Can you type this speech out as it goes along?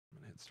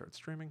start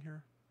streaming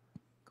here.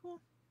 Cool.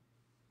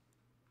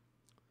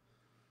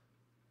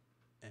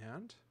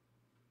 And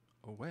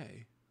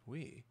away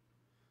we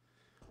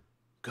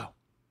go.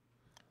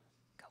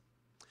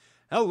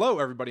 Hello,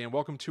 everybody, and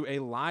welcome to a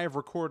live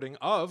recording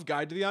of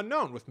Guide to the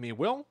Unknown with me,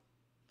 Will.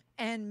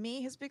 And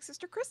me, his big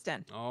sister,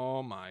 Kristen.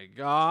 Oh my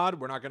God,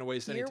 we're not going to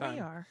waste any time.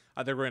 Here we are.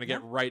 I think we're going to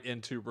get right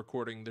into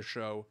recording the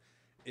show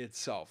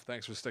itself.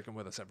 Thanks for sticking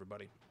with us,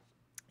 everybody.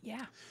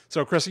 Yeah.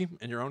 So, Chrissy,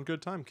 in your own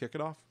good time, kick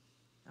it off.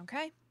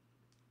 Okay.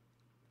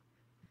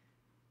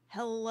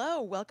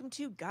 Hello, welcome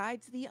to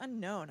Guide to the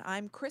Unknown.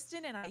 I'm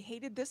Kristen, and I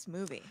hated this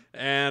movie.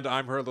 And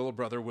I'm her little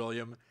brother,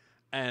 William,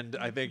 and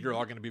I think you're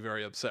all going to be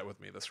very upset with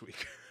me this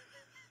week.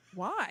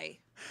 Why?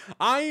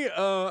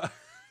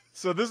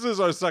 So this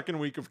is our second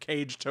week of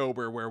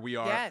Cagetober, where we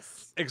are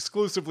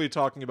exclusively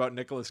talking about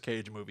Nicolas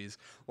Cage movies.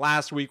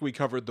 Last week we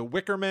covered The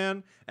Wicker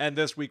Man, and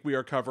this week we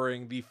are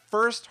covering the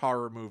first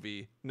horror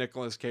movie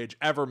Nicolas Cage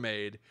ever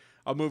made,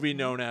 a movie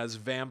known as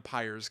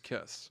Vampire's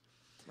Kiss.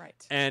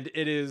 Right. And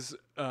it is,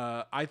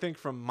 I think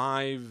from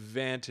my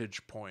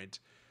vantage point,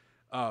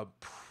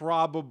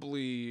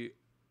 probably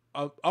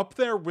up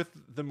there with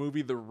the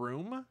movie The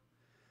Room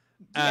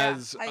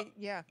as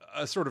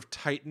a sort of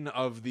titan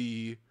of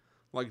the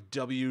like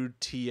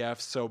WTF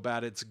so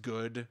bad it's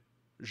good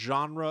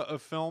genre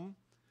of film.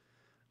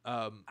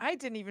 I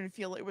didn't even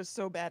feel it was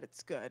so bad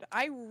it's good.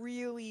 I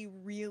really,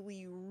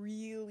 really,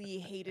 really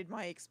hated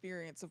my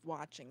experience of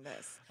watching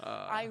this.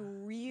 I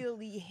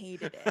really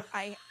hated it.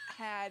 I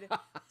had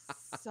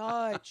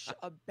such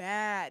a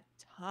bad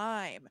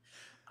time.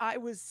 I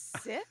was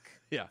sick.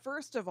 Yeah.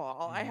 First of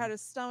all, I had a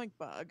stomach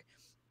bug.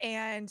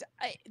 And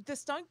the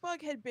stomach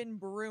bug had been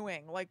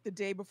brewing like the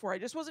day before. I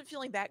just wasn't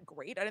feeling that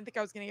great. I didn't think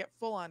I was going to get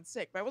full on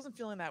sick, but I wasn't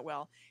feeling that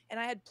well. And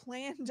I had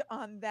planned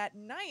on that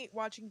night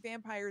watching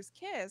Vampire's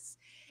Kiss.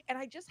 And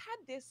I just had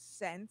this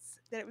sense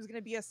that it was going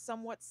to be a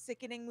somewhat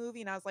sickening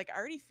movie. And I was like, I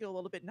already feel a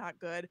little bit not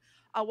good.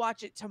 I'll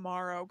watch it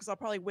tomorrow because I'll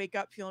probably wake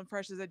up feeling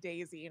fresh as a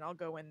daisy and I'll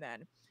go in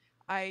then.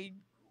 I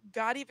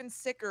got even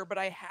sicker, but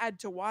I had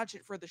to watch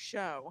it for the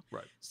show.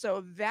 Right.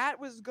 So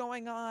that was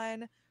going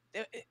on.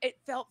 It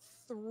felt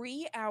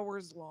 3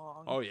 hours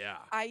long. Oh, yeah.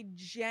 I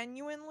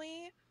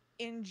genuinely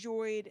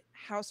enjoyed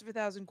House of a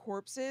Thousand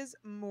Corpses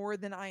more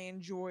than I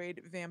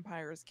enjoyed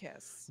Vampire's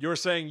Kiss. You're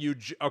saying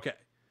okay.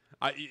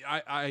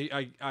 I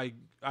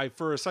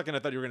for a second I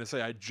thought you were going to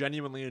say I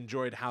genuinely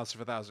enjoyed House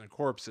of a Thousand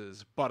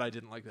Corpses, but I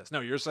didn't like this.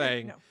 No, you're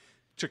saying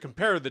to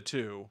compare the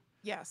two.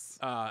 Yes.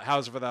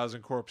 House of a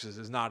Thousand Corpses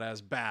is not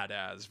as bad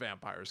as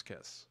Vampire's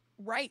Kiss.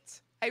 Right.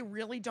 I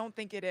really don't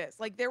think it is.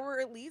 Like, there were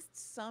at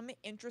least some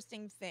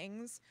interesting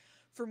things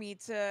for me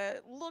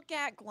to look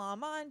at,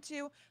 glom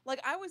onto. Like,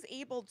 I was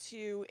able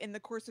to, in the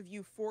course of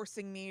you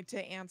forcing me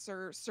to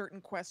answer certain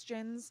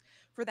questions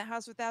for the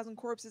House of a Thousand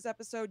Corpses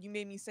episode, you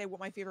made me say what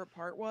my favorite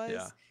part was.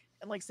 Yeah.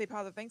 And like say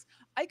positive things.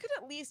 I could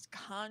at least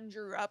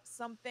conjure up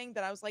something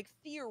that I was like,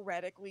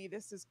 theoretically,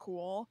 this is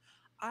cool.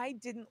 I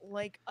didn't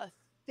like a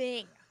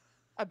thing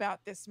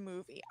about this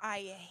movie.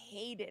 I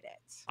hated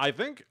it. I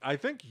think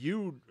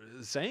you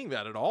saying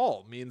that at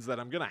all means that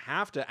I'm going to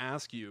have to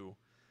ask you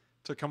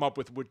to come up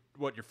with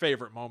what your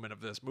favorite moment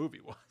of this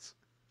movie was.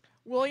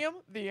 William,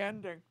 the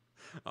ending.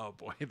 Oh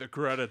boy, the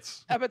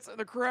credits.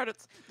 The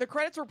credits. The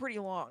credits were pretty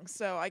long,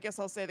 so I guess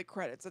I'll say the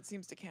credits. It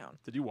seems to count.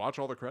 Did you watch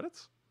all the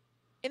credits?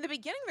 In the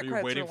beginning, the Are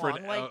credits waiting were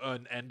for long.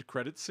 an end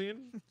credit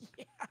scene?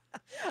 Yeah.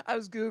 I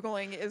was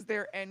Googling, is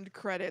there end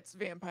credits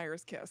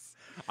Vampire's Kiss?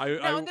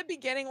 In the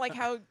beginning, like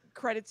how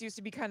credits used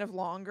to be kind of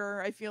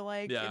longer, I feel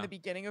like, in the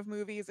beginning of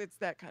movies, it's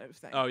that kind of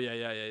thing. Oh,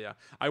 yeah.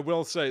 I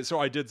will say, so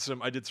I did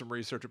some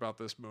research about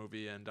this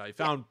movie, and I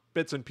found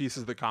bits and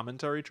pieces of the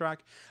commentary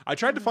track. I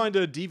tried to find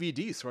a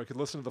DVD so I could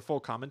listen to the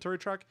full commentary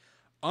track.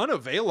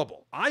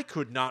 Unavailable. I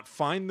could not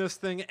find this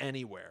thing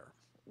anywhere.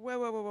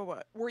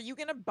 What? Were you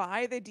going to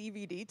buy the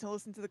DVD to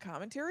listen to the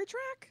commentary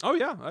track? Oh,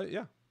 yeah.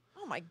 Yeah.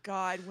 Oh, my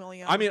God,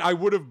 William. I mean, I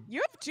would have...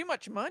 You have too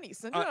much money.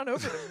 Send it on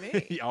over to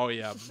me. Oh,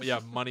 yeah.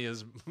 Yeah, money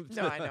is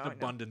I know.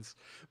 abundance.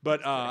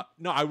 But,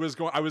 no, I was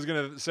going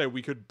to say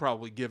we could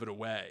probably give it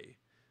away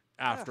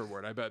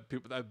afterward. I bet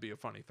people that'd be a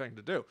funny thing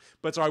to do.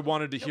 But so I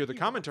wanted to hear the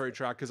commentary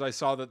track because I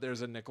saw that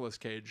there's a Nicolas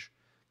Cage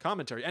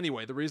commentary.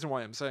 Anyway, the reason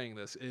why I'm saying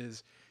this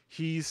is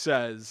he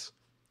says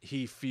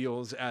he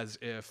feels as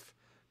if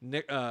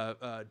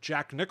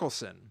Jack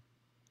Nicholson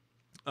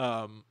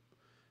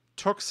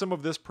took some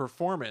of this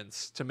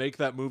performance to make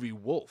that movie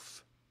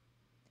Wolf.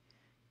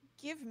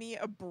 Give me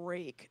a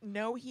break.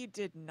 No, he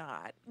did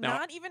not.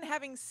 Not even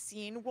having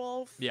seen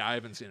Wolf. Yeah, I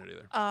haven't seen it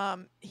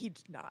either. He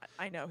did not.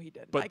 I know he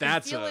didn't. But I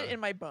can feel it in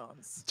my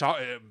bones.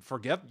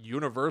 Forget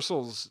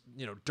Universal's,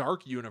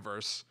 dark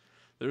universe.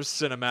 There's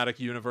cinematic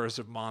universe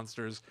of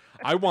monsters.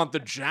 I want the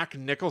Jack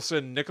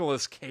Nicholson,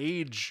 Nicolas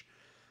Cage.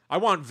 I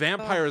want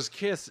Vampire's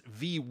Kiss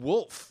v.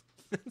 Wolf.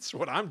 That's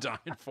what I'm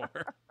dying for.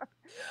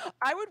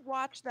 I would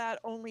watch that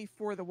only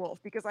for the wolf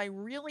because I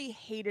really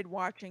hated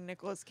watching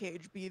Nicolas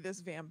Cage be this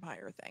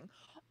vampire thing.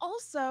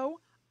 Also,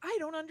 I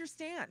don't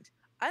understand.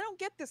 I don't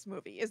get this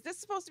movie. Is this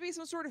supposed to be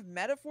some sort of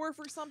metaphor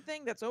for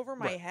something that's over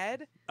my Right.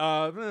 head?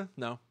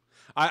 No.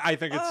 I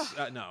think it's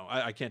Ugh. no.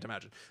 I can't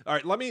imagine. All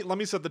right, let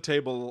me set the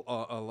table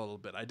a little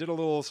bit. I did a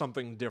little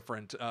something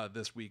different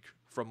this week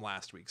from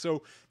last week.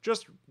 So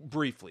just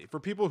briefly, for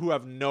people who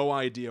have no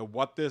idea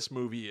what this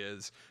movie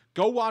is,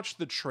 go watch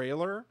the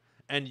trailer,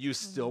 and you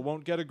still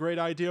won't get a great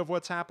idea of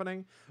what's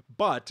happening.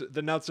 But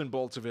the nuts and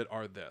bolts of it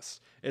are this: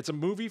 it's a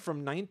movie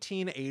from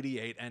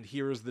 1988, and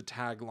here's the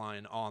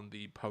tagline on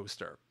the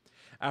poster.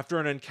 After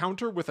an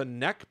encounter with a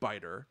neck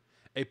biter,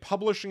 a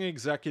publishing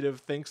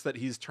executive thinks that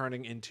he's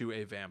turning into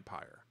a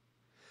vampire.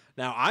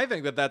 Now, I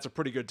think that that's a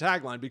pretty good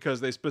tagline because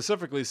they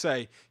specifically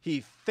say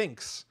he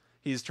thinks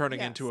he's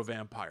turning into a Yes.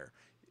 vampire.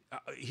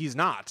 He's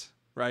not,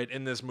 right,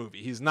 in this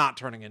movie. He's not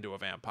turning into a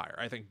vampire,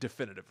 I think,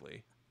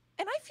 definitively.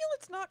 And I feel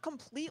it's not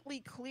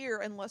completely clear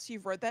unless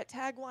you've read that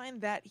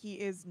tagline that he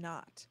is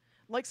not.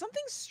 Like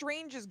something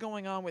strange is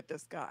going on with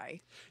this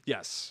guy.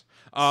 Yes.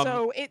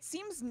 So it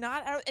seems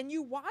not out, and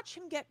you watch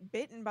him get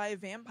bitten by a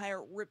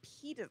vampire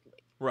repeatedly.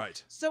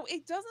 Right. So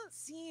it doesn't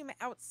seem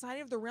outside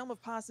of the realm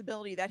of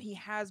possibility that he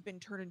has been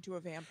turned into a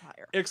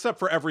vampire. Except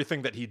for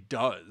everything that he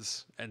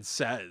does and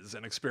says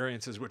and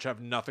experiences, which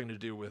have nothing to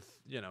do with,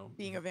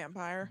 Being a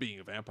vampire. being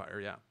a vampire,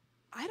 yeah.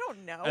 I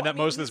don't know. And I that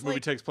mean, most of this he's movie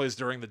like, takes place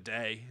during the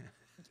day.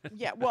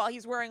 yeah, well,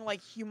 he's wearing like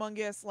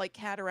humongous like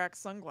cataract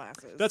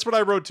sunglasses. That's what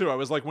I wrote too. I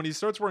was like, when he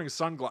starts wearing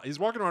sunglasses, he's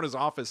walking around his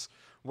office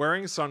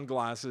wearing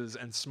sunglasses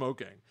and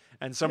smoking.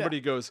 And somebody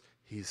goes,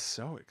 he's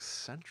so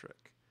eccentric.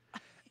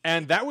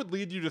 And that would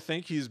lead you to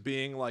think he's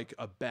being like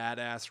a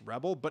badass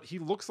rebel, but he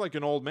looks like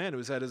an old man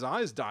who's had his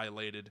eyes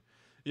dilated,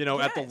 at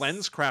the Yes.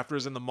 lens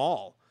crafters in the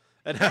mall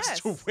and has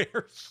to Yes.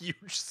 wear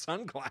huge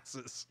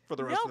sunglasses for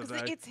the rest No, of the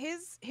because day.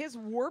 it's his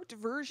warped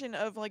version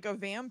of like a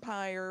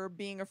vampire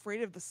being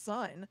afraid of the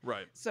sun.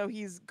 Right. So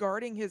he's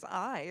guarding his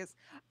eyes.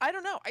 I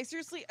don't know. I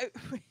seriously,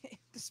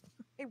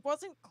 it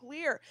wasn't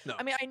clear. No.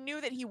 I mean, I knew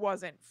that he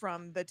wasn't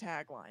from the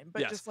tagline,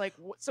 but Yes. just like,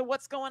 so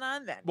what's going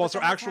on then? Well, What so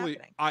the hell's actually,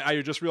 happening?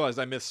 I just realized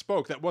I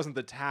misspoke. That wasn't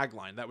the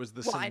tagline. That was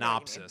the Well, I know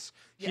what you mean. synopsis.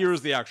 Yes.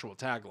 Here's the actual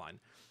tagline.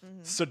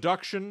 Mhm.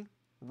 Seduction,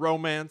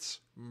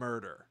 romance,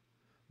 murder.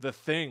 The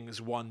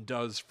things one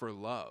does for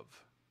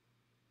love.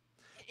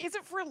 Is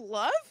it for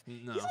love?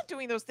 No. He's not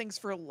doing those things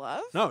for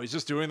love. No, he's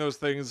just doing those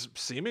things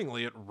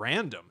seemingly at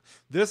random.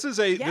 This is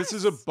a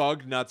Yes.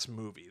 bug nuts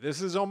movie. This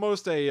is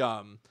almost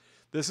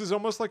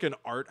like an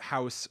art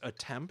house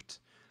attempt.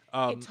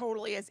 It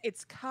totally is.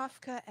 It's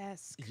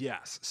Kafka-esque.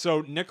 Yes.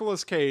 So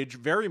Nicolas Cage,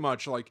 very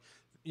much like,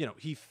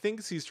 he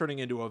thinks he's turning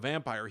into a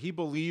vampire. He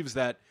believes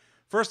that,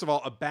 first of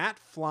all, a bat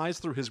flies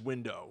through his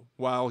window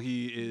while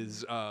he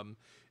is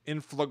in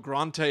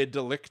flagrante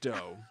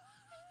delicto.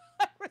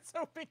 I was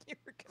hoping you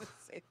were going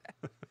to say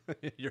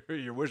that.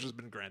 Your wish has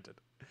been granted.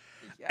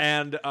 Yeah.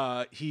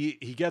 And he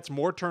gets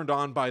more turned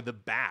on by the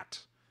bat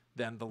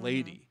than the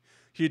lady.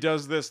 He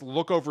does this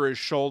look over his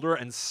shoulder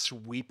and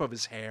sweep of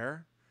his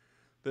hair.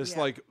 This Yeah.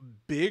 like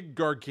big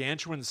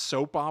gargantuan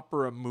soap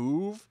opera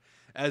move,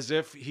 as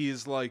if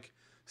he's like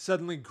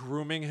suddenly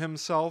grooming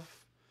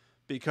himself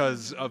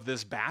because of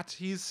this bat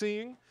he's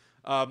seeing.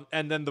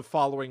 And then the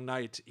following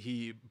night,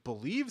 he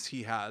believes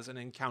he has an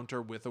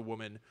encounter with a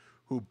woman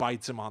who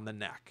bites him on the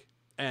neck.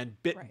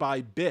 And bit Right.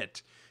 by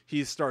bit,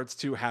 he starts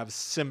to have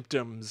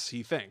symptoms,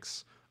 he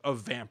thinks,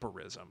 of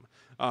vampirism.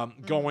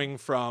 Going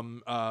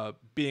from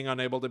being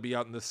unable to be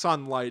out in the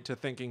sunlight to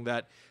thinking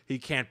that he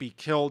can't be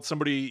killed.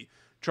 Somebody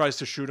tries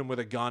to shoot him with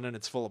a gun and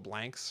it's full of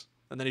blanks.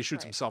 And then he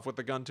shoots Right. himself with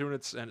the gun too, and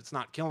it's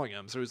not killing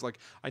him. So he's like,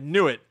 I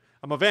knew it.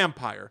 I'm a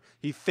vampire.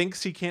 He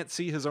thinks he can't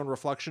see his own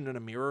reflection in a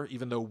mirror,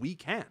 even though we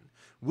can.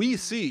 We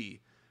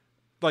see,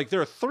 like, there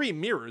are 3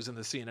 mirrors in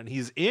the scene, and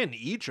he's in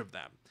each of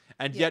them.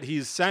 And yet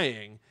he's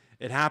saying,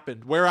 it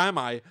happened. Where am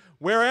I?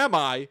 Where am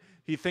I?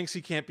 He thinks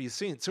he can't be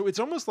seen. So it's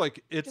almost like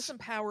Just it's some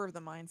power of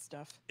the mind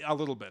stuff. a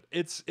little bit.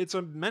 It's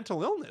a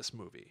mental illness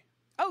movie.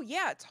 Oh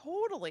yeah,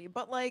 totally.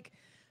 But like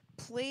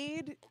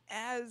played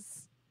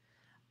as,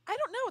 I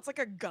don't know, it's like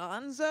a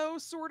gonzo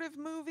sort of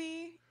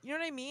movie. You know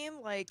what I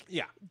mean? Like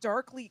Yeah.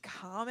 darkly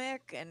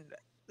comic and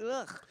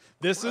ugh.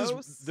 This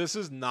gross.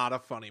 is not a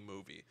funny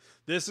movie.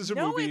 This is a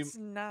No, movie. it's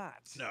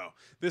not. No.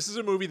 This is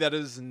a movie that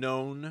is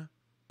known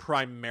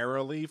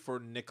primarily for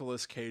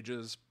Nicolas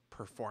Cage's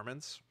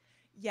performance.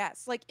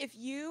 Yes, like if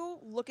you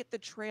look at the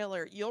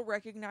trailer, you'll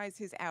recognize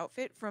his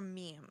outfit from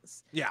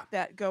memes Yeah.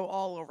 that go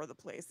all over the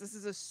place. This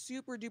is a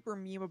super duper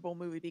memeable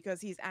movie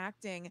because he's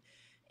acting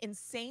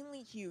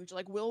insanely huge.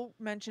 Like Will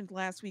mentioned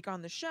last week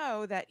on the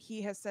show that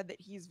he has said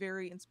that he's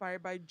very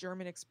inspired by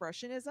German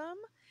expressionism,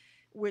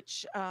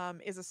 which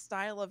is a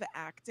style of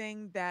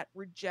acting that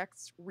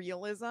rejects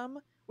realism,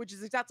 which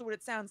is exactly what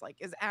it sounds like,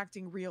 is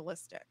acting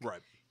realistic.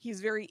 Right. He's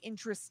very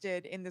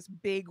interested in this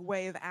big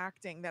way of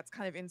acting that's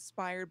kind of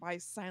inspired by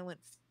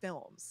silent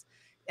films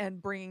and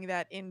bringing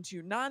that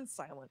into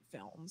non-silent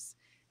films.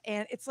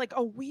 And it's like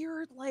a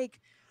weird,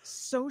 like,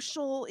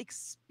 social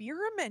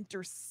experiment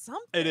or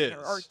something. It is.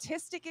 Or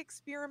artistic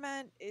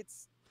experiment.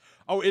 It's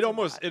Oh, It's a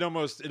lot.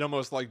 it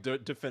almost like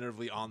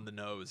definitively on the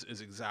nose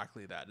is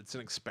exactly that. It's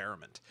an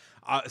experiment.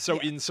 So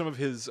Yeah. in some of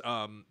his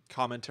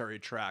commentary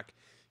track,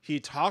 he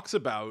talks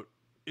about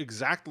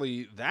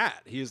exactly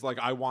that. He's like,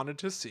 I wanted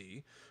to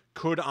see,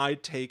 could I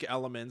take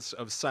elements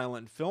of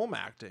silent film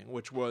acting,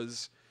 which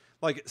was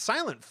like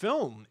silent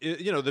film.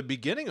 You know, the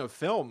beginning of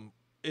film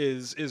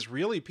is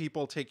really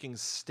people taking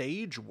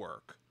stage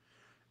work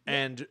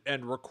Yeah.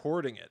 and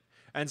recording it.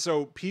 And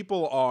so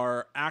people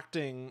are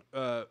acting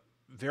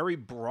very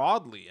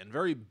broadly and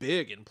very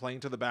big and playing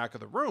to the back of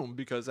the room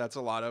because that's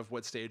a lot of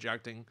what stage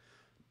acting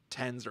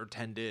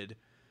tended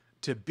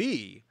to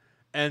be.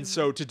 And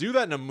so to do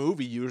that in a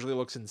movie usually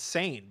looks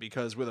insane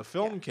because with a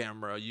film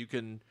camera you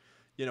can,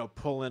 you know,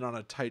 pull in on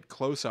a tight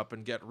close up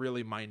and get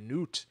really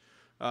minute,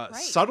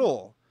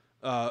 subtle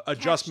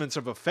adjustments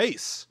of a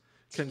face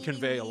can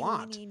convey a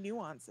lot.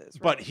 Nuances,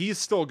 right? But he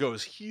still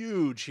goes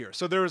huge here.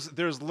 So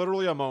there's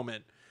literally a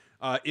moment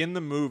in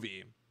the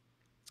movie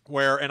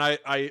where, and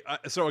I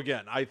so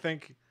again, I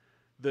think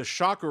the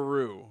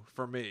shockaroo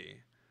for me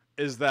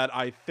is that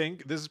I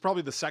think this is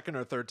probably the second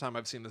or third time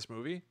I've seen this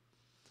movie.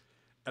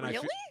 And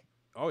Really?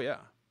 Oh yeah.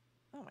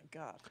 Oh my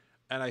god.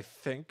 And I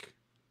think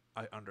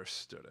I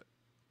understood it.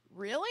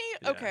 Really?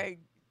 Yeah. Okay.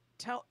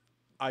 Show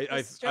I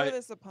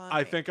this upon I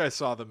me. think I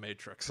saw The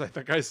Matrix. I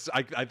think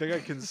I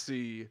can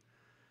see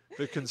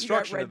the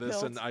construction of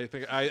this, red-pilled? and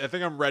I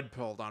think I'm red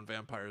pilled on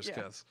Vampire's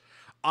Kiss.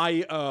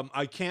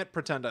 I can't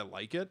pretend I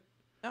like it.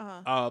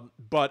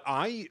 But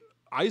I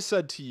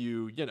said to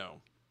you, you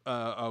know,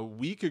 a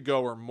week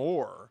ago or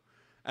more,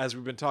 as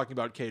we've been talking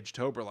about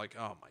Cagetober, like,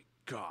 oh my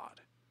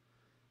god,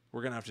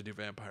 we're gonna have to do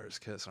Vampire's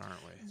Kiss,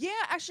 aren't we? Yeah,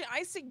 actually,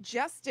 I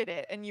suggested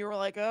it, and you were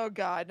like, "Oh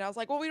God," and I was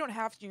like, "Well, we don't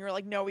have to." And you were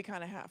like, "No, we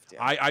kind of have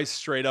to." I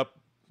straight up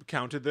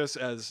counted this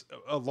as,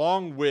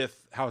 along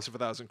with House of a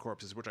Thousand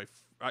Corpses, which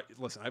I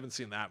listen. I haven't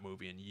seen that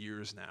movie in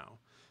years now.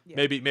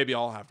 Yeah. Maybe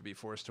I'll have to be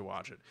forced to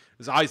watch it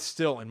because I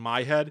still, in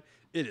my head,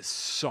 it is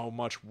so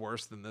much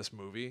worse than this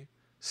movie.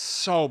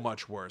 So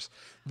much worse.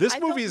 This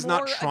movie is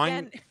not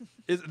trying.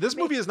 This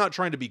movie is not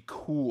trying to be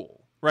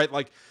cool, right?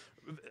 Like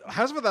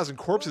House of a Thousand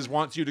Corpses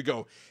wants you to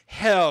go,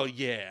 hell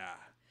yeah.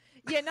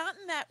 Yeah, not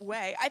in that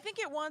way. I think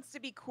it wants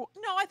to be cool.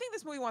 No, I think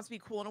this movie wants to be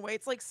cool in a way.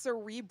 It's like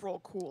cerebral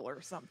cool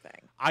or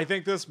something. I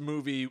think this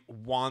movie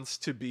wants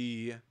to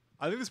be.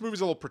 I think this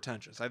movie's a little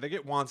pretentious. I think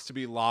it wants to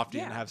be lofty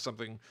and have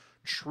something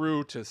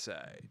true to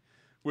say,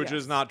 which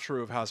is not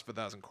true of House of a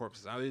Thousand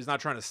Corpses. He's not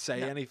trying to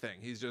say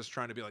anything. He's just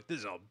trying to be like, this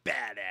is all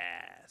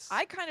badass.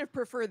 I kind of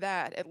prefer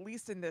that, at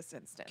least in this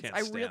instance. Can't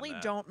I stand really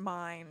that. don't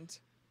mind,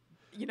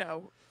 you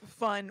know,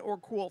 fun or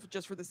cool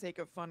just for the sake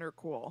of fun or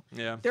cool.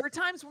 Yeah. There are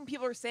times when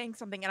people are saying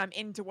something and I'm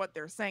into what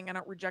they're saying. I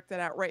don't reject that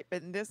outright.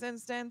 But in this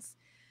instance,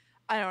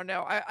 I don't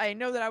know. I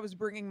know that I was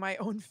bringing my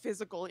own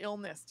physical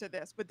illness to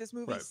this, but this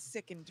movie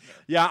sickened me.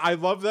 Yeah, I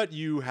love that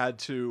you had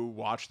to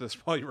watch this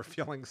while you were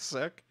feeling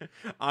sick.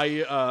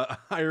 I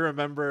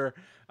remember,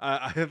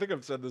 I think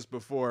I've said this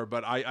before,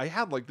 but I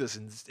had like this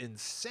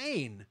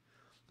insane,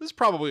 this is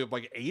probably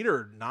like 8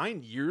 or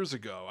 9 years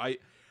ago.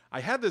 I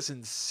had this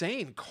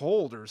insane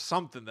cold or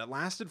something that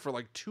lasted for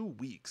like 2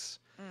 weeks.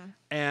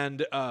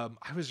 And I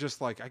was just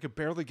like, I could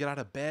barely get out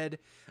of bed.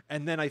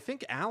 And then I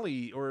think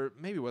Allie, or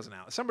maybe it wasn't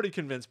Allie, somebody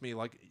convinced me,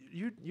 like,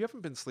 you haven't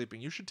been sleeping.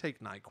 You should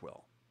take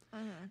NyQuil.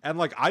 And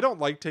like, I don't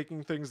like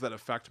taking things that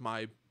affect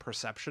my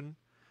perception.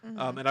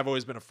 And I've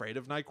always been afraid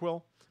of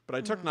NyQuil. But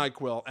I took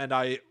NyQuil, and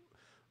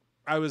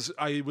I was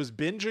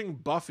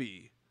binging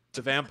Buffy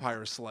the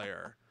Vampire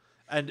Slayer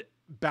and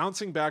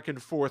bouncing back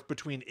and forth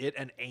between it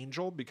and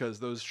Angel because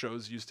those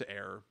shows used to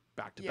air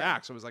back to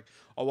back. So I was like,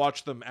 I'll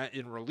watch them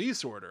in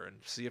release order and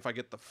see if I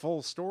get the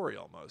full story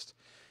almost.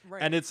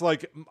 Right. And it's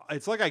like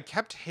I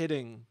kept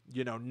hitting,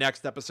 you know,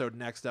 next episode,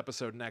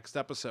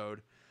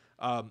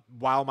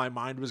 while my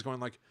mind was going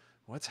like,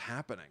 what's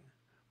happening?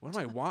 What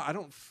am I I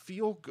don't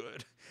feel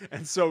good.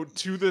 And so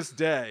to this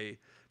day,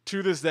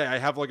 I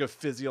have like a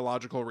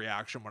physiological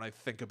reaction when I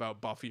think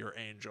about Buffy or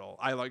Angel.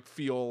 I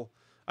feel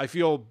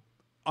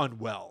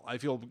unwell. I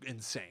feel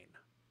insane.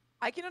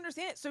 I can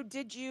understand it. So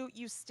did you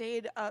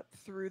stayed up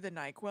through the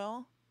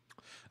NyQuil?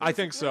 I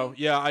think so.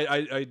 Yeah,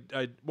 I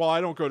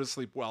don't go to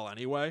sleep well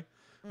anyway.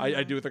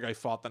 I do think I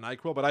fought the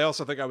NyQuil, but I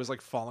also think I was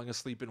like falling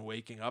asleep and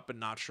waking up and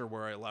not sure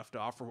where I left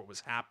off or what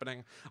was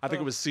happening. I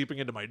think it was seeping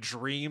into my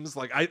dreams.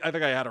 Like I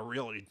think I had a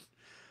really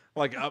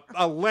like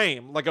a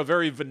lame, like a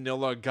very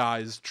vanilla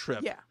guy's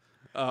trip. Yeah.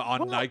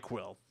 On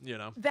NyQuil, you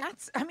know.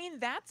 That's a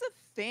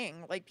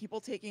thing. Like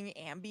people taking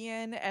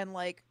Ambien and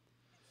like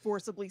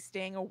forcibly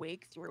staying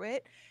awake through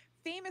it.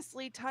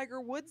 Famously, Tiger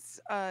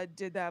Woods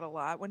did that a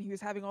lot when he was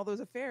having all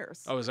those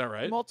affairs. Oh, is that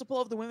right? Multiple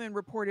of the women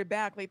reported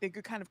back, like they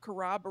could kind of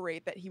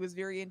corroborate that he was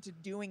very into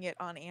doing it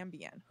on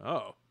Ambien.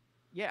 Oh.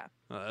 Yeah.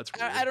 Oh, that's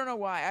weird. I don't know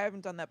why. I haven't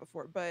done that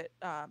before, but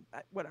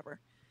whatever.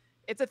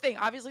 It's a thing.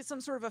 Obviously,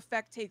 some sort of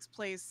effect takes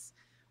place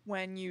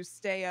when you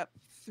stay up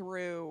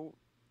through,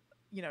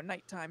 you know,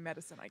 nighttime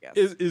medicine, I guess.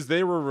 Is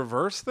there a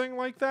reverse thing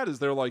like that? Is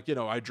there like, you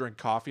know, I drink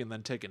coffee and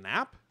then take a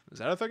nap? Is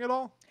that a thing at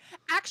all?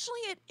 Actually,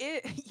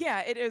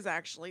 yeah, it is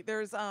actually.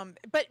 There's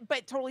but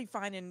totally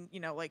fine and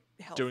like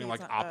Doing healthy. It's like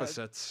not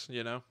opposites,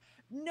 you know?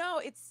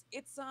 no,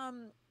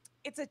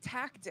 it's a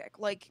tactic,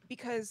 like,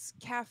 because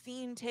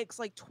caffeine takes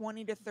like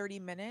 20 to 30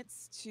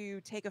 minutes to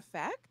take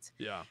effect.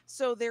 Yeah.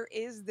 So there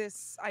is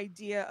this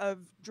idea of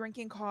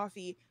drinking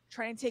coffee,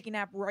 trying to take a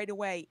nap right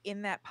away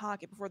in that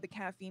pocket before the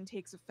caffeine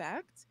takes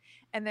effect.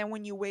 And then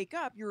when you wake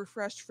up, you're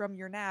refreshed from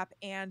your nap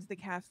and the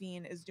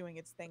caffeine is doing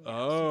its thing now. So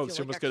you Oh, feel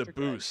so you like must get a extra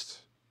good. boost.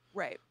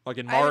 Right. Like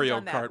in I haven't Mario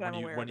done that, Kart but I'm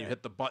aware when of you it.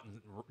 hit the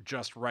button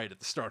just right at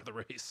the start of the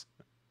race.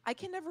 I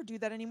can never do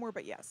that anymore,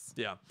 but yes.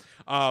 Yeah.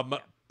 Yeah.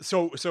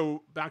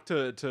 So back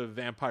to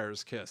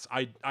Vampire's Kiss.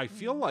 I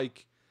feel Mhm.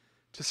 like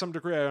to some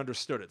degree I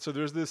understood it. So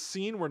there's this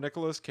scene where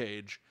Nicolas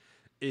Cage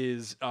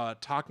is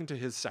talking to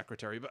his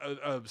secretary.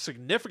 A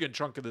significant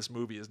chunk of this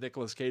movie is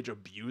Nicolas Cage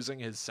abusing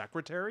his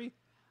secretary.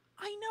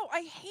 I know.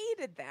 I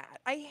hated that.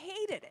 I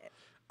hated it.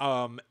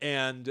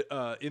 And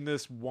in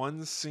this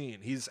one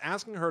scene, he's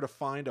asking her to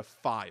find a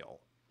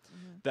file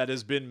Mhm. that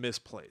has been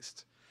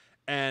misplaced.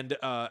 And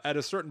at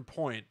a certain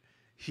point,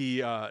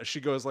 she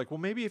goes like, well,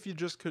 maybe if you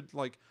just could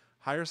like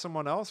hire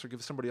someone else or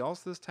give somebody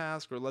else this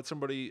task or let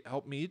somebody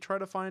help me try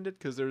to find it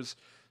because there's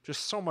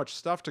just so much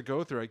stuff to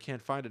go through. I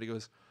can't find it. He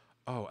goes,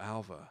 oh,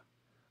 Alva,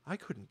 I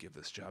couldn't give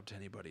this job to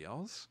anybody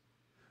else.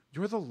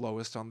 You're the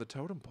lowest on the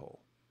totem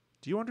pole.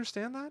 Do you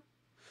understand that?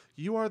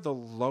 You are the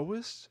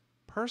lowest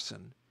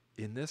person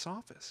in this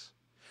office.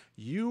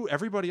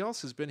 Everybody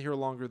else has been here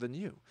longer than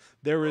you.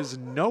 There is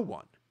no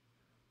one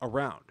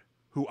around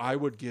who I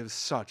would give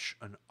such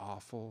an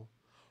awful,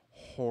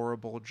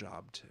 horrible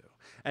job to.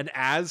 And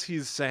as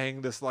he's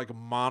saying this like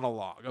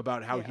monologue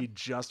about how Yeah. he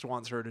just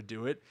wants her to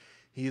do it,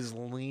 he's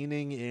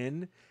leaning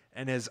in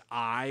and his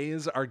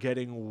eyes are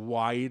getting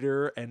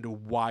wider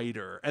and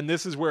wider. And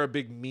this is where a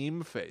big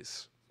meme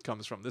face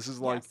comes from.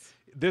 Yes.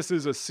 This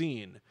is a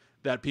scene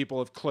that people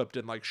have clipped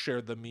and like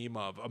shared the meme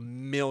of a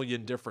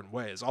million different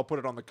ways. I'll put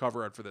it on the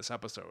cover art for this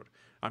episode,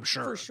 I'm For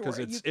sure, because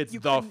sure. it's You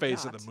the couldn't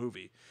face of not. the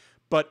movie.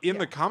 But in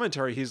the Yeah.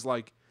 commentary,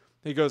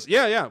 he goes,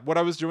 yeah, what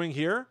I was doing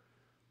here,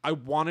 I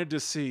wanted to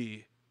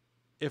see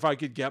if I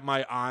could get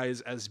my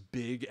eyes as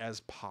big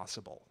as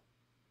possible.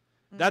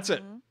 That's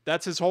it. Mhm.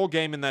 That's his whole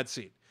game in that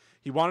scene.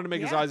 He wanted to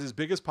make his Yeah. eyes as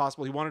big as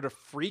possible. He wanted to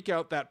freak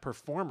out that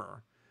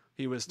performer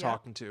he was Yeah.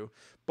 talking to.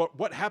 But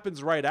what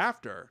happens right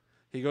after?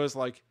 He goes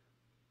like,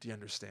 do you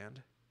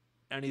understand?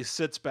 And he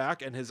sits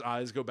back and his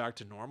eyes go back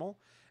to normal.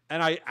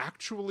 And I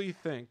actually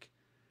think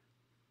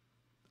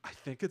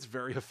it's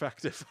very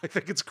effective. I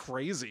think it's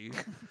crazy,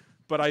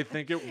 but I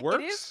think it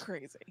works. It is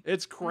crazy.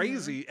 It's Mhm.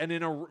 crazy.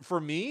 And for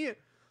me,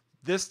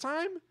 this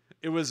time,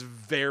 it was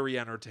very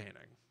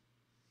entertaining.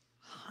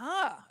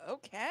 Huh.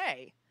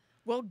 Okay.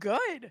 Well,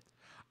 good.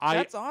 I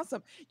That's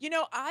awesome.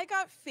 I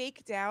got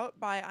faked out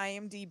by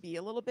IMDb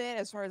a little bit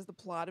as far as the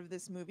plot of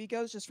this movie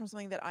goes, just from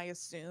something that I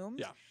assumed.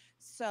 Yeah.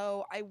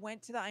 So I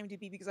went to the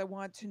IMDb because I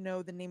wanted to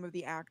know the name of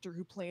the actor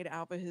who played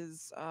Alpha,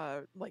 his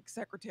like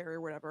secretary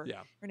or whatever.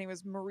 Yeah. Her name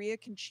was Maria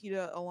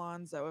Conchita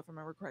Alonso, if I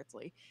remember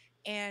correctly.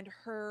 And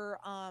her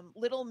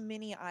little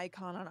mini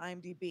icon on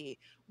IMDb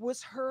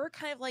was her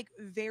kind of like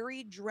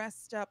very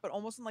dressed up, but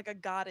almost in like a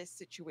goddess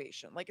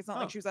situation. Like it's not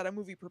like Oh. she was at a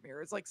movie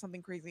premiere. It's like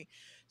something crazy.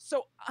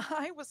 So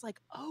I was like,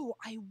 oh,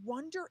 I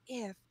wonder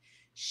if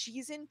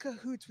she's in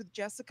cahoots with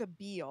Jessica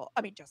Biel.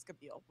 I mean Jessica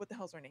Biel. What the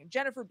hell's her name?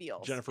 Jennifer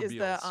Beals Jennifer is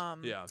Beals.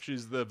 Yeah,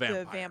 she's the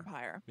vampire. the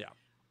vampire. Yeah.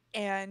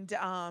 And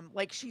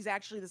like she's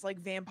actually this like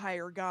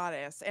vampire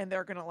goddess and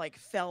they're gonna like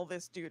fell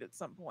this dude at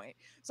some point.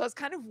 So I was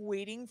kind of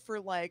waiting for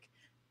like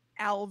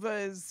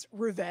Alva's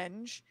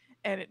revenge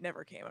and it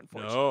never came,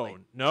 unfortunately.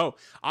 No.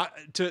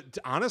 To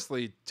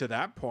honestly, to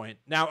that point.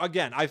 Now,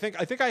 again, I think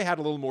I had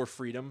a little more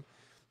freedom.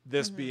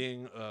 This Mhm.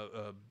 being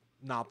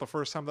not the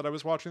first time that I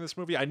was watching this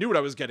movie. I knew what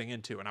I was getting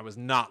into, and I was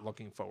not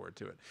looking forward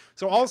to it.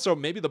 So also,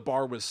 maybe the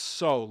bar was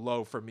so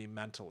low for me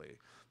mentally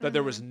that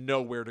there was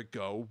nowhere to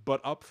go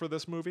but up for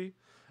this movie.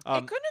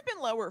 It couldn't have been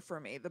lower for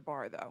me, the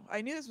bar, though.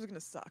 I knew this was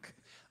gonna suck.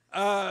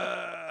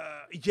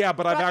 Yeah,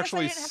 but I've I guess I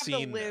actually didn't have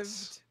seen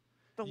this.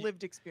 the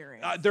lived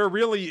experience. There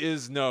really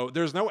is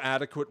there's no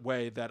adequate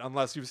way that,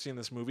 unless you've seen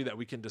this movie, that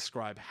we can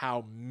describe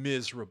how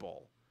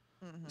miserable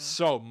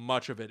so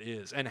much of it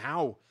is, and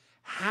how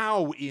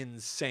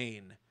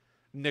insane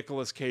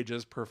Nicolas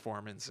Cage's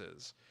performance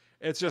is.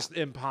 It's just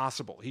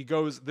impossible. He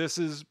goes, this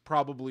is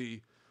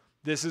probably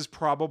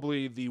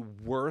the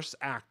worst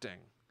acting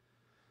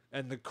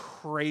and the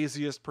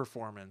craziest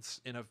performance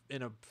in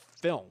a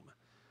film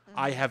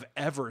I have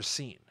ever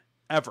seen,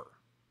 ever,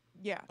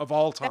 Yeah. of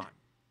all time.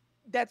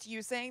 That's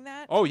you saying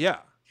that? Oh yeah.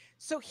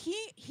 So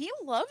he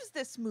loves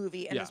this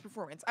movie and Yeah. this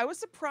performance. I was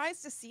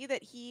surprised to see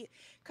that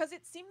because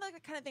it seemed like the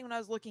kind of thing when I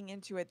was looking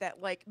into it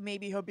that like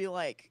maybe he'll be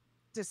like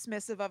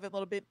dismissive of it a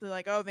little bit, be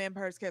like, oh,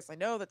 Vampire's Kiss, I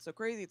know that's so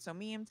crazy, it's so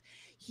memed.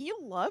 He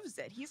loves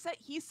it. He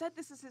said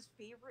this is his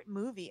favorite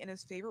movie and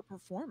his favorite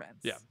performance.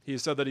 Yeah, he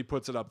said that he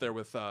puts it up there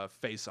with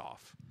Face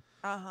Off.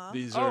 Uh-huh.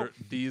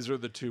 These are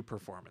the two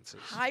performances.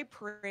 High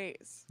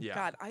praise. Yeah.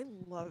 God, I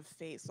love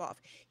Face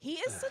Off. He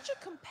is such a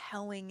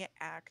compelling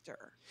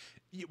actor.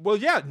 Well,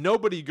 yeah,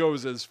 nobody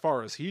goes as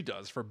far as he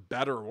does, for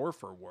better or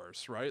for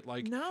worse, right?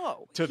 Like,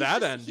 No, to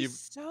that end, he's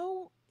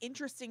so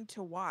interesting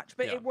to watch,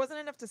 but Yeah. it wasn't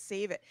enough to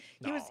save it.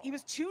 He No.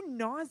 was too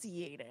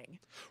nauseating.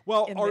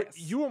 Well, in or this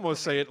you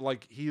almost for say me. it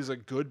like he's a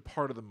good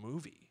part of the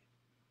movie.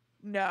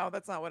 No,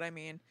 that's not what I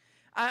mean.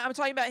 I'm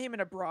talking about him in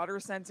a broader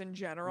sense in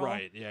general.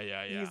 Right.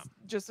 Yeah. He's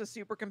just a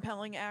super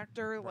compelling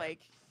actor. Right.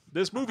 Like,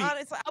 This movie.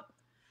 honestly,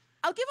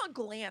 I'll give a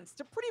glance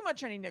to pretty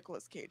much any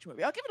Nicolas Cage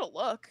movie. I'll give it a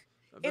look.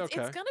 It's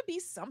Okay. gonna be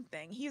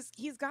something. He's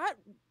got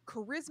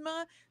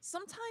charisma.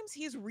 Sometimes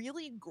he's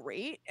really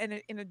great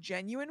and in a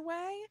genuine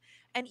way.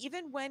 And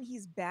even when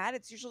he's bad,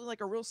 it's usually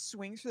like a real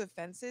swings for the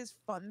fences,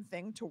 fun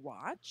thing to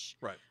watch.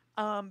 Right.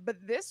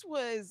 But this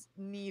was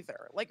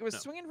neither. Like, it was No.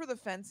 swinging for the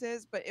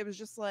fences, but it was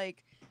just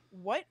like,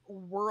 what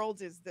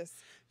world is this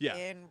Yeah.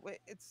 in?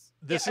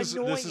 This is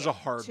annoying a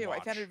hard too. I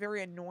found watch. it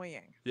very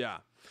annoying.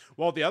 Yeah.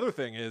 Well, the other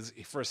thing is,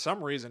 for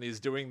some reason, he's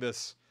doing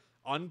this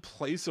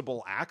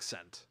unplaceable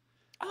accent.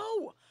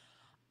 Oh,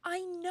 I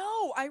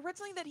know. I read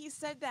something that he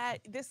said that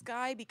this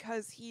guy,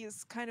 because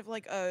he's kind of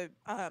like so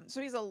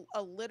he's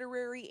a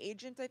literary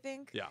agent, I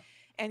think. Yeah.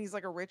 And he's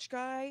like a rich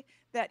guy,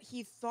 that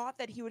he thought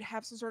that he would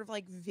have some sort of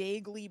like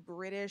vaguely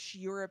British,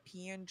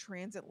 European,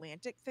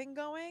 transatlantic thing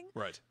going.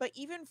 Right. But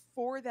even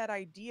for that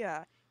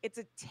idea, it's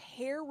a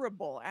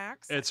terrible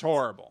accent. It's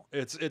horrible.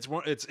 This really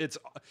It's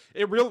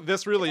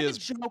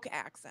is like a joke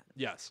accent.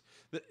 Yes.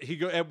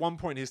 At one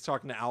point he's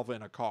talking to Alva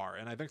in a car,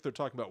 and I think they're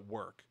talking about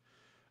work.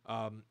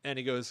 And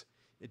he goes,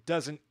 "It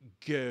doesn't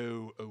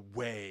go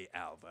away,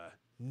 Alva.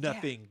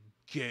 Nothing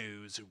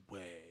goes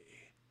away."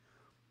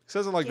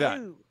 Says it like that.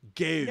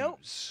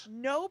 Goes.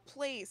 No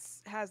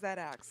place has that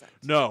accent.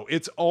 No,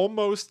 it's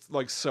almost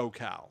like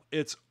SoCal.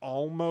 It's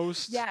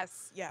almost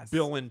Yes.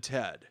 Bill and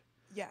Ted.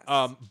 Yes.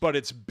 But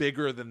it's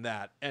bigger than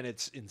that, and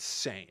it's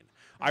insane.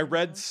 I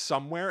read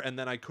somewhere, and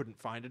then I couldn't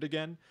find it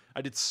again.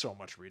 I did so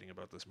much reading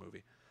about this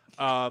movie.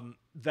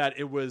 That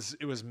it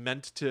was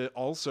meant to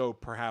also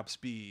perhaps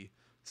be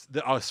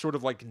sort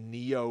of like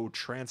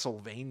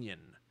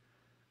neo-Transylvanian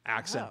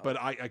accent, but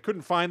I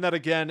couldn't find that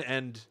again,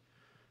 and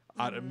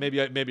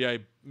maybe I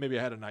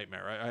had a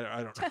nightmare.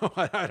 I don't know.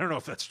 I don't know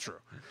if that's true,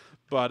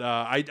 but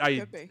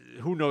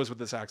who knows what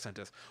this accent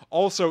is.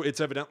 Also, it's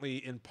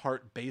evidently in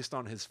part based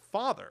on his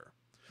father,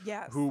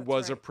 who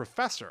was a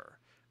professor.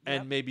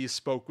 And maybe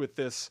spoke with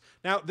this.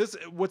 Now,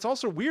 what's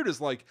also weird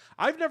is, like,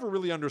 I've never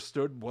really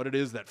understood what it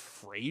is that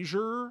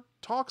Frasier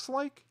talks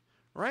like,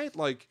 right?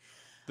 Like,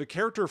 the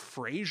character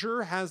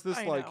Frasier has this,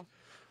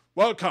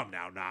 well, come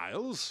now,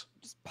 Niles.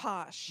 Just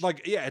posh.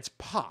 Like, yeah, it's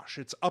posh.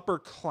 It's upper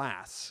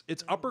class.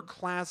 It's upper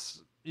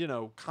class,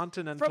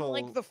 continental. From,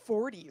 like, the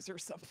 40s or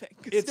something.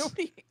 Because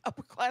nobody,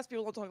 upper class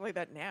people don't talk like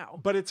that now.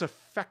 But it's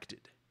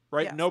affected,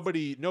 right? Yes.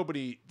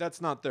 Nobody,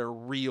 that's not their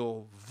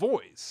real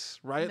voice,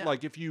 right? No.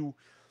 Like, if you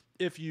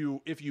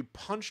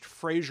punched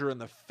Frasier in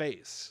the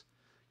face,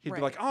 he'd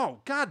be like,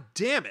 "Oh, God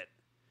damn it."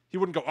 He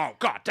wouldn't go, "Oh,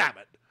 God damn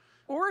it."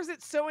 Or is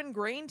it so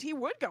ingrained he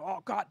would go,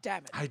 "Oh, God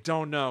damn it"? I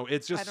don't know.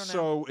 It's just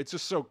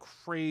so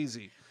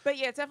crazy. But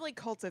yeah, it's definitely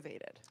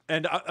cultivated.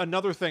 And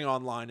another thing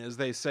online is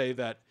they say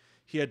that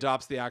he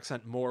adopts the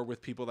accent more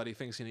with people that he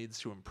thinks he needs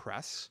to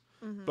impress.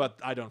 But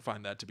I don't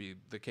find that to be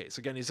the case.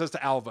 Again, he says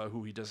to Alva,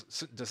 who he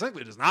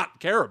distinctly does not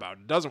care about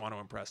and doesn't want to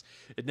impress,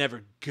 "It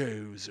never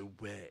goes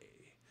away."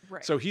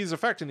 Right. So he's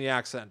affecting the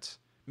accent.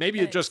 Maybe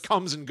it just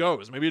comes and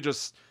goes. Maybe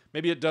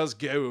it does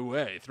go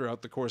away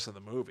throughout the course of the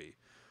movie.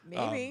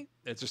 Maybe.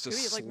 It's just a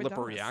Maybe like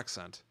slippery Madonna's.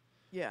 accent.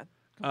 Yeah,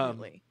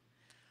 completely.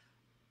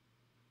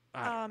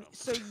 I don't know.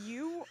 So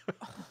you,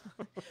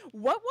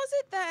 what was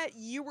it that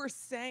you were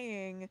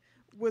saying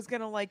was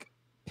gonna like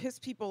piss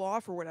people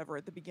off or whatever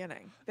at the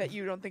beginning, that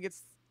you don't think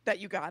that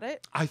you got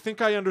it? I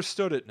think I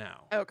understood it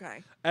now.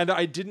 Okay. And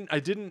I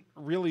didn't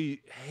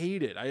really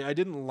hate it. I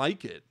didn't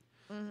like it.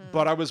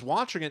 But I was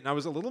watching it and I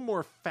was a little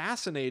more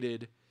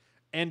fascinated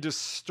and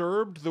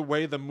disturbed the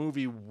way the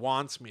movie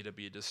wants me to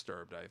be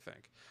disturbed, I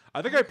think.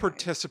 I think I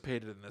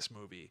participated in this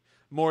movie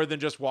more than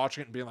just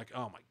watching it and being like,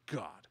 "Oh my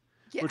God,"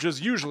 which is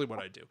usually what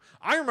I do.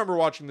 I remember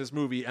watching this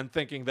movie and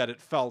thinking that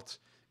it felt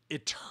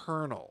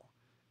eternal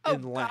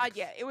in length. God,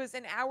 yeah. It was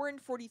an hour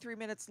and 43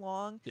 minutes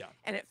long. Yeah.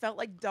 And it felt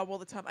like double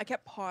the time. I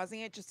kept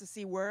pausing it just to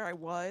see where I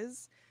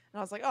was. And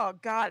I was like, "Oh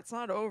God, it's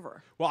not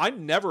over." Well, I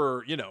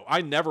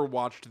never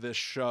watched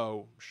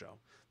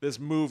this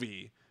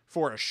movie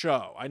for a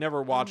show. I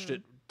never watched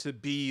it to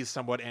be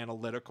somewhat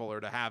analytical or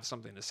to have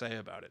something to say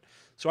about it.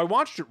 So I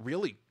watched it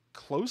really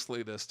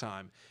closely this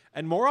time.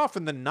 And more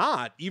often than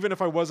not, even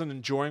if I wasn't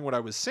enjoying what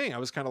I was seeing, I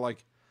was kind of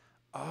like,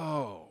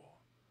 oh,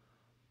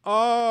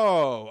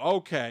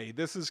 okay,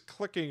 this is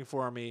clicking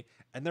for me.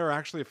 And there are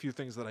actually a few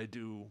things that I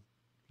do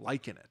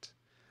like in it.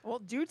 Well,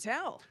 do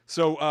tell.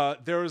 So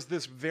there's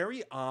this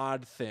very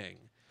odd thing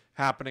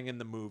happening in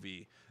the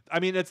movie. I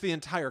mean, it's the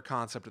entire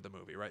concept of the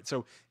movie, right?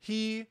 So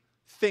he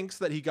thinks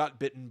that he got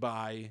bitten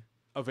by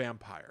a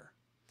vampire.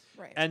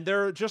 Right. And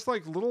there are just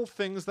like little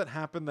things that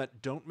happen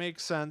that don't make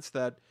sense,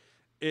 that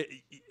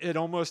it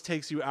almost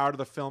takes you out of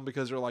the film,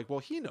 because you're like, well,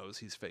 he knows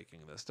he's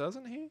faking this,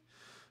 doesn't he?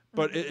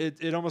 But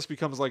it almost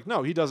becomes like,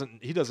 no, he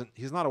doesn't.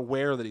 He's not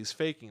aware that he's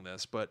faking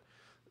this. But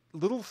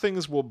little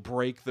things will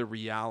break the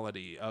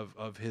reality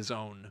of his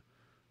own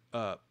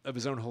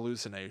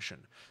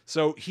hallucination.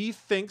 So he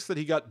thinks that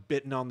he got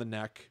bitten on the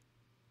neck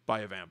by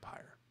a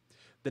vampire.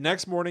 The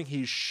next morning,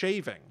 he's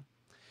shaving,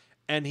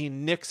 and he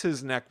nicks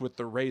his neck with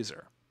the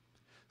razor.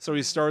 So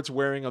he starts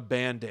wearing a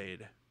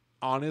Band-Aid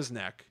on his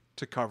neck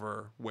to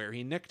cover where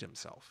he nicked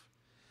himself.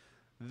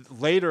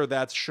 Later,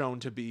 that's shown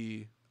to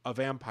be a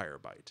vampire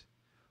bite.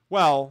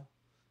 Well,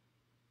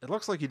 it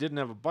looks like he didn't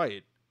have a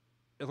bite.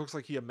 It looks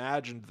like he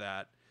imagined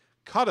that,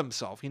 cut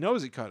himself. He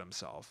knows he cut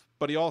himself,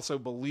 but he also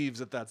believes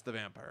that that's the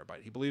vampire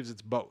bite. He believes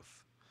it's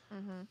both.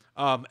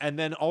 And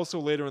then also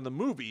later in the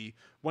movie,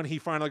 when he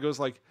finally goes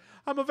like,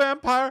 I'm a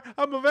vampire,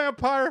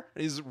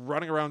 and he's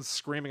running around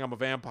screaming, I'm a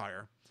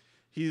vampire.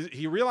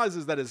 He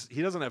realizes that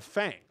he doesn't have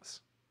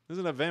fangs. He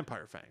doesn't have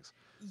vampire fangs.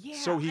 Yeah,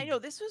 so I know.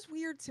 This was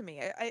weird to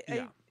me.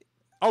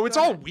 Oh, it's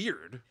all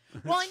weird.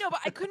 Well, I know, but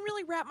I couldn't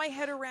really wrap my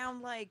head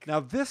around like. Now,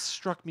 this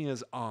struck me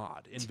as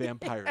odd in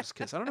Vampire's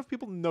Kiss. I don't know if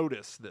people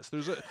notice this.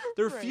 There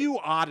are a few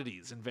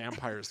oddities in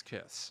Vampire's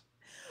Kiss.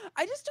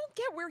 I just don't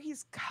get where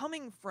he's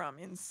coming from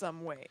in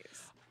some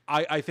ways.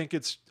 I think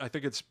it's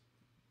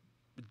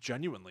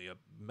genuinely a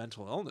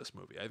mental illness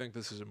movie. I think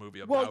this is a movie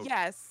about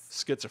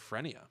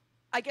schizophrenia.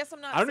 I guess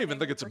I'm not. I don't even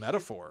think it's a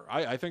metaphor.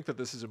 I think that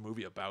this is a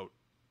movie about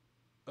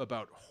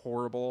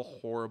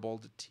horrible,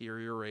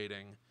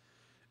 deteriorating,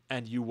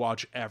 and you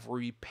watch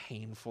every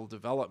painful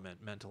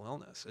development, mental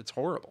illness. It's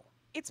horrible.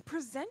 It's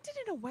presented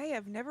in a way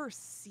I've never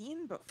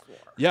seen before.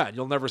 Yeah, and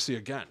you'll never see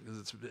again,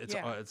 because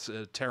it's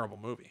a terrible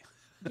movie.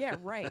 Yeah,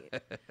 right.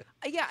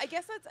 Yeah, I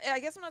guess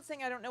I'm not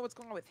saying I don't know what's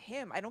going on with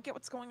him. I don't get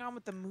what's going on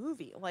with the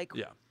movie. Like,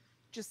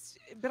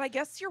 but I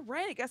guess you're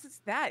right. I guess it's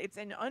that. It's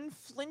an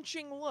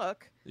unflinching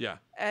look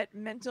at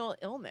mental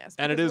illness.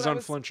 And it is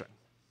unflinching.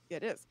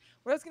 It is.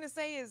 What I was going to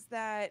say is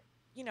that,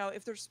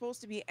 if there's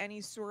supposed to be any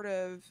sort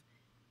of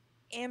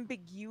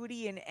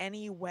ambiguity in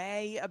any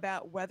way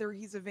about whether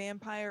he's a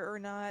vampire or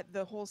not,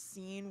 the whole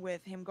scene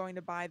with him going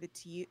to buy the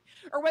teeth,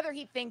 or whether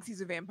he thinks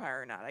he's a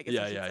vampire or not, I guess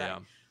I should say.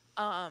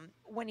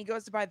 When he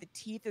goes to buy the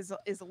teeth is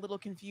a little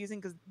confusing,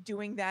 because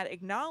doing that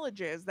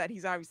acknowledges that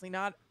he's obviously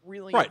not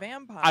really a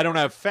vampire. I don't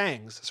have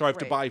fangs, so I have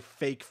to buy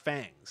fake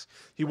fangs.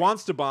 He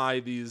wants to buy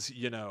these,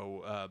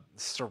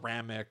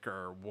 ceramic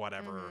or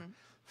whatever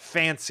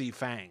fancy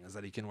fangs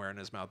that he can wear in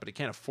his mouth, but he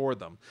can't afford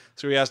them.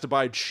 So he has to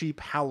buy cheap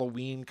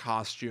Halloween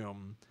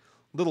costume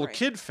little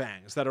kid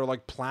fangs that are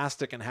like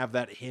plastic and have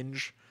that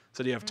hinge,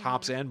 so you have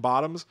tops and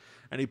bottoms,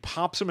 and he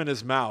pops them in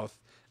his mouth.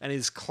 And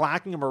he's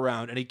clacking him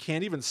around, and he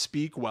can't even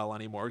speak well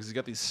anymore because he's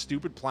got these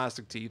stupid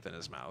plastic teeth in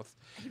his mouth.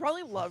 He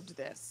probably loved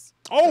this.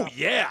 Oh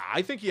yeah,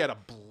 I think he had a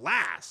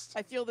blast.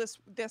 I feel this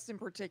in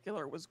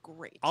particular was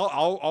great.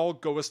 I'll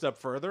go a step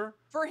further.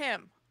 For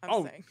him,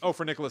 I'm saying. Oh,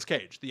 for Nicolas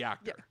Cage, the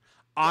actor. Yeah.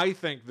 I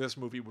think this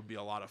movie would be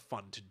a lot of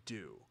fun to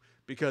do,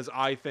 because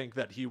I think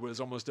that he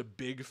was almost a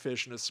big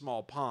fish in a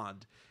small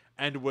pond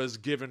and was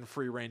given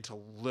free rein to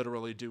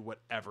literally do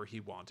whatever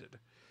he wanted.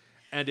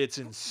 And it's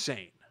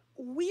insane.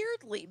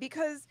 Weirdly,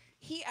 because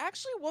he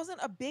actually wasn't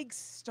a big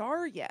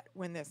star yet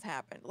when this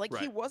happened. Like,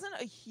 he wasn't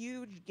a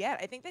huge get.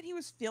 I think that he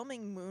was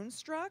filming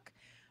Moonstruck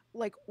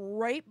like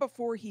right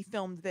before he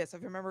filmed this,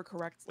 if I remember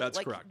correctly. That's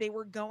correct. They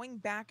were going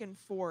back and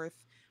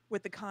forth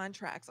with the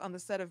contracts on the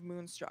set of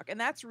Moonstruck, and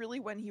that's really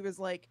when he was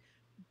like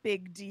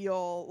big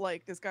deal,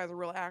 like this guy's a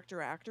real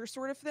actor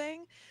sort of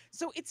thing.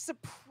 So it's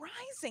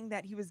surprising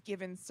that he was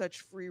given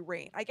such free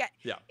reign.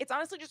 It's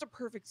honestly just a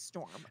perfect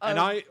storm.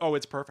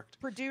 It's perfect.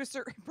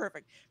 Producers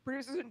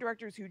and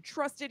directors who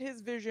trusted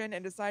his vision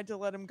and decided to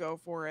let him go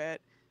for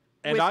it.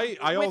 And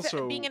I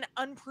also being an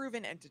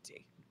unproven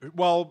entity.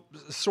 Well,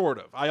 sort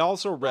of. I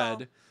also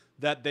read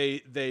that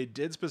they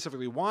did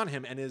specifically want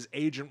him, and his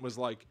agent was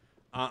like,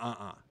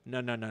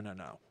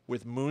 no.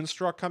 With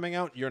Moonstruck coming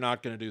out, you're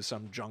not going to do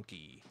some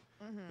junky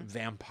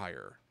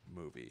vampire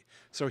movie.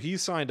 So he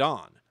signed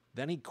on.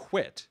 Then he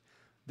quit.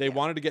 They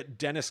wanted to get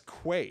Dennis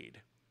Quaid.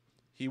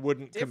 He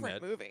wouldn't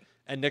commit. Movie.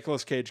 And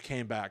Nicolas Cage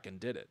came back and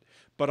did it.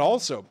 But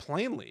also,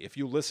 plainly, if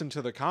you listen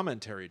to the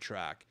commentary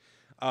track,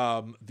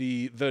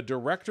 the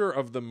director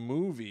of the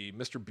movie,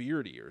 Mr.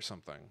 Beardy or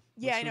something.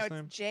 Yeah, I know.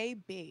 It's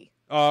JB.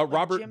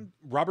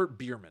 Robert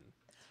Bierman.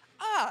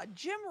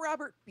 Jim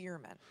Robert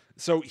Bierman.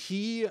 So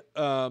he,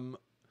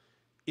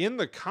 in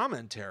the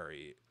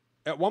commentary,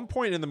 at one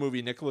point in the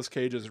movie, Nicolas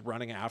Cage is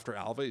running after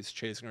Alva. He's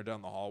chasing her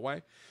down the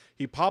hallway.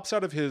 He pops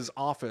out of his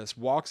office,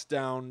 walks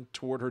down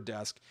toward her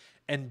desk,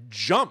 and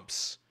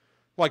jumps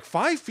like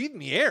 5 feet in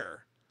the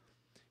air.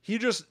 He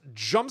just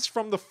jumps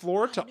from the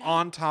floor to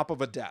on top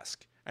of a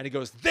desk. And he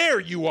goes, "There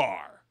you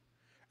are!"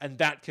 And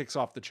that kicks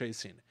off the chase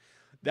scene.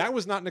 That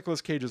was not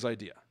Nicolas Cage's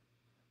idea.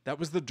 That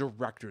was the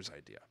director's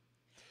idea.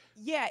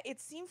 Yeah,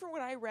 it seemed from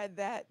what I read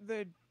that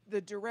the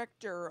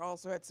director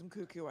also had some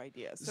cuckoo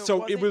ideas.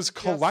 So it was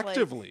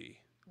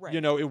collectively Right. You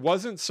know, it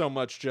wasn't so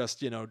much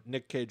just, you know,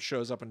 Nick Cage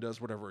shows up and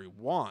does whatever he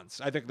wants.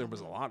 I think there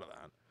was a lot of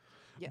that.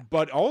 Yeah.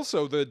 But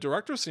also the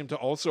director seemed to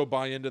also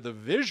buy into the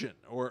vision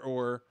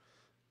or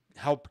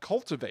help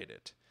cultivate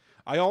it.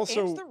 I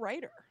also And the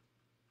writer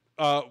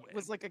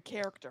was like a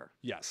character.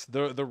 yes,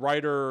 the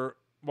writer.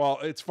 Well,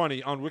 it's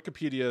funny on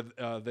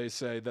Wikipedia. They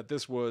say that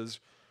this was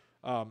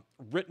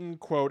written,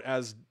 quote,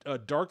 as a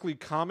darkly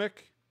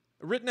comic,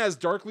 written as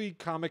darkly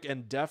comic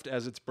and deft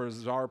as its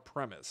bizarre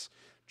premise.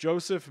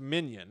 Joseph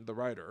Minion, the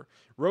writer,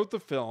 wrote the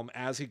film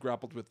as he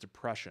grappled with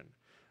depression.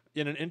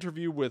 In an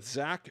interview with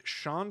Zach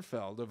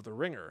Schoenfeld of The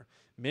Ringer,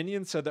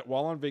 Minion said that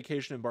while on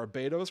vacation in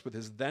Barbados with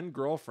his then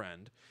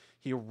girlfriend,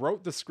 he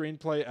wrote the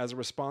screenplay as a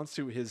response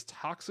to his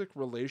toxic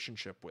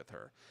relationship with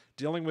her,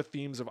 dealing with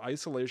themes of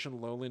isolation,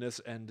 loneliness,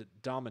 and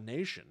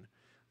domination.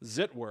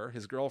 Zitwer,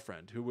 his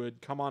girlfriend, who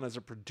would come on as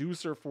a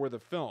producer for the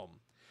film,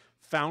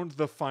 found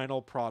the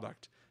final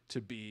product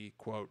to be,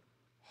 quote,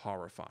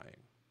 horrifying.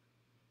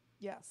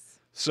 Yes.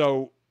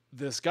 So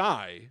this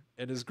guy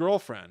and his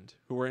girlfriend,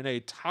 who were in a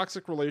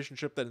toxic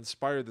relationship that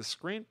inspired the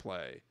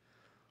screenplay,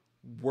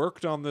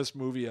 worked on this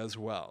movie as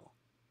well.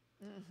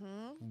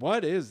 Mm-hmm.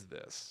 What is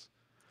this?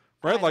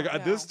 Right? I Like don't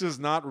know. this does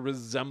not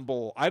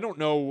resemble, I don't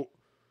know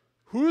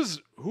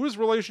whose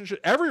relationship,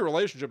 every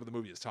relationship in the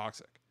movie is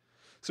toxic.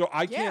 So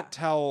I Yeah. can't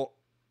tell,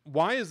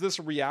 why is this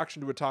a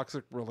reaction to a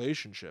toxic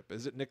relationship?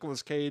 Is it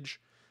Nicolas Cage?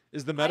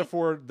 Is the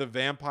metaphor the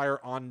vampire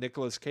on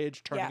Nicolas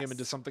Cage turning him Yes.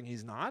 into something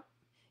he's not?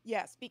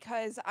 Yes,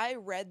 because I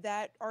read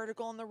that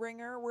article in The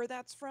Ringer where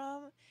that's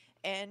from,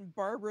 and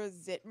Barbara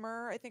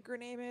Zitmer, I think her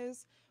name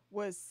is,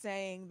 was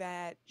saying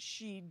that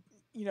she,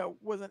 you know,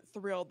 wasn't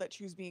thrilled that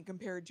she was being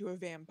compared to a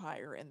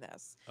vampire in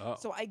this. Oh.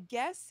 So I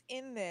guess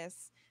in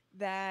this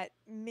that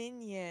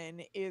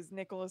Minion is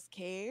Nicolas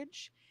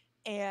Cage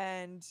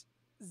and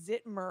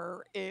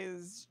Zitmer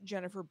is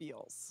Jennifer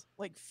Beals,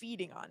 like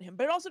feeding on him.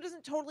 But it also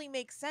doesn't totally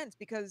make sense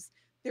because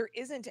there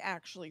isn't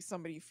actually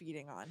somebody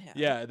feeding on him.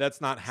 Yeah,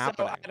 that's not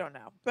happening. So I don't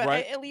know, but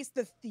right? at least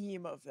the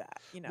theme of that,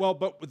 you know. Well,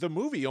 but the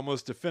movie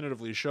almost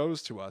definitively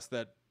shows to us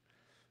that,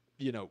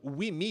 you know,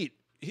 we meet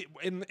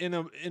in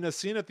a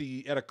scene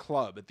at a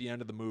club at the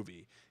end of the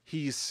movie.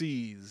 He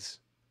sees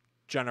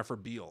Jennifer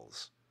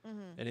Beals,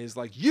 and he's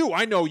like, "You,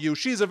 I know you.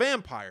 She's a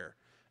vampire."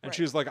 And Right.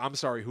 she's like, "I'm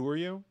sorry, who are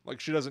you?" Like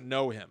she doesn't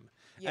know him,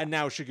 Yeah. and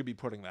now she could be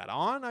putting that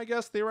on. I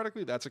guess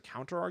theoretically, that's a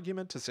counter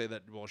argument to say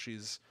that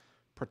she's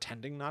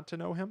pretending not to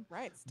know him.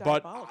 Right. It's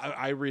But diabolical.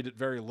 I read it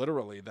very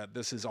literally that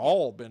this has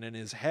all been in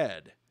his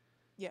head.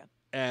 Yeah.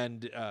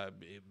 And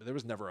there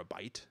was never a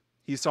bite.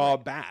 He saw a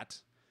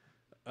bat.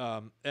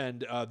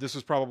 And this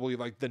was probably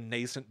like the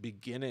nascent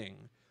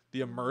beginning,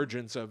 the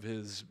emergence of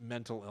his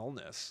mental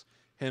illness.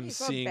 Him He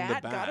saw seeing a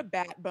bat, the got a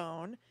bat. bat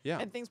bone, Yeah.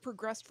 and things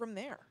progressed from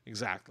there.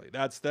 Exactly.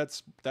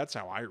 That's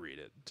how I read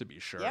it, to be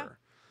sure.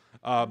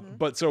 Yeah.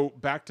 But so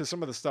back to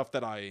some of the stuff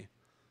that I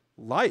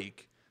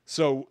like.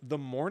 So the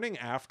morning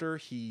after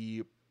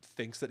he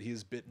thinks that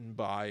he's bitten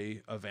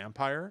by a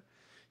vampire,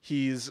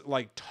 he's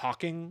like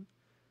talking.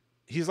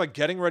 He's like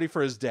getting ready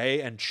for his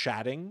day and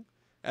chatting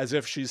as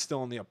if she's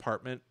still in the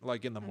apartment,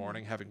 like in the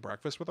morning having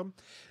breakfast with him.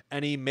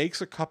 And he makes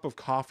a cup of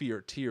coffee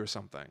or tea or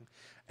something.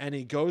 And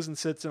he goes and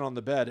sits in on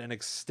the bed and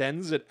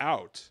extends it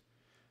out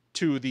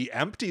to the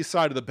empty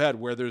side of the bed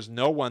where there's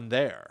no one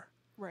there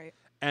Right.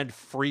 and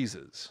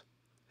freezes.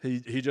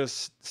 He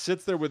just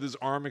sits there with his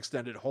arm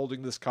extended,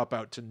 holding this cup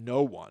out to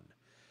no one.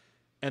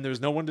 And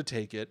there's no one to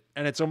take it.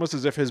 And it's almost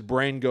as if his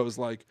brain goes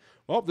like,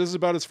 well, this is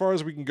about as far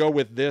as we can go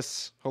with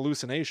this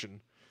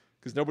hallucination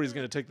because nobody's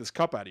going to take this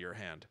cup out of your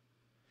hand.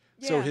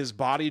 Yeah. So his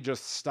body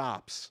just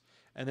stops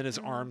and then his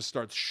arm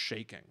starts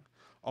shaking.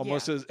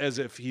 Almost as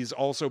if he's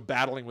also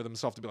battling with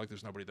himself to be like,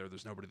 there's nobody there,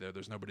 there's nobody there,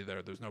 there's nobody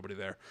there, there's nobody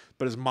there.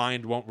 But his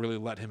mind won't really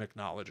let him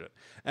acknowledge it.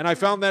 And I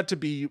found that to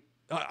be,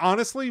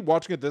 honestly,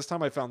 watching it this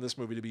time, I found this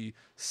movie to be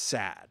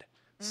sad.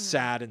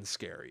 Sad and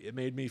scary. It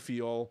made me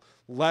feel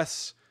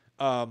less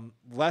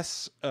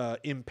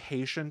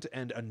impatient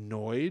and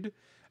annoyed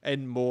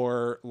and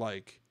more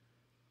like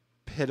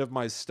pit of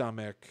my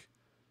stomach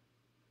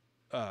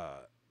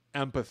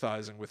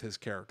empathizing with his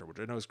character, which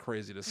I know is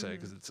crazy to say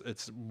because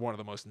it's one of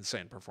the most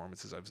insane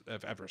performances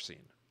I've ever seen.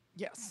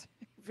 Yes,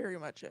 very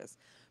much is.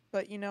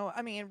 But, you know,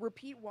 I mean,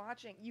 repeat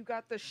watching, you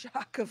got the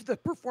shock of the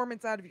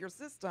performance out of your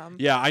system.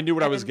 Yeah, I knew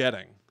what I was And-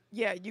 getting.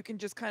 Yeah, you can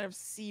just kind of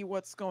see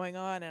what's going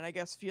on and I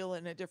guess feel it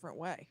in a different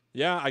way.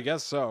 Yeah, I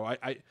guess so.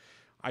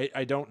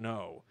 I don't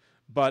know.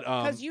 But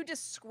Because you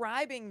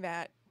describing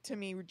that to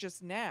me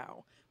just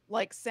now,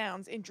 like,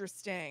 sounds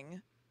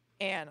interesting.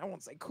 And I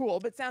won't say cool,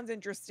 but sounds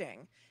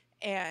interesting.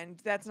 And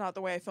that's not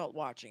the way I felt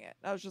watching it.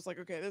 I was just like,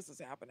 okay, this is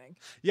happening.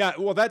 yeah,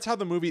 well, that's how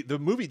the movie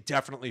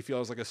definitely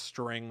feels like a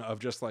string of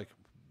just like,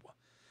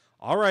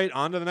 all right,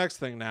 on to the next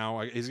thing now.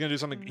 Like, he's going to do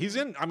something. He's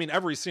in, I mean,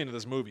 every scene of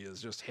this movie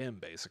is just him,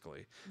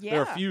 basically. Yeah.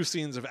 There are a few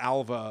scenes of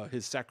Alva,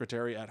 his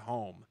secretary at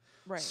home,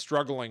 Right.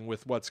 struggling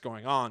with what's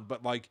going on.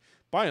 But like,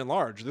 by and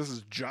large, this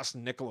is just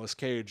Nicolas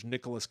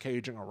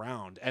Caging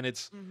around. And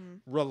it's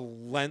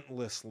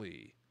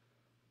relentlessly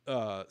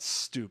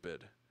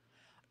stupid.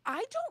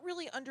 I don't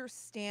really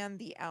understand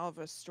the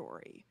Alva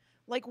story.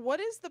 Like, what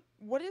is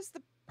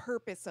the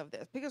purpose of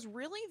this? Because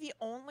really, the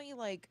only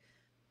like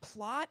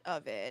plot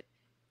of it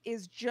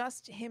is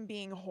just him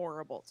being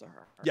horrible to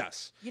her.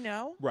 Yes. You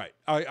know? Right.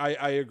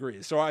 I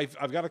agree. So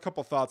I've got a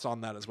couple thoughts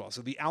on that as well.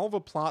 So the Alva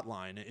plot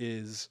line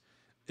is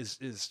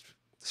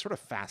sort of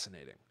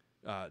fascinating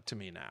to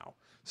me now.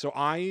 So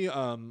I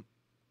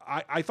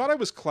thought I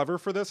was clever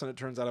for this, and it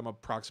turns out I'm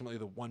approximately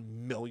the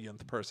 1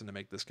 millionth person to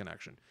make this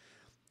connection.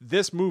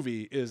 This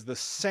movie is the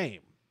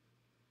same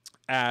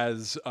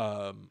as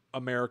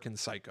American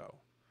Psycho.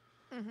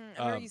 I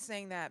remember you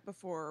saying that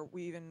before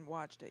we even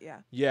watched it.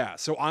 Yeah. Yeah.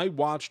 So I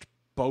watched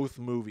both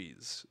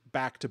movies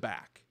back to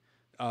back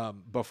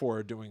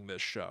before doing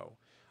this show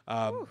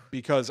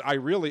because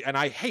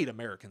I hate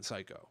American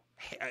Psycho.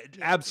 I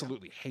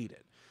absolutely hate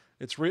it.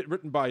 It's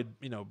written by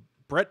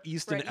Bret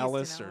Easton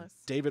Ellis or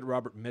David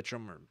Robert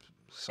Mitchum or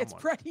someone. It's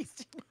Bret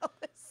Easton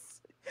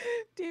Ellis.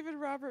 David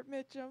Robert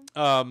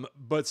Mitchum.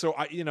 But so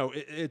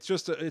it's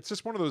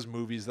just one of those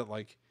movies that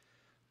like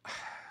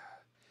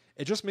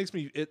it just makes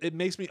me it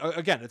makes me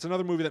again, it's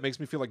another movie that makes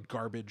me feel like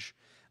garbage.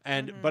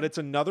 And but it's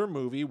another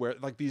movie where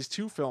like these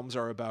two films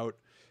are about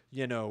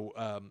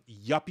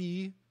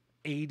yuppie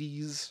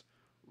 80s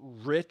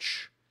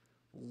rich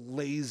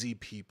lazy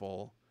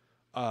people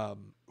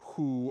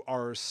who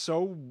are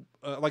so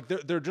like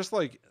they're just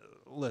like,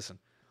 listen,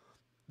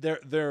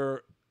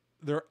 they're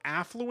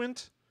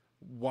affluent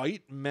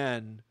white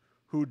men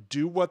who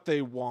do what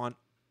they want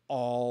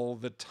all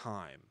the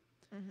time,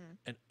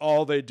 and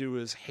all they do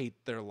is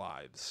hate their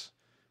lives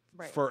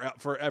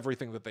for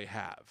everything that they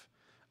have,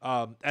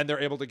 and they're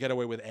able to get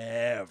away with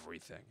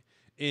everything.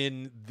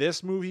 In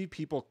this movie,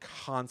 people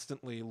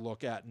constantly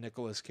look at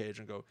Nicolas Cage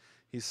and go,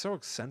 he's so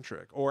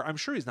eccentric. Or I'm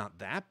sure he's not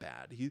that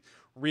bad.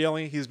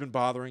 He's been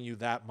bothering you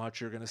that much.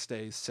 You're going to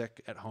stay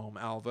sick at home,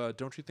 Alva.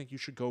 Don't you think you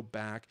should go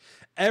back?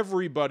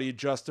 Everybody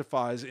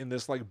justifies in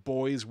this like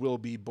boys will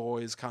be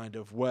boys kind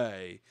of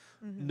way.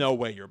 No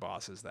way your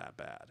boss is that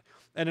bad.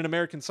 And in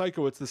American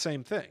Psycho, it's the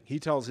same thing. He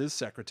tells his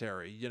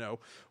secretary,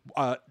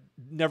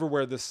 never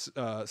wear this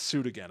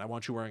suit again. I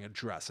want you wearing a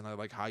dress, and I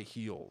like high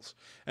heels.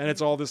 And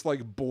it's all this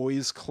like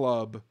boys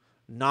club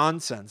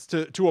nonsense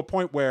to a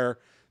point where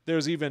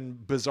there's even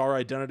bizarre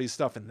identity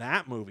stuff in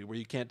that movie where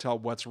you can't tell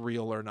what's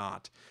real or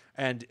not.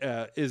 And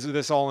is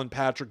this all in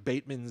Patrick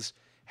Bateman's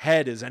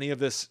head? Is any of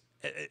this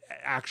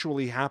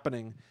actually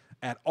happening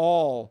at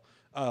all?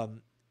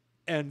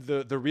 And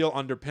the real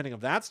underpinning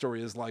of that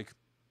story is like,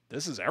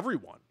 this is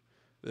everyone.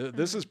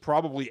 This is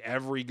probably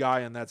every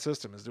guy in that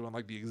system is doing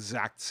like the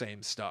exact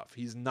same stuff.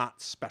 He's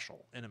not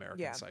special in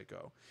American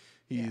Psycho.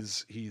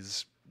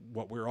 He's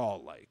what we're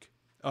all like.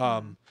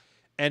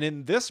 And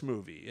in this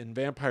movie, in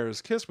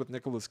Vampire's Kiss with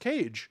Nicolas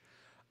Cage,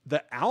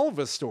 the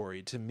Alva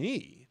story to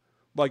me,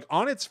 like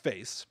on its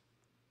face,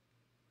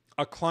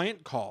 a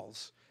client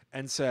calls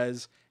and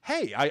says,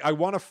 hey, I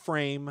want to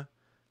frame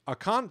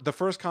the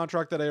first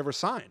contract that I ever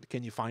signed.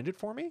 Can you find it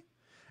for me?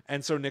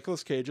 And so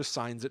Nicolas Cage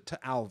assigns it to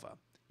Alva.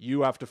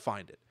 You have to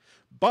find it.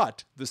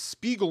 But the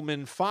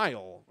Spiegelman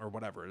file, or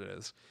whatever it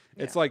is,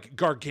 it's like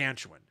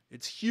gargantuan.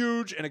 It's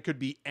huge, and it could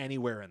be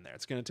anywhere in there.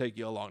 It's going to take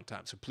you a long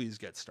time, so please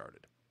get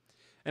started.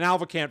 And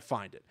Alva can't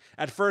find it.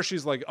 At first,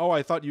 she's like, oh,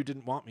 I thought you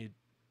didn't want me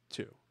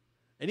to.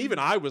 And even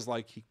I was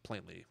like, he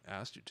plainly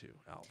asked you to,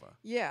 Alva.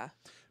 Yeah.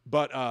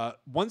 But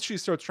once she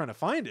starts trying to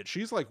find it,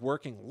 she's like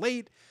working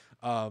late.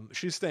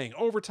 She's staying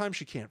overtime.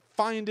 She can't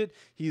find it.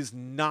 He's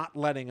not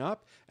letting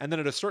up. And then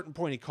at a certain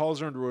point, he calls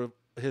her into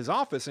his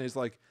office, and he's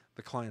like,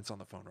 the client's on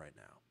the phone right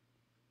now.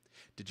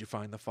 Did you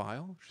find the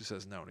file? She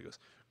says no. And he goes,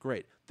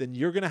 great. Then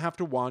you're going to have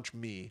to watch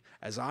me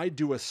as I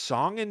do a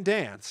song and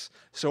dance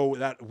so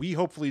that we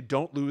hopefully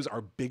don't lose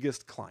our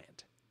biggest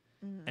client.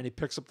 And he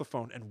picks up the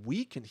phone, and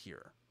we can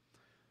hear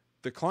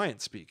the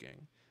client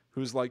speaking,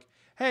 who's like,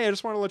 hey, I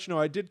just want to let you know,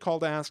 I did call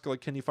to ask,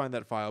 like, can you find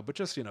that file? But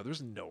just,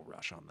 there's no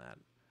rush on that.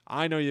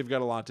 I know you've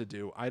got a lot to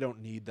do. I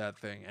don't need that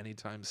thing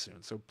anytime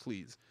soon. So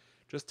please,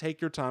 just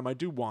take your time. I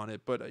do want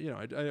it, but,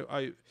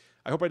 I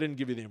hope I didn't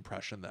give you the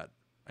impression that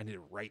I need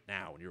it right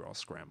now when you're all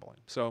scrambling.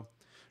 So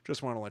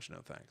just want to let you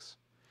know, thanks.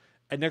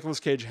 And Nicolas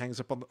Cage hangs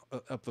up on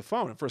the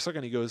phone, and for a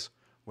second he goes,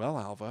 well,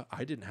 Alva,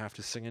 I didn't have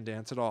to sing and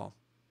dance at all.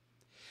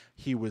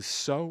 He was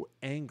so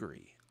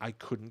angry, I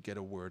couldn't get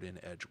a word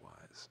in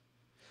edgewise.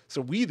 So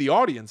we, the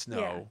audience,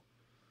 know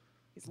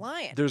he's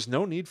lying. There's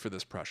no need for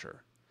this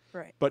pressure.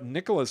 Right. But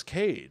Nicolas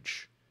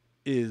Cage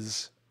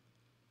is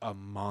a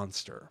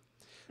monster.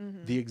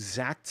 The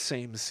exact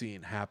same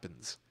scene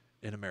happens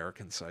in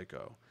American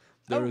Psycho.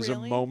 There's a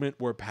moment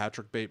where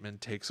Patrick Bateman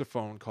takes a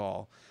phone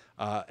call,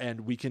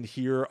 and we can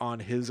hear on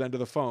his end of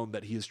the phone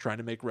that he is trying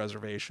to make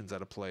reservations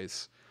at a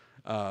place.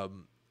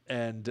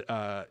 And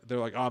they're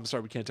like, oh, I'm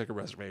sorry, we can't take a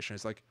reservation.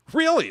 He's like,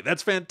 really?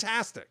 That's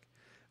fantastic.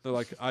 They're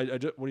like, what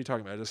are you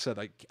talking about? I just said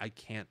I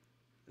can't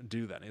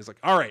do that. And he's like,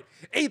 all right,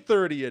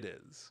 8:30 it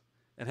is.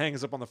 And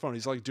hangs up on the phone.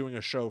 He's like doing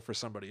a show for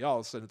somebody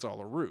else, and it's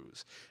all a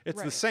ruse.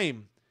 It's the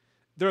same.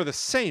 They're the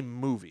same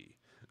movie.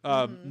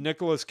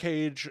 Nicolas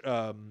Cage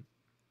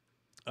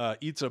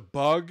eats a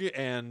bug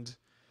and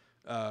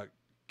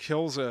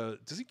kills a.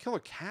 Does he kill a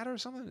cat or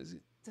something?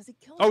 Does he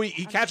kill? Oh,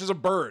 he catches a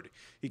bird.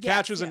 He Yes,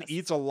 catches and yes.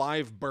 eats a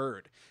live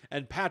bird.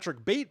 And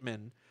Patrick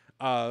Bateman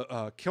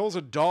kills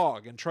a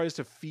dog and tries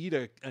to feed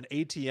an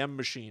ATM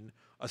machine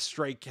a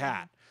stray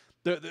cat.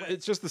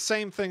 It's just the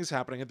same things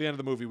happening. At the end of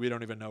the movie, we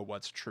don't even know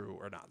what's true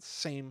or not.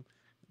 Same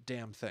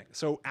damn thing.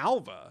 So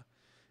Alva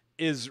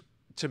is,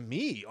 to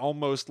me,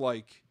 almost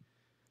like,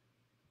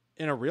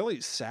 in a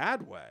really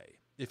sad way,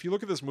 if you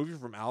look at this movie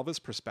from Alva's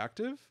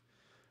perspective,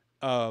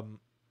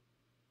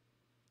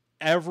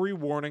 every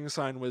warning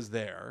sign was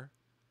there.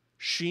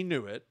 She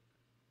knew it,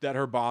 that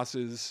her boss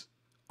is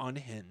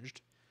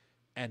unhinged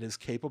and is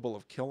capable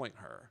of killing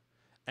her.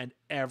 And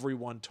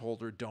everyone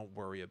told her, don't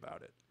worry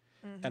about it.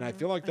 And I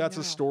feel like that's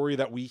a story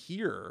that we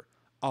hear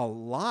a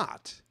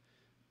lot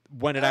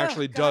when it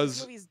actually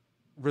does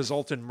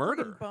result in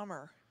murder.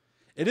 Bummer.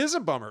 It is a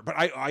bummer, but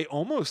I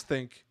almost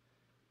think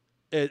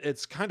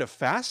it's kind of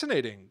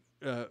fascinating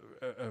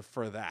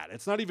for that.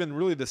 It's not even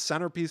really the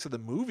centerpiece of the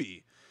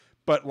movie,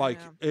 but like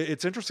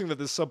it's interesting that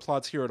this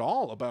subplot's here at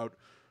all about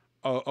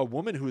a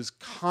woman who is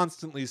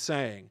constantly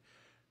saying,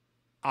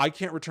 I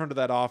can't return to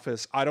that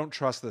office. I don't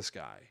trust this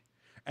guy.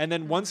 And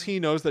then once he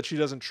knows that she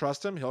doesn't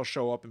trust him, he'll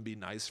show up and be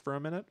nice for a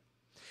minute.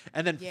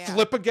 And then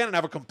flip again and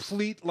have a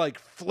complete like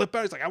flip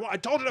out. He's like, I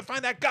told her to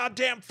find that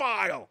goddamn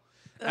file.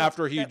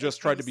 After he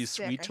just tried to be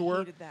sweet to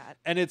her.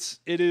 And it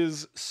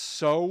is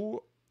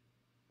so,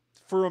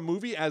 for a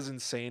movie as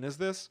insane as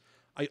this,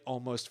 I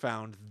almost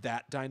found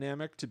that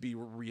dynamic to be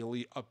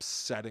really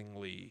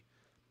upsettingly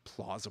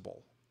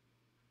plausible.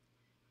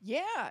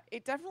 Yeah,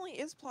 it definitely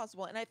is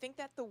plausible. And I think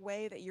that the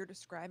way that you're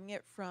describing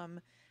it from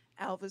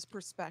Alva's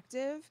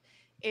perspective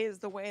is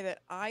the way that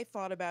I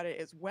thought about it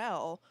as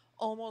well,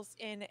 almost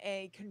in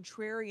a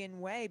contrarian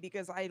way,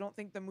 because I don't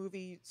think the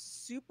movie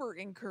super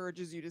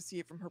encourages you to see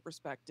it from her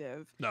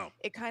perspective. No.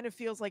 It kind of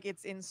feels like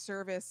it's in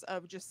service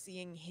of just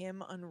seeing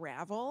him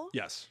unravel.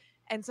 Yes.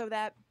 And so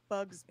that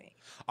bugs me.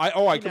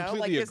 I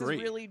completely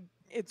agree.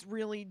 It's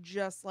really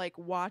just like,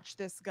 watch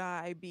this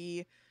guy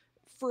be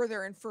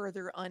further and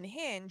further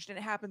unhinged, and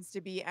it happens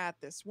to be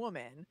at this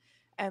woman,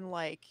 and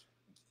like,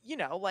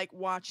 like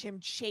watch him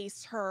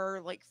chase her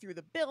like through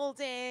the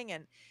building,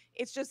 and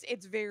it's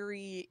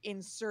very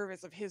in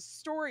service of his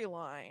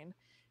storyline,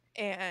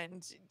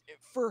 and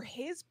for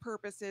his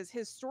purposes,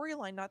 his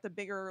storyline, not the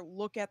bigger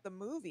look at the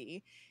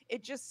movie.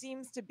 It just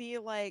seems to be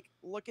like,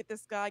 look at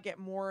this guy get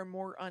more and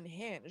more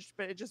unhinged,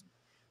 but it just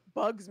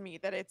bugs me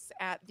that it's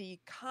at the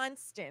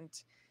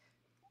constant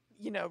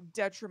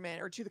detriment,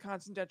 or to the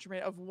constant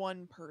detriment of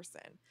one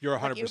person. You're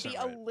 100% like, it would be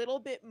right. a little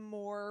bit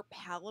more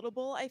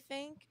palatable, I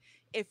think,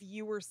 if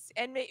you were,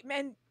 and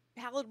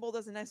palatable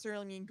doesn't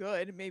necessarily mean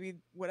good, maybe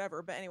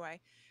whatever, but anyway,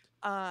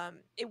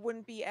 it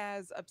wouldn't be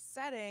as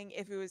upsetting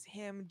if it was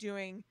him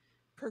doing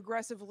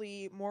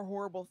progressively more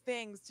horrible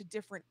things to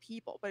different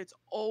people, but it's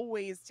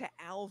always to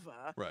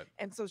Alva. Right.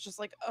 And so it's just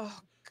like, oh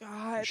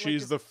God,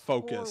 she's the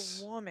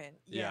focus. Poor woman.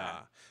 Yeah.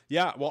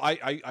 Well,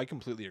 I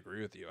completely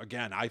agree with you.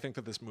 Again, I think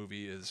that this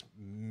movie is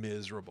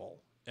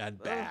miserable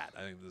and bad.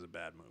 I think this is a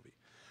bad movie.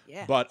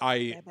 Yeah. But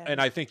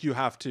I think you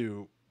have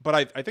to,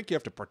 I think you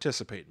have to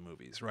participate in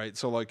movies, right?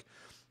 So like,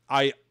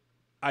 I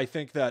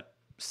think that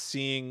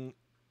seeing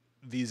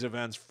these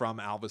events from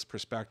Alva's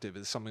perspective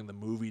is something the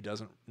movie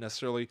doesn't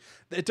necessarily.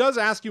 It does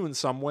ask you in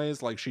some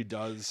ways, like she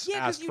does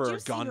ask for a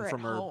gun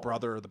from her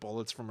brother, or the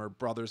bullets from her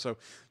brother. So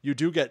you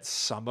do get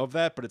some of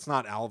that, but it's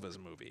not Alva's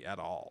movie at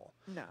all.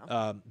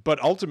 No.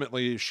 But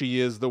ultimately, she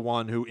is the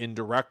one who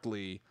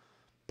indirectly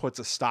puts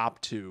a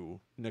stop to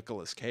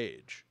Nicolas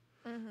Cage.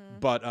 Mm-hmm.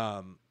 But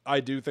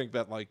I do think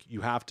that like you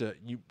have to,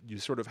 you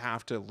sort of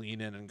have to lean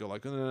in and go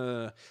like,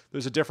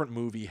 there's a different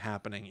movie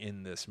happening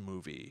in this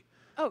movie.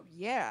 Oh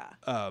yeah,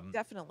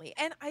 definitely.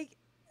 And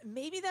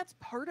maybe that's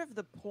part of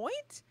the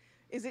point.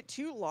 Is it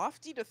too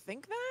lofty to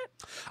think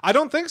that? I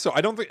don't think so.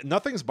 I don't think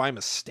nothing's by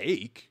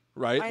mistake,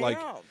 right? I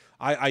know.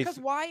 Because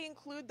I why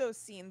include those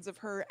scenes of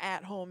her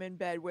at home in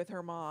bed with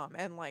her mom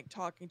and like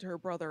talking to her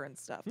brother and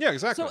stuff? Yeah,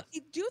 exactly. So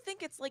I do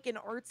think it's like an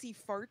artsy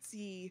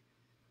fartsy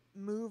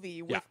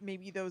movie with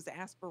maybe those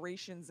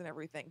aspirations and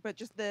everything, but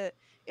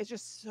it's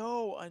just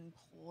so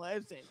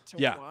unpleasant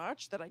to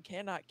watch that I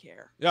cannot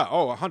care. Yeah.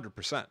 Oh,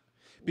 100%.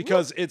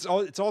 Because it's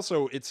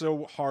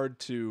so hard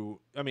to.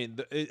 I mean,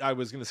 I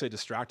was going to say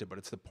distracted, but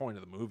it's the point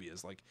of the movie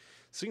is like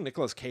seeing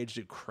Nicolas Cage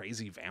do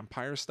crazy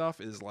vampire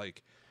stuff is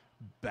like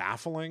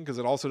baffling because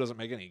it also doesn't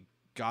make any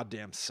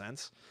goddamn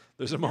sense.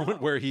 There's a moment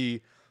where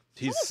he's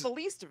almost the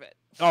least of it.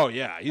 Oh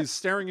yeah, he's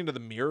staring into the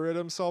mirror at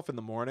himself in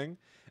the morning,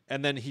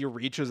 and then he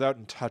reaches out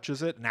and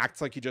touches it and acts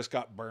like he just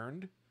got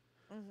burned.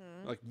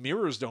 Mm-hmm. Like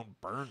mirrors don't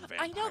burn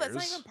vampires. I know, that's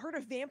not even part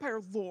of vampire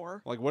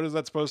lore. Like what is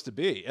that supposed to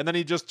be? And then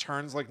he just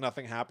turns like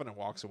nothing happened and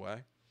walks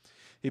away.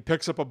 He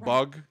picks up a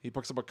bug. He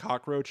picks up a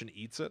cockroach and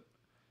eats it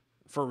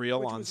for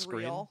real on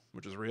screen,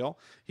 which is real.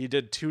 He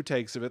did 2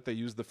 takes of it. They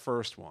used the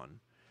first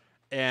one,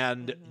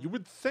 and you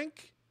would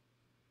think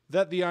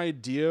that the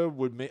idea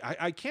would make.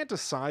 I can't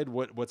decide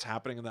what's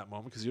happening in that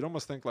moment because you'd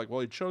almost think like,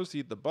 well, he chose to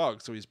eat the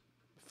bug, so he's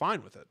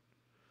fine with it.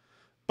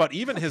 But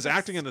even his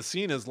acting in the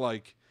scene is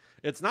like,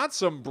 it's not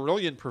some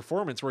brilliant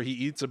performance where he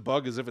eats a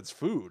bug as if it's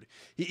food.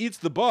 He eats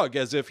the bug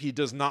as if he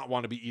does not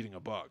want to be eating a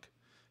bug.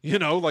 You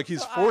know, like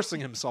he's So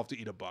forcing himself to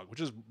eat a bug, which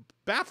is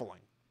baffling.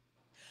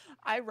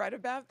 I read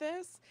about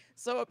this.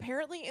 So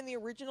apparently in the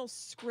original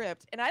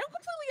script, and I don't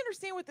completely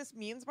understand what this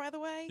means, by the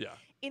way. Yeah.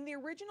 In the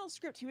original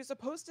script, he was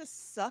supposed to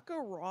suck a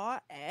raw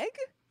egg.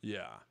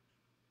 Yeah.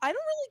 I don't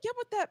really get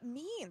what that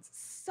means.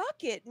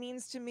 Suck it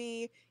means to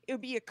me it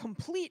would be a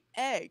complete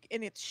egg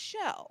in its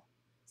shell.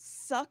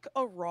 Suck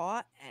a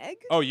raw egg?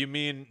 Oh, you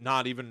mean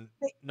not even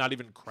They,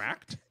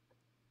 cracked?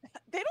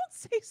 they don't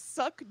say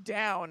suck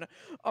down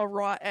a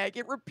raw egg.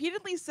 It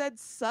repeatedly said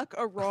suck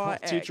a raw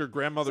egg. Teach your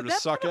grandmother to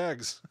suck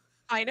eggs.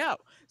 I know.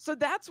 So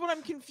that's what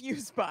I'm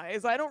confused by,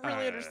 is I don't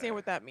really understand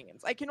what that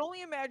means. I can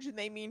only imagine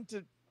they mean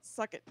to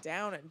suck it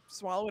down and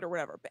swallow it or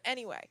whatever. But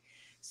anyway,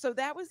 so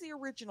that was the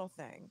original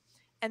thing.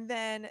 And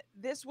then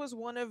this was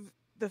one of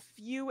the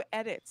few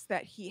edits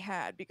that he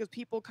had, because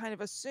people kind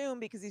of assume,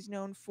 because he's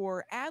known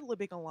for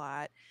ad-libbing a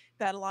lot,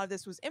 that a lot of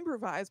this was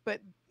improvised. But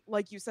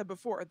like you said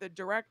before, the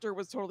director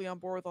was totally on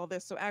board with all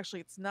this. So actually,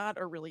 it's not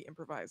a really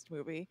improvised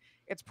movie.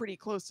 It's pretty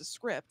close to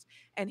script.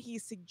 And he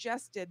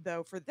suggested,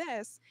 though, for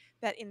this,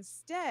 that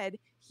instead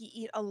he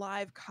eat a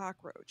live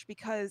cockroach,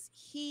 because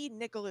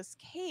Nicolas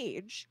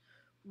Cage,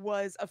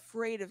 was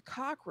afraid of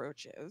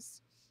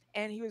cockroaches.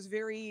 And he was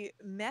very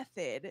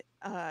method.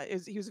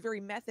 He was a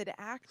very method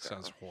actor.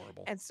 Sounds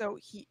horrible. And so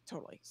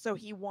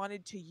he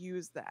wanted to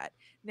use that.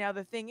 Now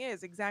the thing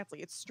is,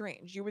 exactly, it's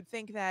strange. You would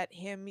think that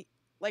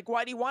like,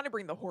 why do you want to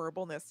bring the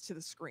horribleness to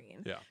the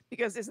screen? Yeah.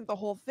 Because isn't the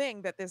whole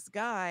thing that this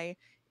guy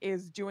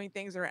is doing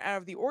things that are out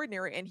of the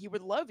ordinary, and he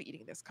would love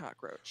eating this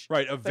cockroach?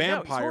 Right, a But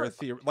vampire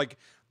theory,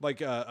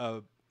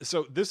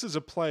 so this is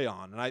a play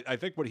on, and I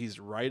think what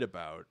he's right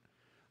about,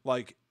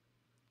 like,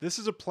 this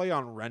is a play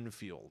on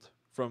Renfield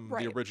from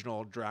the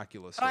original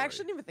Dracula story. I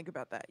actually didn't even think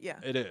about that. Yeah,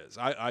 it is.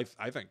 I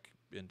think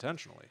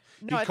intentionally.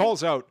 No, He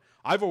calls out.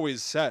 I've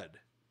always said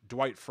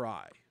Dwight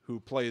Fry, who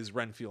plays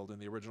Renfield in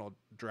the original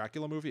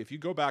Dracula movie. If you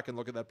go back and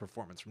look at that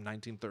performance from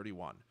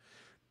 1931,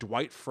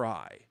 Dwight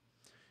Fry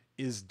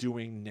is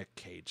doing Nick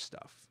Cage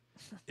stuff.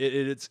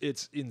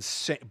 It's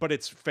insane, but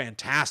it's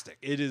fantastic.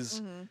 It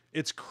is.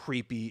 It's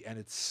creepy and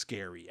it's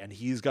scary, and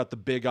he's got the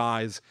big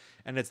eyes,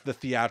 and it's the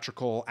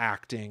theatrical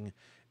acting.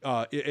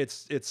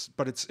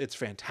 It's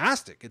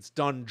fantastic. It's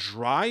done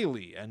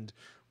dryly and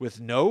with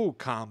no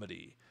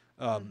comedy,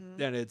 and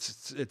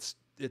it's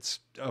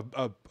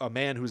a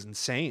man who's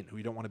insane, who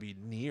you don't want to be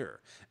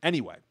near.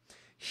 Anyway,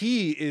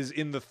 he is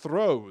in the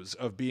throes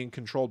of being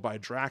controlled by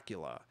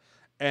Dracula,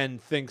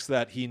 and thinks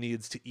that he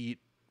needs to eat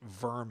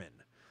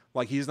vermin.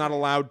 Like, he's not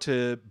allowed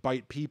to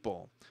bite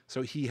people,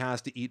 so he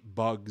has to eat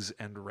bugs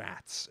and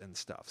rats and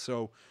stuff.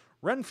 So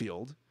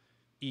Renfield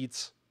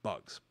eats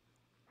bugs.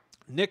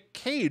 Nick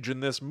Cage in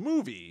this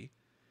movie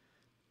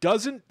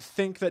doesn't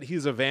think that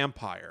he's a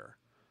vampire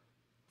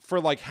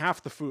for like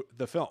half the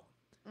film.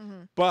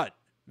 But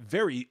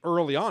very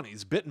early on,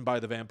 he's bitten by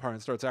the vampire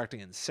and starts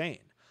acting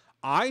insane.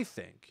 I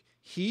think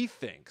he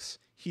thinks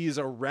he's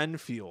a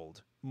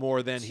Renfield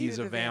more than he's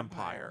a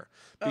vampire.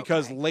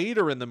 Because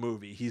later in the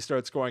movie, he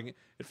starts going,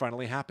 it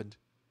finally happened.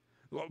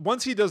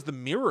 Once he does the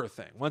mirror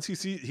thing, once he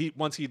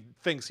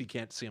thinks he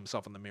can't see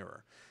himself in the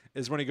mirror,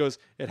 is when he goes,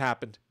 it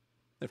happened.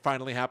 It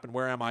finally happened.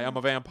 Where am I? I'm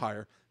a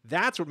vampire.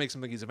 That's what makes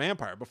him think he's a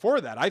vampire.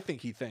 Before that, I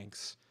think he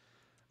thinks,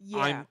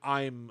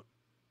 I'm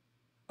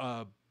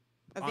a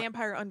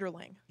vampire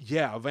underling.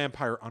 Yeah, a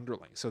vampire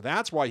underling. So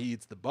that's why he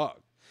eats the bug.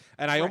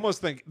 And I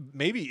almost think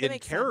maybe that in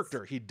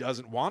character, he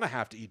doesn't want to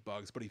have to eat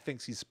bugs, but he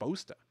thinks he's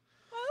supposed to.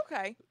 Oh,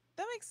 okay.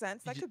 That makes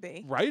sense. That could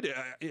be. Right?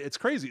 It's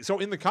crazy. So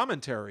in the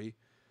commentary,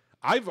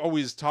 I've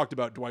always talked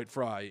about Dwight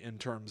Fry in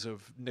terms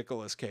of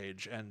Nicolas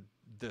Cage and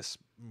this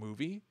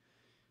movie.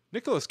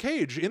 Nicolas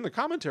Cage in the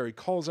commentary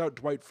calls out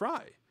Dwight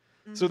Fry.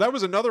 So that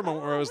was another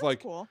moment where I was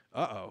like, cool.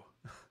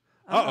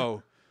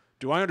 uh-oh.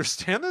 Do I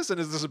understand this? And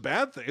is this a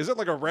bad thing? Is it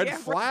like a red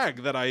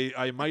flag that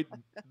I might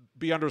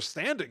be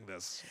understanding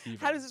this? Even?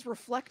 How does this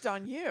reflect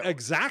on you?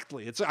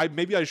 Exactly.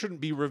 Maybe I shouldn't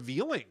be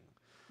revealing.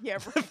 Yeah.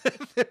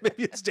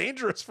 Maybe it's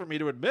dangerous for me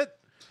to admit.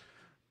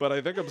 But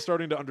I think I'm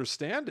starting to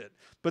understand it.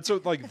 But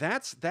so like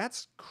that's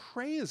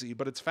crazy,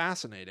 but it's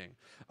fascinating.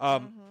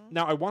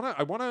 Now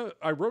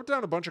I wrote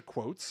down a bunch of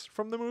quotes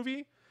from the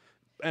movie,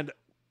 and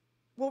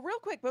well, real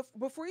quick,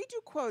 before you do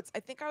quotes, I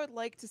think I would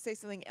like to say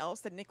something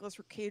else that Nicolas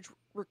Cage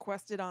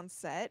requested on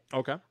set.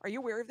 Okay. Are you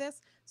aware of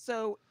this?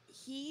 So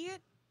he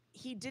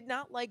did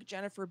not like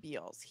Jennifer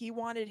Beals. He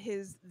wanted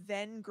his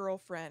then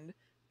girlfriend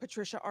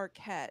Patricia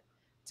Arquette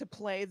to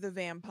play the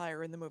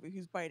vampire in the movie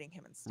who's biting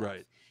him and stuff.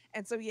 Right.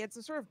 And so he had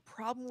some sort of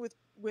problem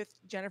with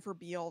Jennifer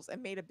Beals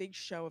and made a big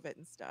show of it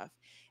and stuff.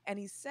 And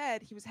he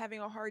said he was having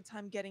a hard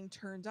time getting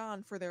turned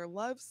on for their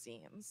love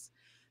scenes.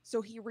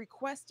 So he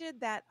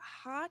requested that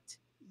hot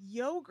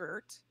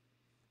yogurt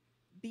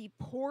be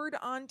poured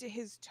onto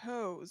his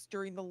toes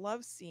during the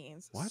love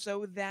scenes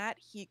so that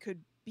he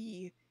could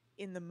be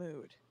in the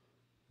mood.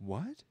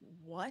 What?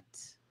 What?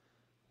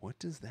 What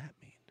does that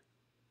mean?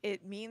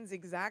 It means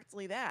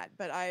exactly that,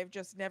 but I've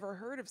just never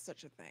heard of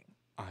such a thing.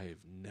 I've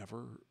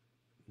never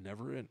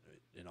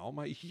in all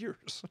my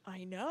years.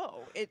 I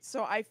know.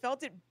 So I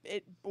felt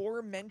it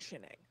bore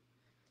mentioning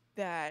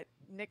that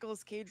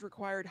Nicolas Cage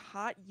required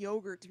hot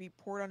yogurt to be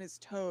poured on his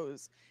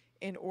toes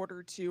in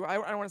order to I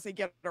don't want to say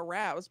get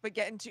aroused, but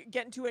get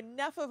into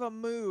enough of a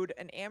mood,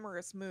 an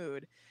amorous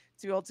mood,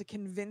 to be able to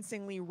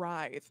convincingly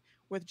writhe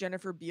with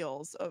Jennifer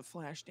Beals of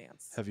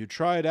Flashdance. Have you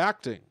tried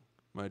acting,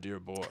 my dear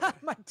boy?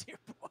 My dear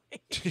boy.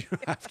 Do you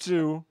have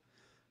to,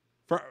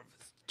 for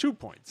 2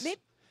 points,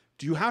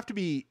 do you have to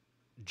be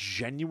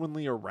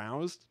genuinely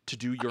aroused to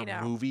do your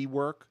movie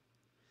work?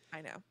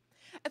 I know.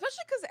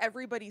 Especially because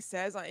everybody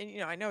says,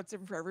 and I know it's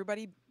different for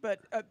everybody, but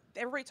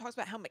everybody talks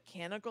about how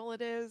mechanical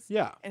it is,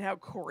 and how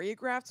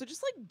choreographed. So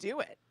just like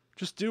do it.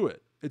 Just do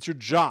it. It's your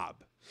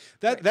job.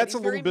 That's a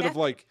little bit of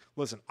like,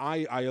 listen,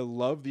 I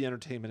love the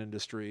entertainment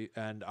industry,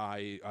 and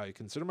I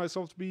consider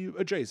myself to be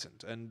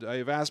adjacent, and I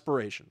have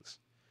aspirations.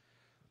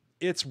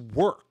 It's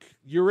work.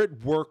 You're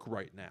at work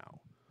right now.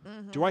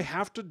 Mm-hmm. Do I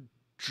have to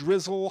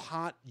drizzle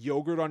hot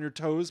yogurt on your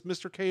toes,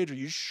 Mr. Cage? Are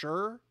you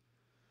sure?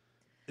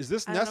 Is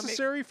this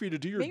necessary for you to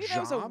do your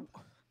job?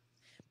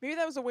 Maybe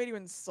that was a way to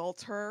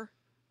insult her.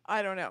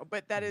 I don't know,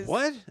 but that is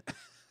what?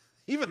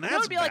 Even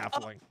that's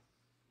baffling. Like,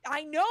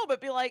 I know, but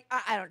be like,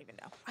 I don't even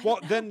know. Well,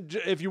 then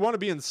if you want to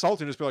be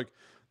insulting, just be like,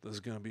 this is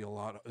going to be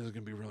this is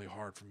going to be really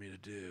hard for me to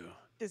do.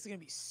 This is going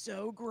to be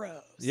so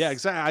gross. Yeah,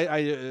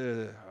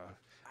 exactly.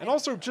 And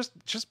also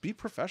just be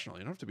professional.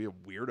 You don't have to be a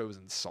weirdo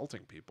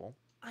insulting people.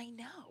 I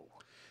know.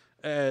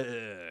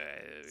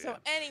 So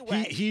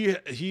anyway,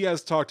 he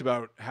has talked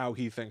about how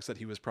he thinks that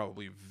he was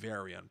probably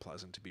very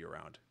unpleasant to be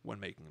around when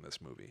making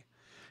this movie,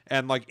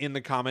 and like in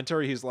the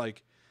commentary, he's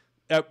like,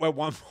 at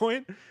one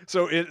point,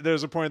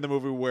 there's a point in the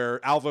movie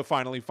where Alva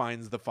finally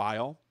finds the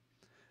file,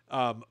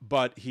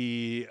 but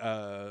he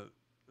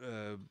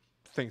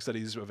thinks that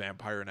he's a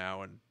vampire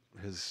now and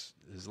his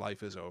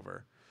life is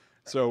over.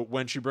 So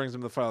when she brings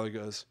him the file, he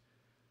goes,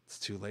 "It's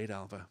too late,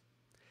 Alva.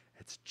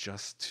 It's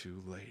just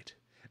too late."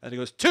 And he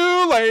goes,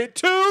 "Too late,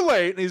 too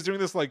late." And he's doing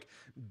this like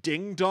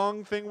ding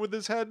dong thing with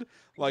his head.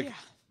 Like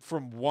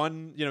from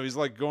one, he's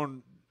like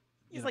going.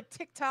 He's like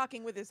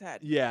tick-tocking with his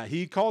head. Yeah.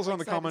 He calls on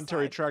the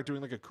commentary track doing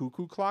like a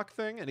cuckoo clock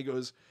thing. And he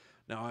goes,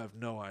 "Now I have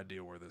no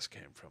idea where this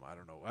came from. I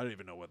don't know. I don't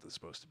even know what this is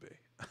supposed to be."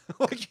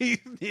 Like he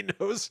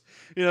knows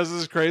this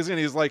is crazy. And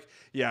he's like,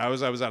 "Yeah, I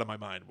was out of my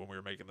mind when we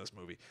were making this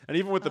movie." And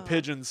even with the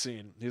pigeon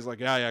scene, he's like,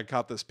 yeah, I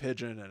caught this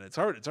pigeon and it's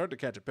hard to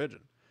catch a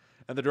pigeon.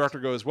 And the director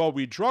goes, "Well,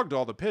 we drugged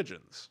all the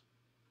pigeons."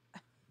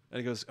 And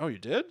he goes, "Oh, you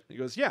did?" He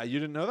goes, "Yeah, you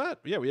didn't know that?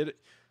 Yeah, we had it.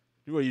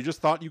 Well, you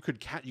just thought you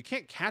could you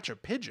can't catch a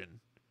pigeon."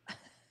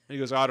 And he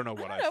goes, "I don't know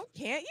what I don't know,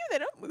 can't you? They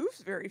don't move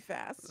very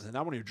fast." And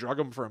not when you drug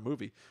them for a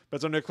movie.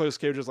 But so Nicolas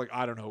Cage is like,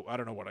 I don't know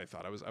what I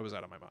thought. I was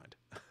out of my mind.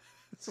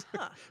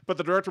 But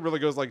the director really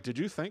goes like, "Did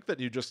you think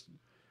that you just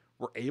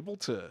were able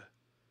to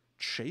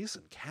chase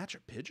and catch a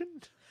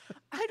pigeon?"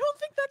 I don't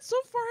think that's so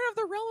far out of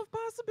the realm of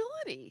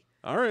possibility.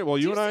 All right, well,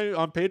 you and I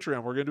on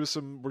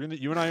Patreon,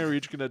 you and I are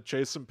each gonna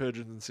chase some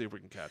pigeons and see if we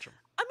can catch them.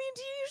 I mean,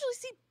 do you usually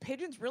see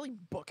pigeons really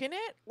booking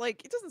it?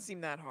 Like, it doesn't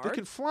seem that hard. They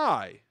can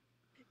fly.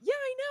 Yeah,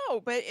 I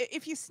know, but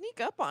if you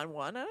sneak up on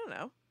one, I don't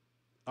know.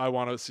 I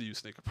want to see you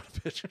sneak up on a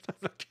pigeon.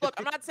 Look,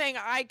 I'm not saying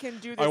I can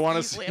do this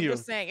easily. I'm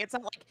just saying it's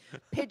not like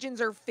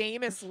pigeons are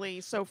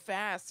famously so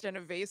fast and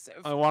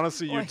evasive. I want to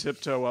see you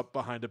tiptoe up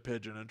behind a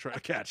pigeon and try to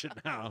catch it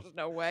now. There's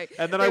no way.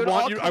 And then I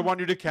want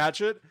you to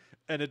catch it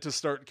and it to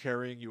start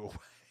carrying you away.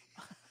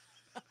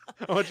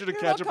 I want you to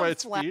catch it by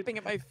its feet. It's flapping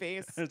at my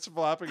face. And it's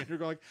flapping and you're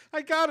going,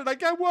 "I got it.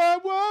 Whoa, whoa,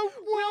 whoa.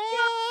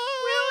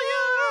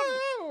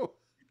 William!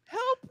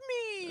 Help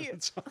me!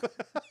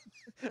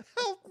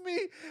 Help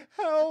me!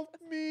 Help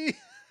me!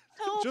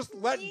 Just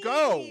let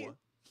go.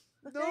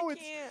 No,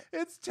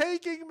 it's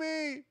taking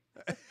me.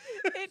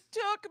 It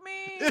took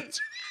me.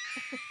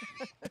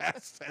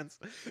 Past tense.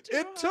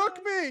 It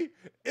took me.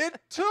 It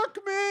took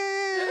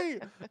me.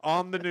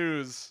 On the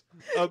news,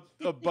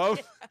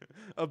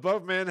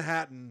 above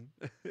Manhattan.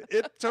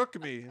 It took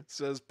me,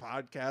 says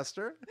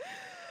podcaster.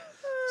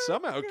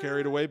 Somehow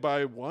carried away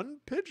by one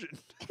pigeon,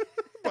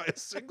 by a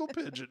single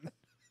pigeon.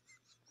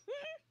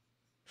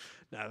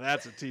 Now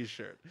that's a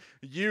t-shirt.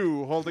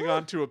 You holding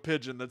on to a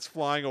pigeon that's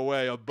flying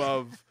away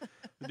above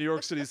the New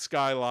York City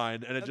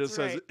skyline, and it just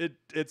says,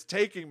 it's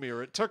taking me,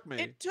 or it took me.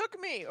 It took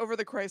me over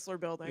the Chrysler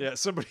building. Yeah,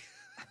 somebody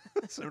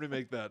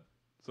make that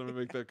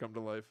come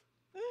to life.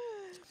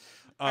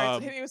 All right,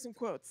 so hit me with some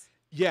quotes.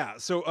 Yeah,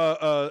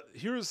 so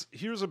here's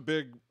a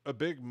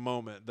big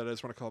moment that I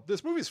just want to call up.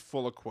 This movie's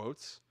full of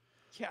quotes.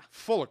 Yeah.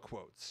 Full of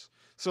quotes.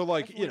 So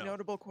like, definitely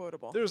notable,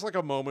 quotable. There's like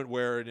a moment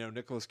where,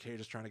 Nicolas Cage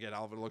is trying to get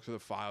Alva to look through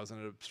the files,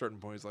 and at a certain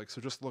point he's like, "So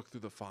just look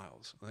through the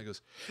files." And he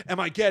goes, "Am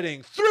I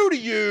getting through to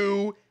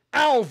you,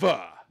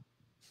 Alva?"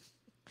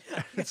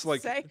 It's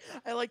like,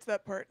 I liked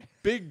that part.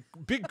 Big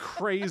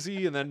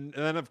crazy, and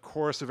then of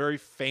course a very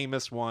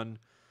famous one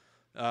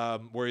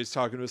where he's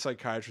talking to a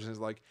psychiatrist and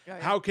he's like,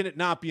 "How can it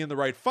not be in the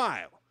right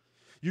file?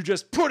 You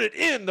just put it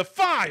in the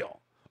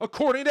file.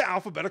 according to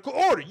alphabetical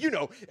order. You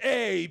know,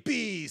 A,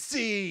 B,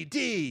 C,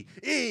 D,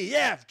 E,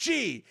 F,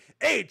 G,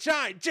 H,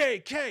 I, J,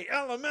 K,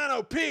 L, M, N,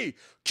 O, P,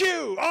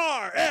 Q,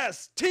 R,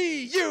 S,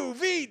 T, U,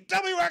 V,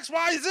 W, X,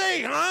 Y,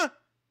 Z, huh?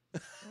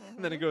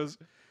 And then he goes,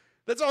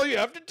 that's all you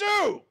have to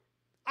do.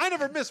 I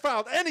never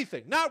misfiled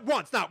anything. Not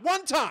once. Not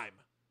one time.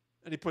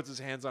 And he puts his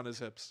hands on his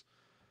hips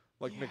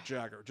like Mick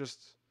Jagger.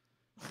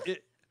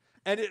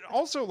 And it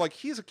also, like,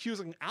 he's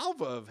accusing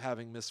Alva of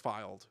having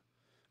misfiled.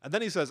 And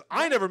then he says,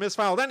 I never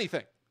misfiled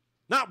anything.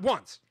 Not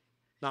once.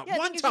 Not one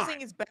I think time. He's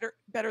saying is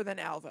better than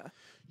Alva.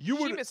 She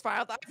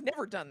misfiled. I've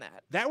never done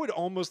that. That would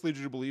almost lead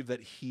you to believe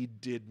that he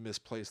did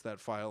misplace that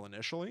file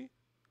initially.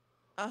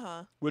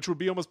 Uh-huh. Which would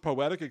be almost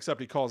poetic, except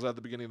he calls out at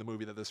the beginning of the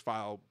movie that this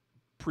file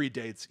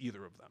predates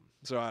either of them.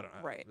 So I don't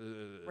know. Right.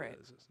 Right.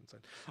 This is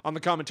insane. On the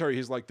commentary,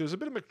 he's like, there's a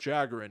bit of Mick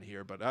Jagger in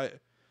here, but I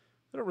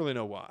don't really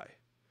know why.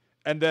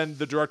 And then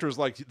the director's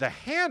like, the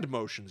hand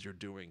motions you're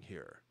doing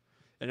here.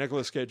 And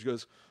Nicolas Cage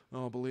goes,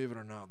 oh, believe it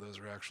or not, those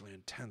are actually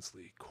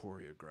intensely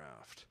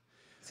choreographed.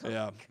 Oh,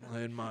 yeah,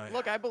 in my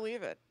look, I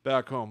believe it.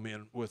 Back home,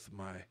 with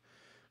my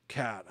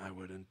cat, I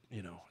would,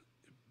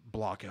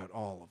 block out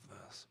all of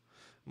this.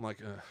 I'm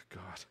like, oh,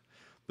 God.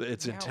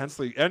 It's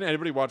intensely... And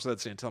anybody watch that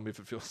scene, tell me if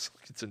it feels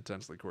like it's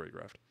intensely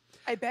choreographed.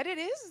 I bet it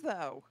is,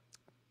 though.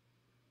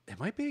 It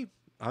might be.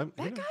 That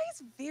guy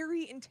is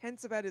very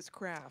intense about his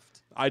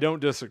craft. I don't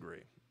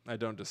disagree. I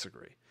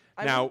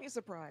now, wouldn't be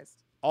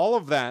surprised. All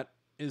of that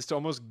is to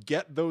almost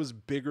get those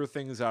bigger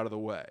things out of the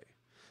way.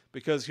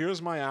 Because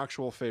here's my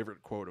actual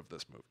favorite quote of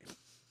this movie.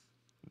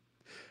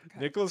 Okay.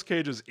 Nicolas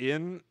Cage is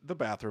in the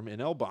bathroom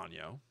in El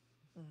Baño,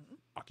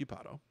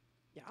 occupado.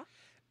 Yeah.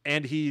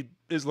 And he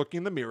is looking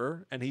in the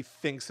mirror, and he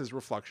thinks his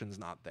reflection's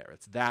not there.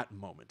 It's that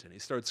moment. And he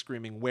starts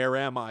screaming, where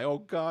am I? Oh,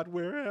 God,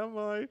 where am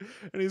I?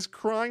 And he's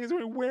crying. He's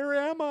going, where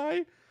am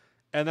I?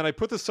 And then I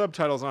put the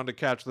subtitles on to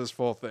catch this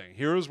full thing.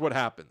 Here's what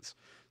happens.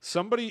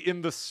 Somebody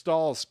in the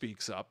stall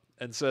speaks up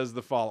and says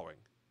the following.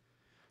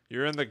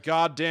 You're in the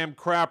goddamn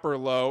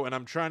crapper, Lo, and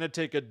I'm trying to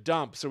take a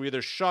dump. So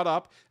either shut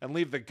up and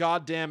leave the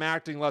goddamn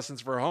acting lessons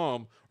for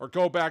home or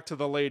go back to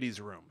the ladies'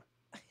 room.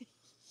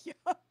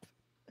 Yup.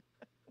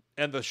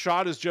 And the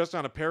shot is just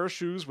on a pair of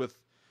shoes with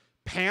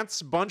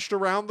pants bunched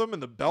around them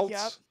and the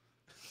belts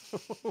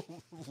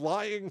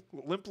lying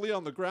limply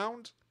on the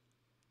ground.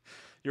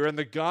 You're in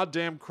the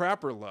goddamn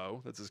crapper,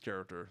 Lo. That's his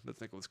character.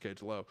 That's Nicolas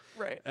Cage, Lo.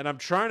 Right. And I'm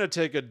trying to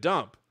take a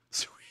dump.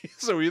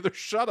 So either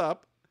shut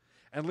up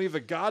and leave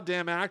the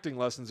goddamn acting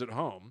lessons at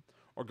home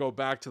or go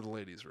back to the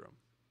ladies' room.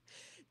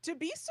 To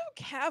be so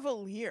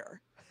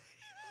cavalier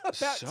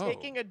about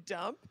taking a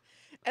dump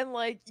and,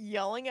 like,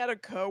 yelling at a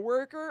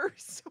coworker or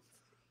something.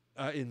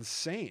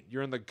 Insane.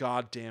 You're in the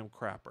goddamn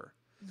crapper.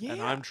 Yeah.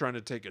 And I'm trying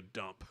to take a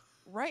dump.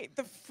 Right.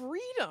 The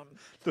freedom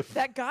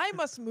that guy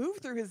must move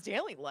through his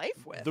daily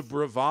life with. The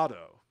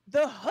bravado.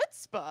 The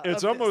chutzpah.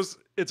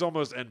 It's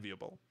almost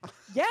enviable.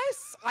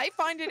 Yes, I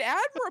find it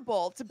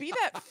admirable to be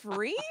that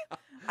free.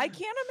 I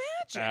can't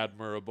imagine.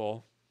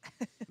 Admirable.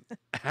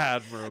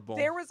 Admirable.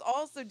 There was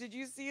also, did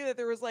you see that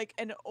there was like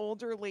an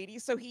older lady?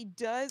 So he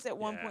does at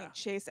one point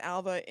chase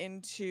Alva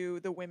into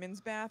the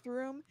women's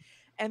bathroom.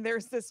 And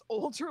there's this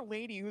older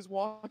lady who's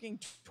walking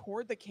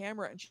toward the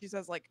camera. And she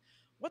says, like,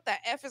 what the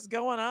F is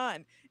going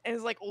on? And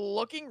is like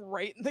looking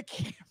right in the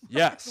camera.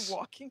 Yes. And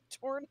walking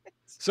toward it.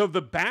 So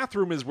the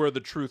bathroom is where the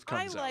truth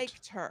comes out.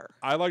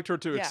 I liked her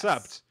too,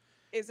 except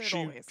Isn't it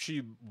always?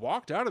 She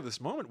walked out of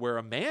this moment where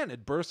a man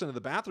had burst into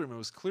the bathroom and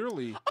was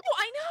clearly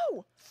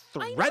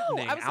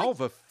threatening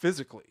Alva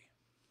physically.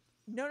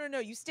 No.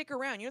 You stick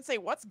around. You don't say,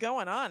 what's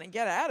going on, and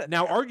get out of there.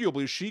 Now,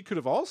 arguably, she could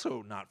have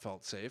also not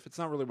felt safe. It's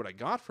not really what I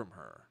got from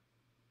her.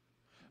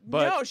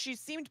 But, no, she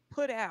seemed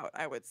put out,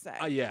 I would say.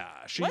 Yeah.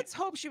 Let's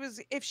hope she was,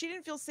 if she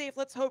didn't feel safe,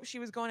 let's hope she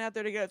was going out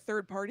there to get a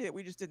third party that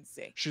we just didn't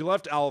see. She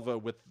left Alva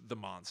with the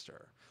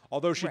monster.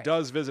 Although she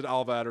does visit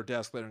Alva at her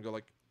desk later and go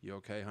like, you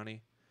okay,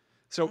 honey?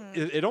 So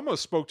it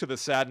almost spoke to the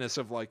sadness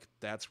of like,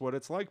 that's what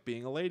it's like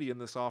being a lady in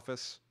this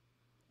office.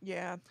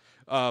 Yeah.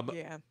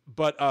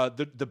 But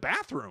the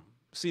bathroom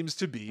seems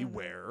to be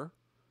where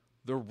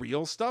the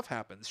real stuff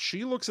happens.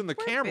 She looks in the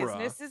camera.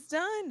 Business is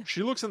done.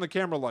 She looks in the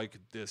camera like,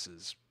 this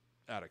is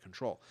out of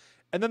control.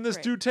 And then this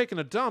dude taking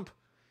a dump,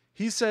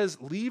 he says,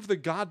 leave the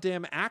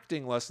goddamn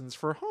acting lessons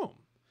for home.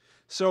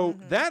 So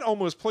that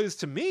almost plays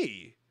to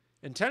me,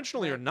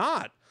 intentionally or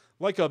not,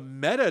 like a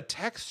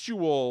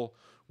meta-textual,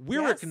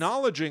 we're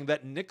acknowledging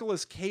that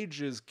Nicolas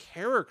Cage's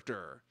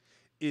character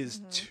is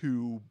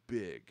too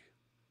big.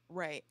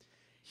 Right.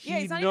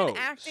 He's not even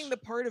acting the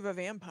part of a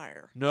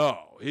vampire.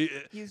 No.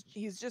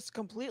 He's just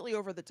completely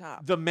over the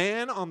top. The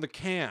man on the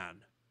can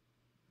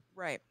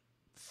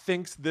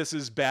thinks this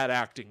is bad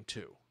acting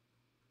too.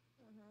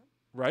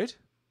 Right?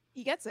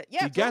 He gets it.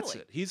 Yeah, he gets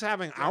it. He's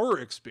having our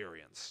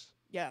experience.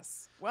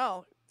 Yes.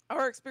 Well,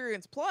 our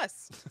experience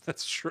plus.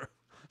 That's true.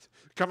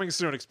 Coming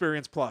soon,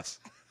 Experience Plus.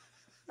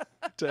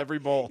 To every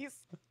bowl.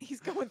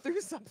 He's going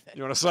through something.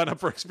 You want to sign up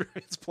for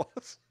Experience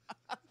Plus?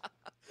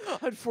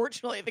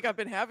 Unfortunately, I think I've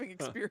been having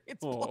Experience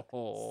Plus.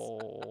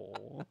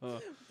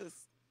 The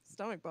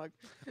stomach bug.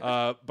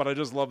 But I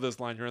just love this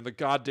line. You're in the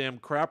goddamn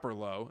crapper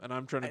low, and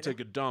I'm trying to take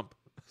a dump.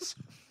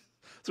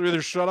 So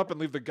either shut up and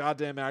leave the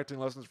goddamn acting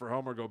lessons for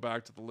home or go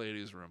back to the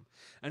ladies' room.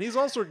 And he's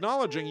also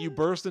acknowledging you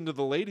burst into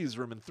the ladies'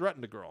 room and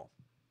threatened a girl.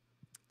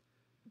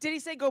 Did he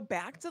say go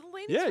back to the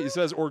ladies' room? Yeah, he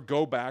says, or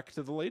go back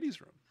to the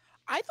ladies' room.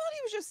 I thought he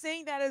was just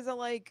saying that as a,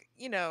 like,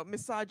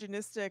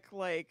 misogynistic,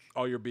 like...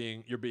 Oh, you're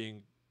being...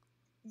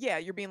 Yeah,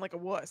 you're being like a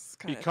wuss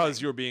kind because of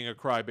thing. you're being a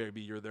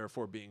crybaby, you're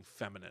therefore being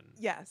feminine.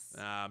 Yes.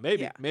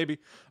 Maybe.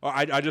 Or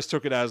I just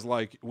took it as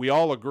like, we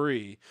all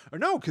agree. Or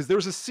no, because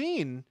there's a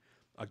scene,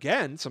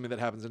 again, something that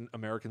happens in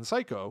American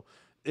Psycho.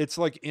 It's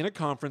like in a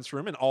conference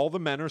room and all the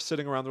men are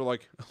sitting around. They're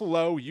like,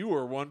 hello, you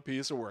are one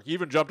piece of work. He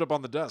even jumped up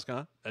on the desk,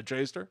 huh? And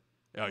chased her?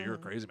 Oh, you're a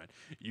crazy man.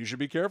 You should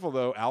be careful,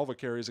 though. Alva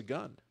carries a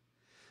gun.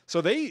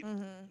 So they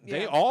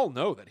all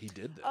know that he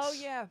did this. Oh,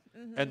 yeah.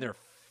 And they're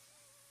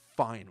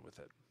fine with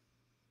it.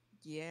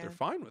 Yeah. They're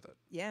fine with it.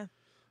 Yeah.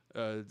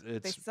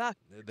 They suck.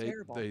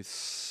 Terrible. They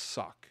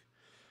suck.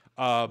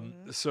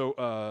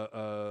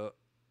 So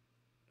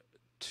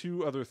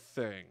two other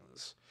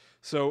things.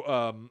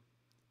 So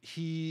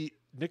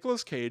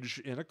Nicolas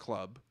Cage in a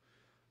club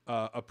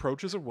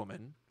approaches a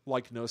woman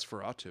like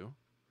Nosferatu,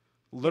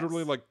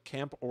 literally like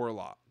Camp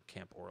Orlok.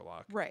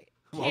 Right.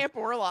 Camp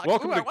Orlok.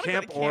 Welcome to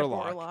Camp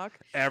Orlok.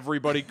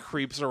 Everybody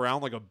creeps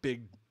around like a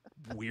big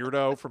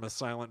weirdo from a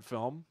silent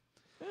film.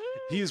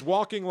 He's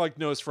walking like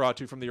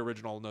Nosferatu from the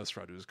original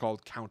Nosferatu. It's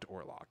called Count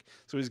Orlok.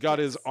 So he's got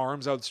his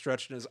arms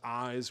outstretched and his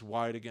eyes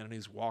wide again, and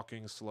he's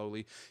walking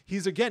slowly.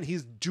 He's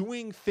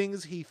doing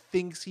things he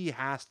thinks he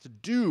has to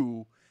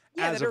do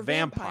as a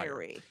vampire.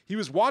 Vampire-y. He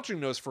was watching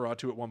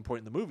Nosferatu at one point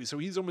in the movie. So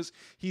he's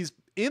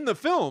in the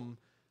film,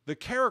 the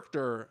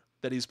character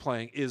that he's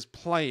playing is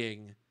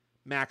playing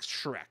Max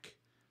Schreck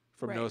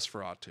from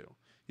Nosferatu.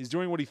 He's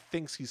doing what he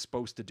thinks he's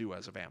supposed to do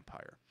as a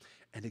vampire.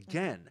 And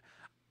again,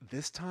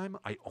 this time,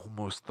 I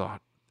almost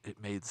thought it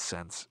made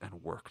sense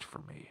and worked for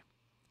me.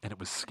 And it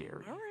was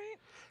scary. All right.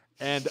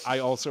 And I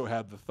also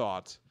had the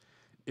thought,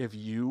 if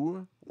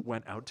you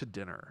went out to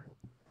dinner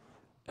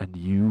and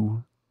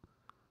you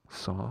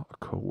saw a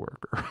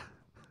coworker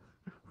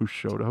who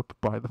showed up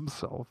by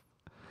themselves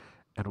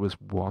and was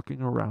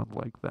walking around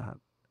like that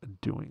and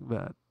doing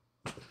that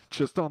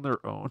just on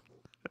their own,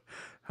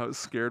 how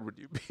scared would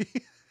you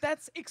be?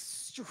 That's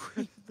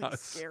extremely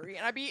scary,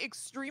 and I'd be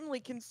extremely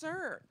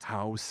concerned.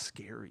 How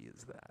scary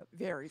is that?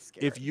 Very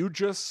scary. If you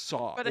just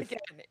saw... But again,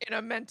 in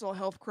a mental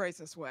health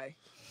crisis way.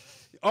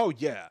 Oh,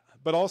 yeah.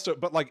 But also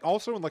in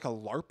like a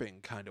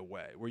LARPing kind of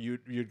way, where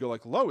you'd go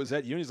like, hello, is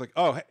that you? And he's like,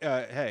 oh,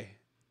 hey.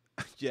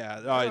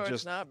 Yeah,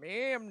 it's not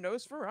me. I'm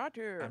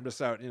Nosferatu. I'm just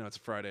out. It's a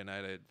Friday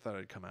night. I thought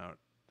I'd come out.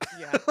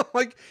 Yeah.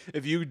 Like,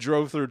 if you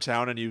drove through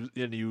town and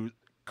you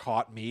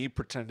caught me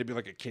pretending to be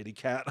like a kitty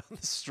cat on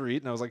the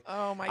street, and I was like,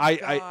 oh my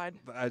God.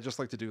 I just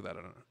like to do that. I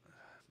don't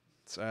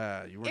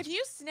know. If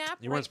you snap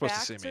you weren't supposed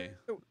back to see me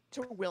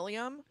to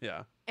William,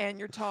 yeah, and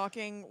you're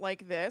talking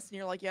like this, and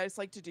you're like, yeah, I just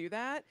like to do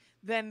that,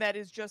 then that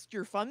is just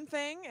your fun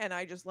thing, and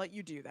I just let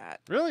you do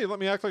that. Really? You let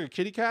me act like a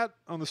kitty cat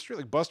on the street,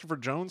 like Buster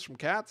Jones from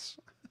Cats?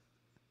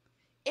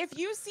 If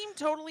you seem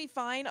totally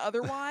fine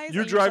otherwise,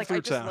 you drive through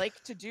I town. Just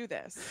like to do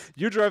this.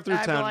 You drive through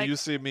town, and you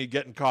see me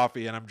getting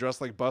coffee, and I'm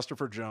dressed like Buster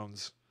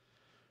Jones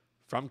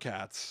from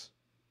Cats.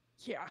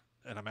 Yeah.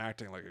 And I'm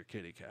acting like a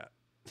kitty cat.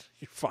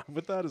 You fine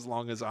with that as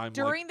long as I'm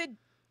during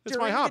it's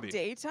my hobby. The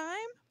daytime?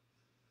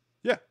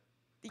 Yeah.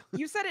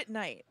 You said at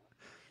night.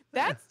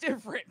 That's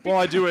different. Well,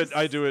 I do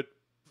it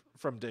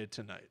from day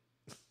to night.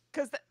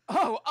 Because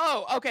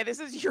okay. This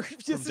is your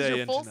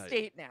full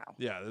state now.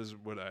 Yeah, this is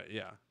what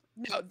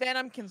No, then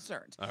I'm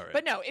concerned. All right.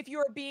 But no, if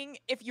you're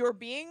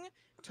being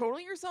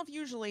totally yourself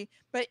usually,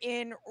 but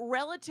in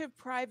relative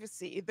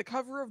privacy, the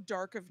cover of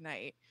Dark of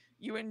Night,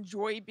 you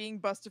enjoy being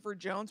Buster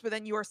Jones, but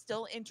then you are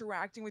still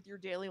interacting with your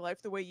daily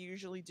life the way you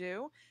usually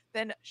do,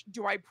 then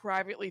do I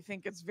privately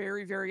think it's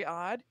very, very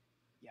odd?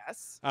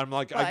 Yes. I'm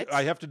like,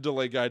 I have to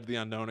delay Guide to the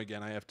Unknown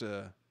again. I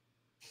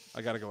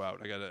gotta go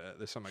out.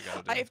 There's something I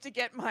gotta do. I have to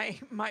get my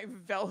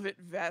velvet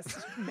vest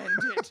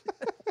mended.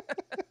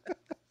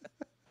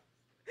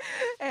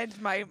 And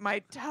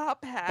my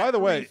top hat. By the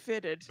way,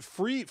 refitted.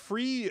 free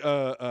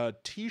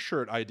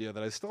t-shirt idea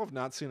that I still have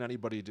not seen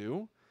anybody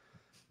do.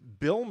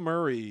 Bill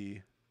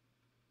Murray,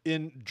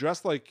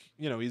 just like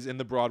he's in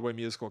the Broadway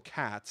musical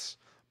Cats,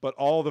 but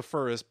all the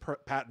fur is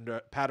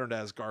patterned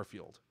as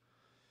Garfield,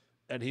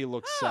 and he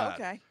looks sad.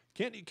 Okay.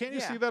 Can't you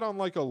see that on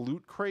like a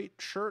Loot Crate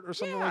shirt or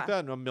something like that?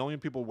 And a million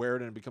people wear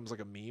it, and it becomes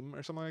like a meme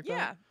or something like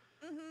that.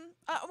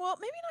 Yeah. Well,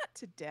 maybe not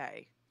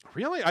today.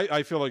 Really?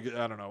 I feel like,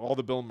 I don't know, all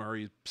the Bill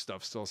Murray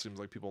stuff still seems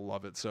like people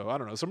love it. So I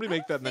don't know. Somebody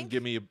make that and then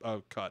give me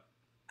a cut.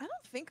 I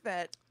don't think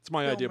that it's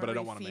my Bill idea, Murray but I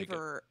don't want to make it.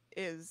 I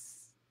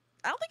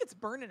don't think it's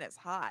burning as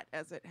hot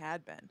as it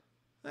had been.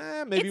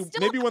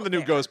 Maybe when the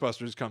new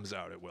Ghostbusters comes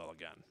out, it will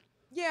again.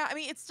 Yeah, I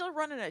mean, it's still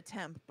running a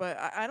temp, but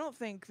I don't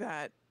think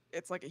that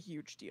it's like a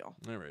huge deal.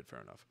 All right,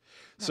 fair enough.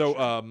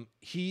 So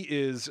he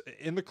is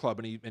in the club,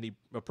 and he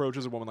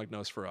approaches a woman like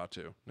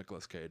Nosferatu,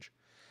 Nicolas Cage.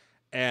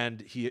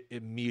 And he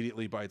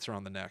immediately bites her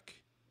on the neck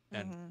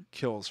and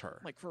kills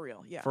her. Like, for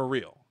real, yeah. For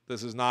real.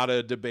 This is not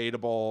a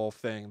debatable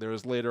thing. There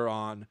is later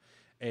on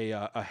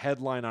a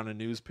headline on a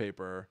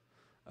newspaper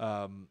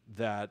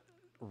that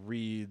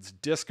reads,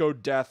 "Disco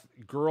Death,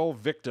 Girl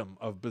Victim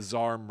of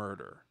Bizarre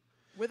Murder."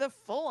 With a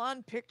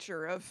full-on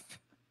picture of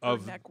her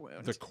neck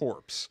wound. The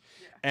corpse.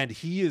 Yeah. And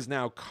he is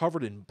now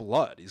covered in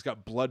blood. He's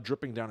got blood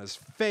dripping down his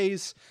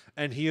face,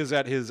 and he is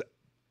at his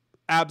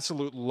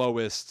absolute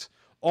lowest,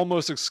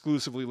 almost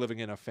exclusively living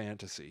in a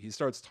fantasy. He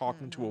starts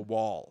talking to a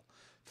wall,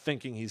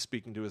 thinking he's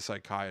speaking to a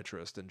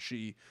psychiatrist, and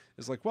she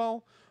is like,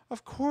 "Well,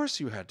 of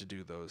course you had to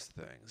do those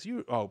things.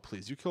 Oh,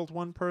 please, you killed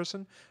one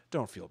person?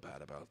 Don't feel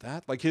bad about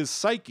that." Like, his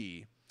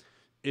psyche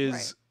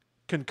is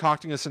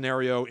concocting a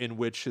scenario in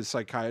which his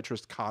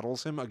psychiatrist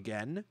coddles him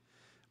again,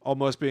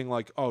 almost being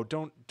like, "Oh,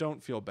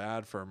 don't feel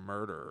bad for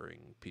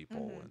murdering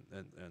people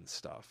and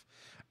stuff."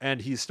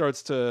 And he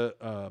starts to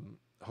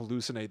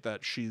hallucinate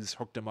that she's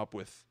hooked him up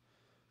with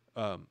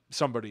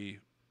somebody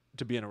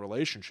to be in a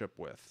relationship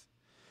with.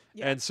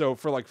 Yeah. And so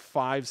for like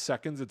 5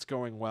 seconds, it's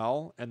going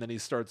well. And then he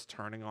starts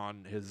turning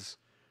on his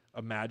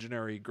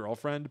imaginary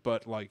girlfriend.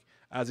 But like,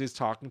 as he's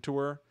talking to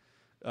her,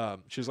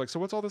 she's like, "So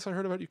what's all this I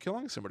heard about you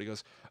killing somebody?" He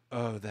goes,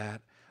 "Oh,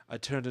 that I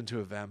turned into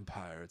a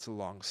vampire. It's a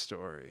long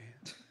story."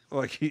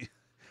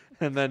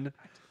 And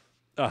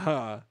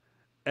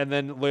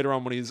then later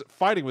on, when he's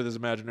fighting with his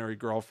imaginary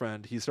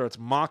girlfriend, he starts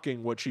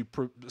mocking what she,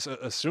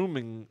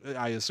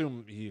 I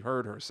assume he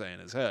heard her say in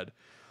his head,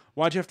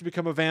 "Why'd you have to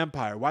become a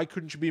vampire? Why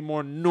couldn't you be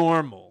more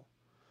normal?"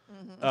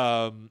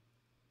 I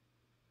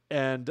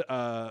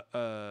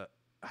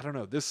don't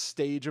know, this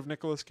stage of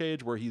Nicolas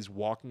Cage where he's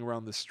walking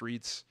around the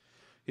streets,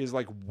 he's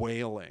like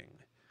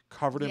wailing,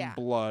 covered in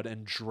blood,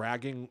 and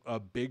dragging a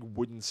big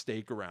wooden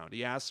stake around.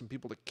 He asks some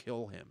people to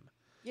kill him.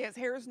 Yeah, his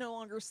hair is no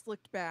longer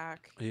slicked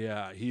back.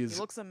 Yeah, he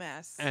looks a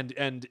mess. And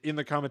in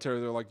the commentary,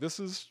 they're like, "This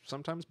is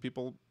sometimes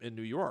people in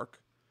New York.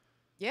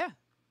 Yeah,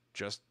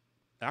 just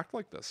act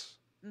like this.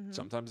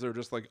 Sometimes they're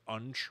just like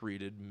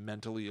untreated,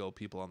 mentally ill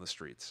people on the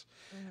streets."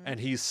 And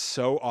he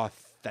so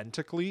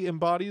authentically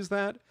embodies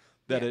that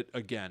it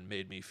again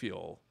made me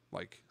feel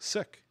like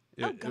sick.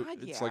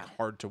 It's like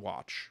hard to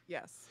watch.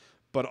 Yes.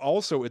 But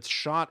also it's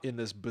shot in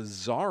this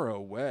bizarro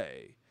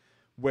way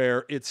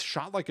where it's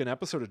shot like an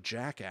episode of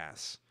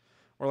Jackass.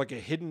 Or like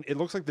it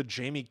looks like the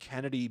Jamie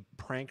Kennedy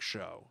prank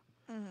show,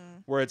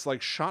 where it's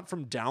like shot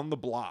from down the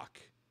block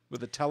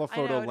with a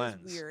telephoto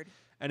lens. Is weird.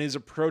 And he's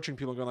approaching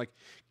people and going like,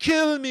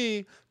 kill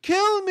me,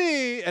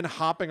 and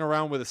hopping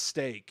around with a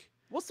stake.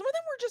 Well, some of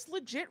them were just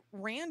legit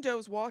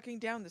randos walking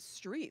down the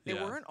street. They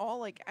weren't all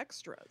like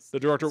extras. The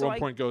director at one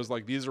point goes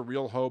like, "These are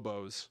real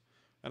hobos."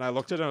 And I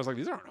looked at it and I was like,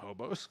 "These aren't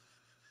hobos."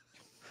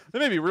 They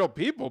may be real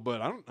people,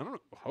 but I don't know,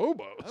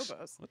 hobos.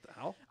 What the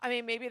hell? I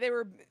mean, maybe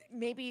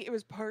it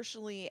was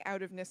partially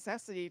out of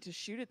necessity to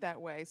shoot it that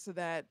way so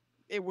that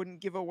it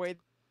wouldn't give away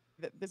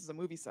that this is a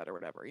movie set or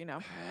whatever, you know?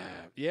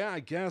 Yeah,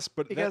 I guess,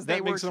 but because that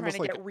they were makes it trying almost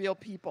to like get real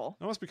people.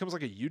 It almost becomes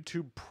like a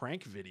YouTube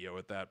prank video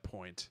at that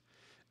point.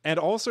 And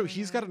also,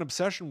 he's got an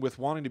obsession with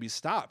wanting to be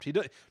stopped.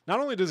 Not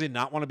only does he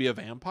not want to be a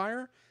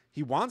vampire,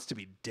 he wants to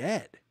be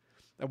dead.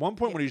 At one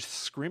point, when he's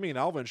screaming at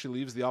Alva and she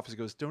leaves the office, he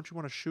goes, "Don't you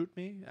want to shoot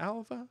me,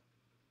 Alva?"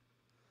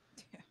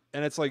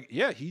 And it's like,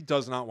 yeah, he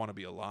does not want to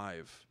be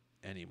alive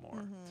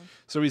anymore.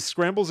 So he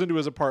scrambles into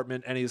his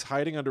apartment and he's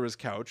hiding under his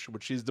couch,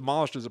 which he's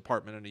demolished his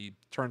apartment, and he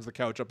turns the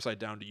couch upside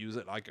down to use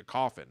it like a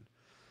coffin.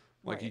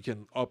 Like he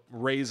can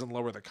raise and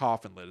lower the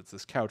coffin lid. It's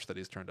this couch that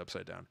he's turned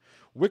upside down.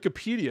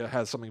 Wikipedia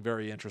has something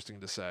very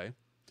interesting to say.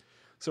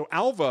 So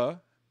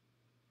Alva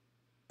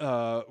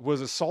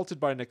was assaulted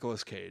by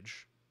Nicolas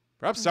Cage,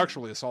 perhaps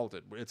sexually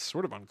assaulted. It's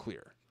sort of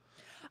unclear.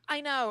 I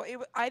know.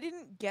 I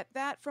didn't get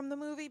that from the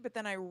movie, but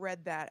then I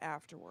read that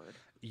afterward.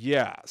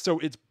 Yeah, so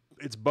it's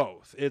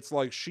both. It's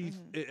like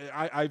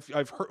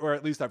I've heard, or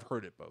at least I've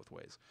heard it both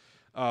ways.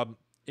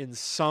 In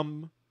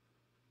some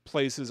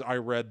places, I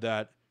read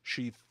that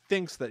she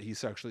thinks that he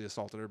sexually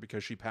assaulted her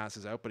because she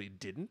passes out, but he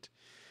didn't.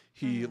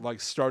 He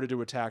like started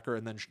to attack her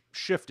and then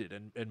shifted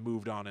and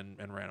moved on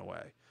and ran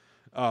away.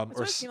 That's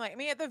what it seemed like. I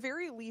mean, at the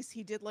very least,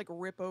 he did like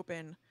rip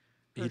open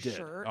her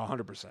shirt.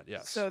 100%,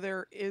 yes. So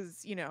there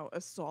is,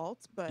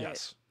 assault, but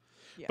yes.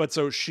 Yeah. But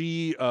so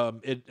she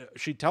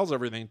tells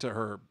everything to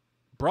her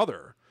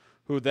brother,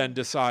 who then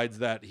decides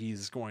that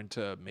he's going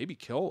to maybe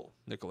kill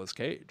Nicolas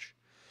Cage.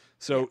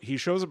 So he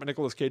shows up at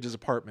Nicolas Cage's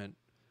apartment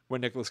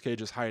when Nicolas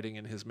Cage is hiding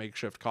in his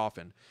makeshift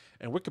coffin.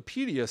 And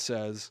Wikipedia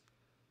says,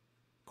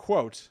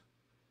 quote,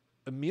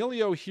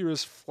 "Emilio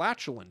hears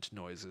flatulent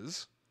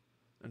noises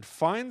and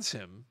finds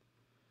him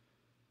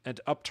and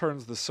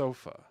upturns the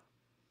sofa."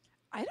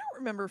 I don't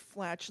remember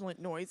flatulent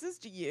noises.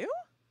 Do you?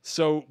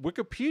 So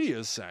Wikipedia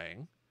is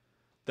saying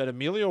that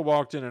Emilio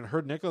walked in and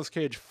heard Nicolas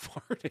Cage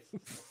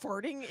farting.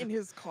 Farting in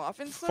his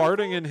coffin sofa?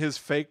 Farting in his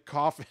fake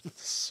coffin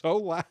so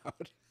loud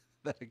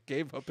that it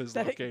gave up his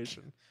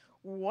location.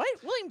 What?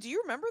 William, do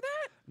you remember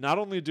that? Not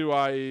only do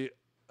I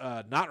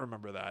not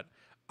remember that,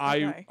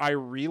 I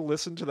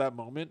re-listened to that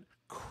moment,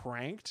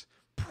 cranked,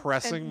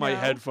 pressing my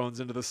headphones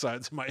into the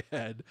sides of my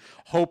head,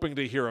 hoping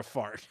to hear a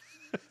fart.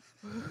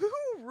 Who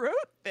wrote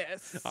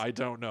this? I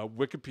don't know.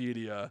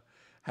 Wikipedia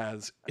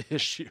has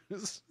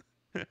issues.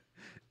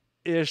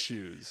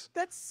 Issues.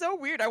 That's so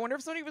weird. I wonder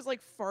if somebody was like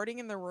farting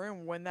in the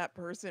room when that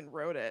person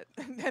wrote it.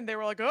 And then they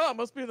were like, oh, it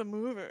must be the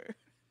movie.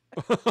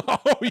 Oh,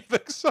 you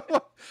think so?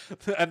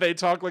 And they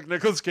talk like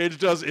Nicolas Cage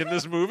does in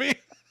this movie?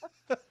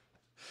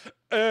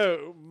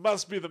 Oh,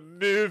 must be the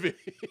movie.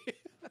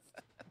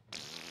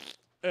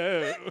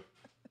 Oh.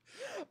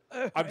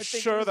 I'm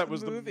sure that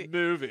was the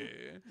movie.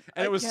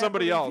 And it was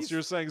somebody else.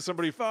 You're saying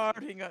somebody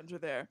farting under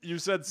there. You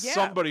said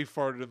somebody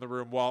farted in the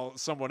room while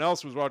someone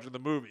else was watching the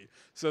movie.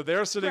 So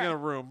they're sitting in a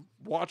room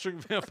watching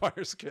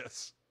vampires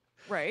kiss.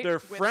 Right. Their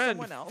friend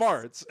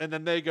farts, and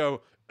then they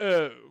go,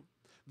 oh,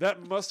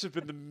 that must have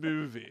been the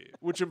movie,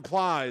 which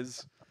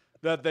implies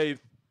that they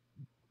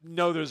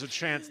know there's a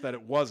chance that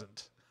it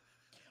wasn't.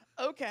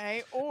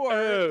 Okay.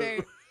 Or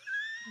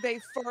they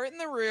fart in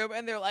the room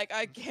and they're like,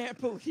 I can't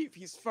believe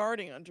he's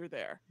farting under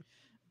there.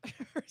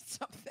 Or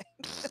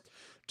something.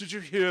 Did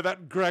you hear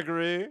that,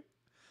 Gregory?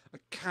 I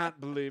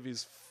can't believe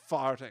he's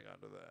farting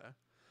under there.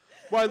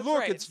 Why, look,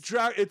 right.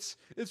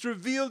 it's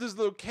revealed his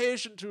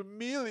location to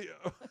Emilio.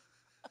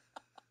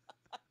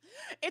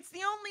 It's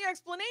the only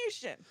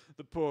explanation.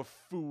 The poor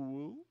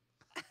fool.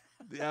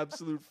 The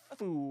absolute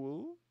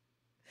fool.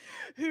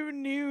 Who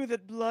knew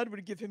that blood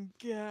would give him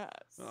gas?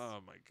 Oh,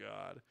 my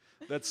God.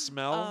 That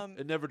smell,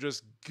 it never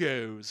just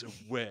goes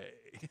away.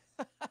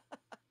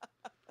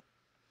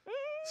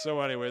 So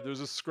anyway, there's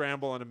a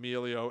scramble, and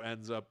Emilio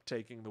ends up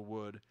taking the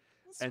wood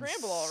and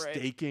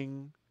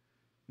staking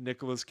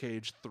Nicolas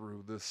Cage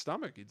through the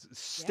stomach. He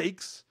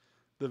stakes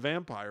the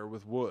vampire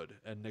with wood,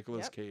 and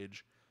Nicolas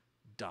Cage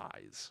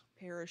dies.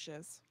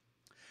 Perishes.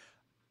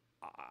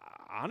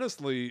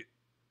 Honestly,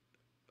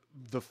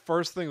 the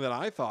first thing that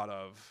I thought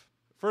of,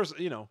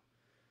 again,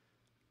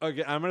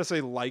 I'm going to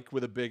say like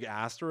with a big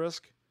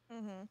asterisk.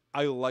 Mm-hmm.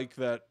 I like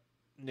that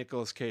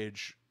Nicolas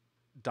Cage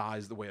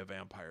dies the way a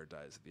vampire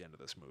dies at the end of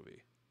this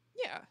movie.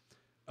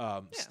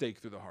 Yeah. Stake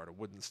through the heart, a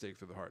wooden stake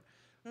through the heart.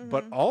 Mm-hmm.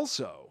 But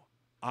also,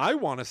 I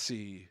want to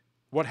see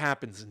what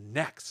happens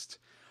next.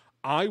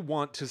 I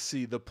want to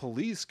see the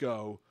police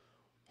go,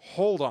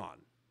 hold on.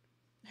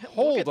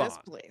 Hold on. This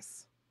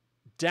place.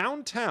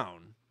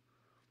 Downtown,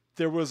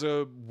 there was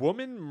a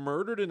woman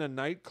murdered in a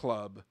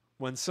nightclub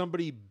when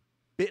somebody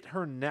bit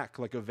her neck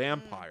like a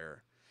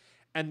vampire.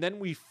 And then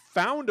we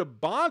found a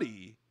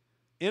body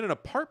in an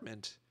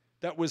apartment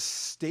that was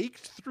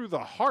staked through the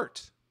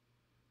heart.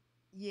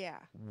 Yeah.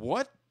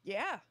 What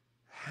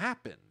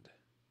happened?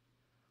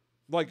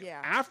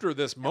 After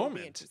this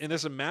moment in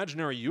this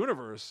imaginary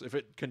universe, if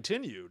it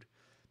continued,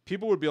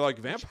 people would be like,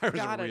 vampires are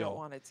real. I don't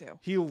want it to.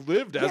 He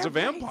lived as a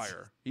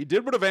vampire. Right. He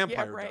did what a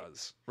vampire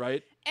does,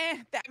 right?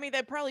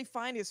 They'd probably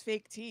find his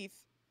fake teeth.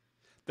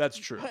 That's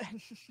true.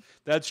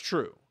 That's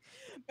true.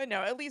 But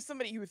no, at least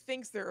somebody who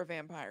thinks they're a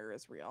vampire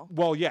is real.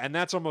 Well, yeah, and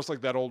that's almost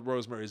like that old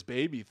Rosemary's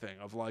Baby thing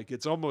of like,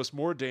 it's almost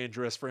more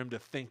dangerous for him to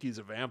think he's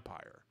a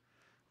vampire,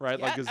 right?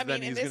 Yeah, like, because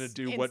then he's going to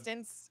do what...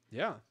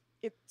 Yeah.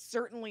 It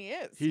certainly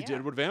is. He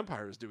did what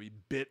vampires do. He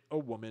bit a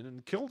woman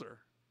and killed her.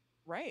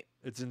 Right.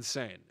 It's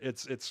insane.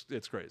 It's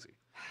crazy.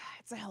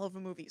 It's a hell of a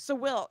movie. So,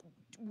 Will,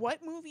 what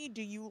movie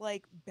do you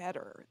like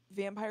better?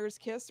 Vampire's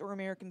Kiss or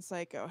American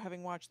Psycho,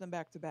 having watched them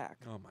back to back?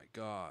 Oh, my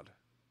God.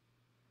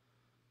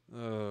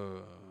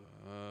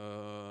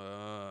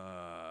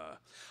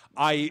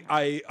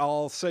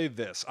 I'll say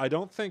this. I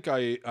don't think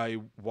I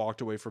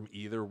walked away from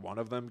either one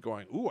of them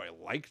going, ooh, I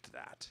liked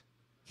that.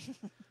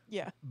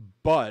 Yeah.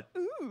 But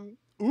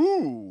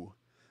ooh,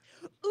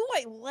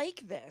 I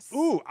like this.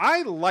 Ooh,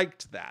 I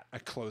liked that. I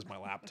closed my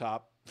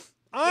laptop.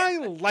 I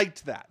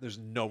liked that. There's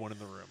no one in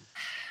the room.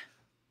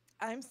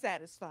 I'm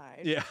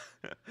satisfied. Yeah.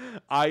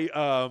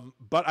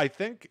 But I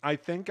think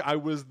I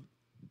was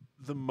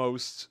the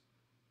most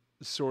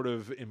sort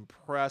of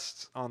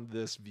impressed on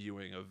this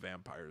viewing of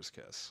Vampire's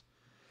Kiss.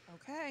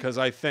 Okay. Because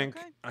I think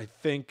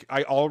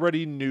I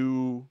already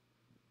knew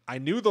the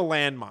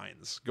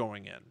landmines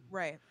going in.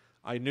 Right.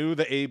 I knew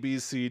the A, B,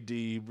 C,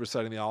 D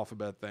reciting the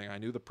alphabet thing. I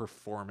knew the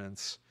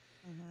performance.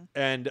 Mm-hmm.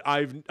 And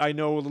I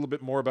know a little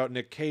bit more about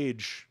Nick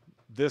Cage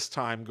this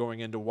time going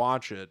in to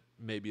watch it,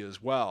 maybe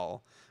as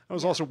well. I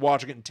was also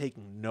watching it and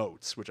taking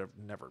notes, which I've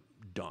never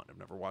done. I've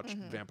never watched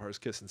Vampire's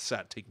Kiss and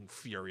sat taking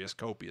furious,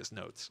 copious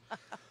notes.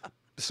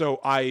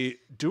 So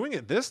doing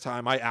it this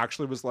time, I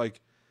actually was like,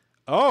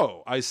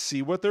 oh, I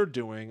see what they're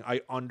doing.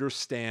 I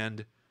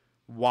understand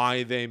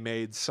why they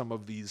made some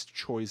of these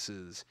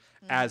choices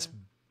as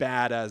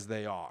bad as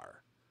they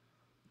are.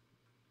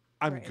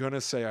 I'm going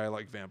to say I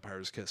like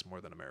Vampire's Kiss more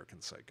than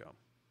American Psycho.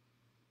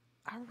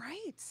 All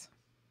right.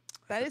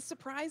 That is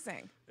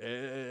surprising.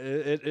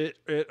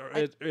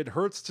 It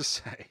hurts to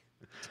say.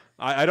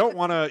 I don't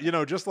want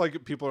to, just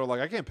like people are like,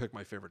 I can't pick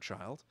my favorite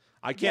child.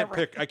 I can't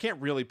I can't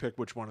really pick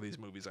which one of these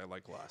movies I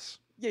like less.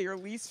 Yeah, your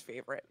least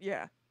favorite.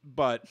 Yeah.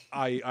 But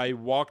I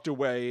walked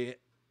away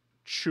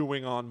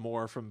chewing on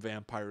more from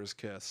Vampire's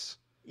Kiss.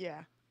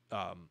 Yeah.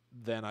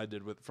 Than I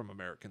did from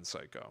American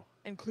Psycho.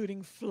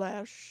 Including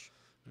Flash.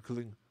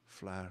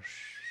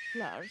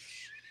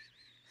 Flash.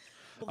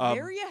 Well,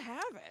 there you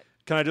have it.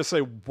 Can I just say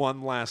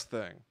one last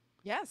thing?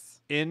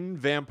 Yes. In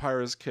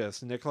Vampire's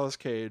Kiss, Nicolas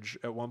Cage,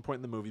 at one point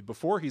in the movie,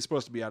 before he's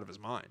supposed to be out of his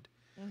mind,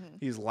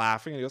 he's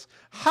laughing and he goes,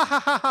 ha ha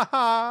ha ha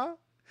ha.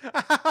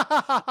 Ha, ha,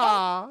 ha, ha,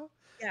 ha.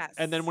 Yes.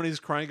 And then when he's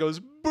crying, he goes,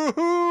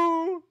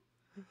 boo-hoo,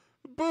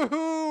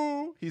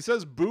 boo-hoo. He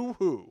says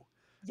boo-hoo.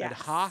 Yes. And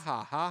ha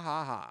ha ha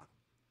ha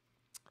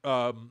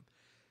ha.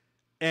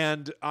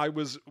 And I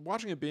was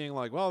watching it being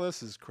like, well,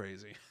 this is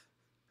crazy.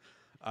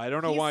 I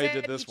don't know why he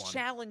did this he one.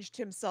 Challenged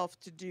himself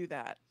to do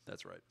that.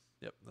 That's right.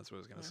 Yep, that's what I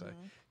was going to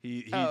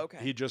say.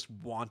 He just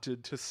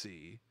wanted to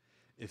see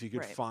if he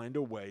could find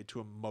a way to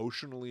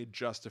emotionally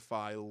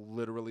justify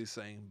literally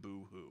saying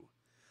boo-hoo.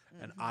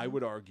 And I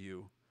would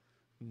argue,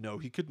 no,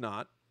 he could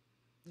not.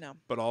 No.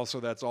 But also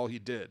that's all he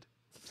did.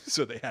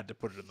 So they had to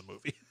put it in the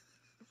movie.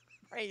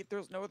 Right.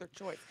 There's no other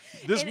choice.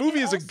 This movie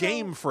is a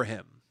game for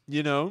him,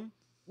 you know?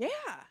 Yeah.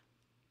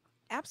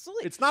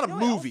 Absolutely. It's not a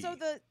movie.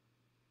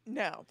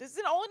 No, this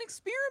is all an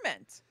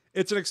experiment.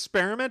 It's an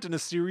experiment and a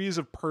series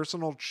of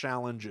personal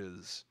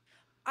challenges.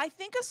 I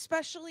think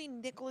especially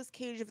Nicolas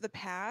Cage of the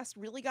past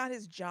really got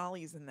his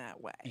jollies in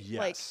that way.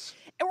 Yes.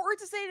 Or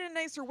to say it in a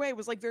nicer way,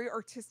 was like very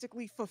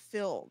artistically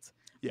fulfilled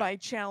by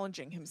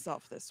challenging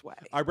himself this way.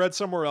 I read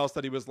somewhere else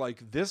that he was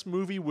like, this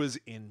movie was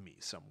in me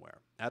somewhere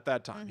at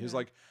that time. He was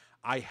like,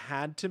 I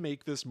had to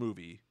make this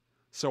movie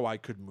so I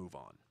could move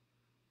on.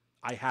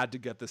 I had to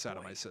get this out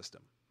of my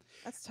system.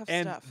 That's tough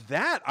and stuff. And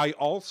that I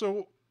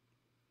also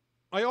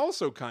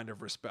kind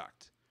of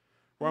respect.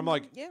 Where I'm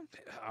like,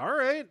 all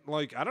right,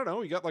 like, I don't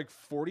know. He got like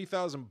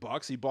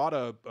 $40,000. He bought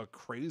a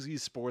crazy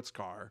sports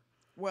car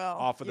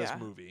off of this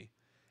movie.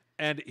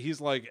 And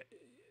he's like,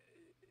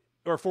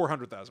 or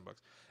 $400,000.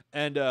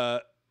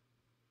 And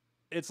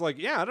it's like,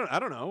 yeah, I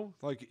don't know.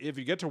 Like, if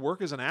you get to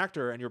work as an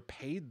actor and you're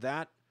paid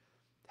that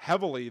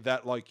heavily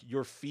that like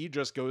your fee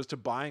just goes to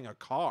buying a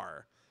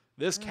car,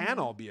 this can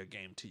all be a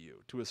game to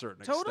you to a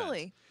certain extent.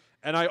 Totally.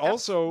 And I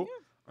also,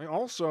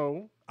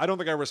 I don't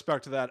think I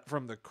respect that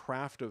from the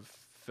craft of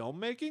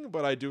filmmaking,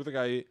 but I do think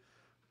I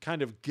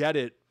kind of get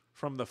it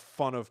from the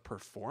fun of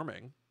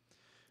performing.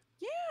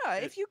 Yeah,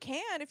 if you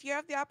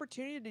have the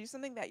opportunity to do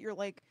something that you're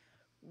like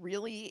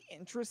really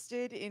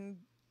interested in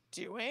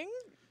doing,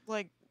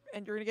 like,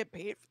 and you're gonna get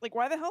paid, like,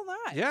 why the hell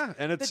not? Yeah,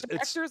 and the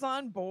director's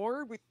on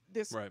board with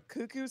this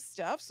cuckoo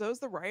stuff, so's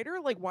the writer.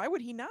 Like, why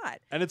would he not?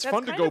 And it's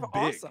fun to go big.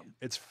 Awesome.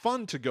 It's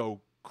fun to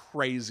go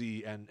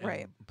crazy and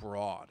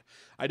broad.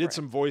 I did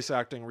some voice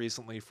acting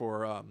recently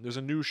for there's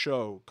a new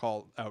show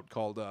called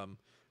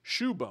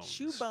Shoe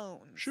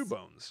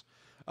Bones,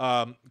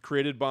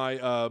 created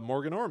by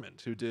Morgan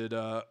Ormond, who did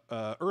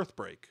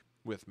Earthbreak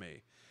with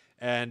me.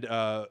 And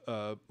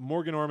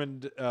Morgan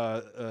Ormond,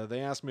 they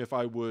asked me if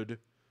I would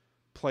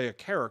play a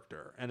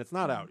character, and it's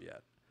not out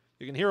yet.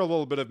 You can hear a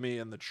little bit of me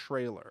in the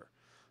trailer,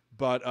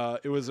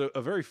 but it was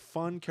a very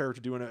fun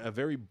character to do and a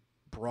very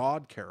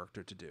broad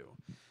character to do.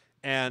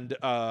 And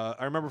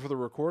I remember for the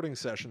recording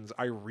sessions,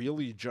 I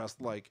really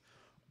just like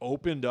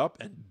opened up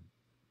and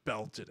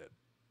belted it.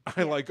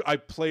 I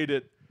played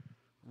it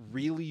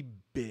really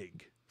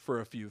big for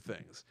a few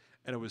things,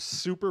 and it was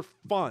super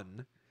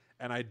fun.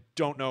 And I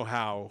don't know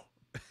how.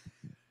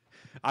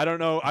 I don't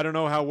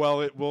know how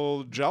well it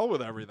will gel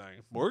with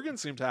everything. Morgan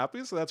seemed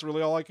happy, so that's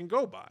really all I can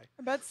go by.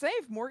 But say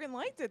if Morgan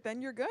liked it,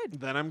 then you're good.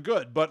 Then I'm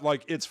good. But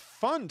like, it's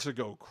fun to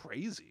go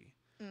crazy.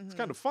 It's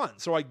kind of fun.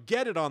 So I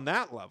get it on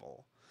that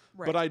level.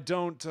 Right. But I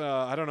don't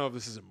know if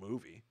this is a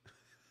movie.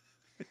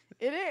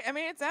 It is. I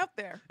mean, it's out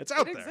there. It's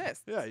out there. It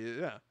exists. Yeah.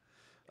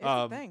 It's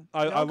a thing.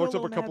 I looked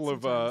up a couple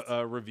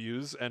of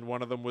reviews, and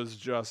one of them was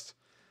just,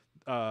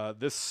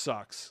 this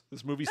sucks.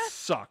 This movie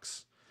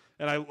sucks.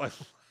 And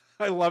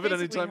I love it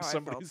anytime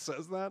somebody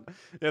says that.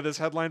 Yeah, this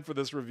headline for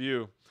this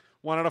review,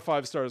 1 out of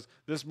 5 stars.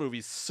 This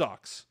movie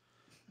sucks.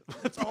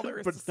 That's all there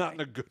is but not in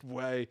a good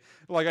way.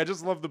 Like, I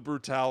just love the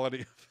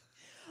brutality.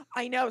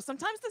 I know.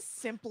 Sometimes the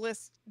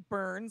simplest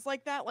burns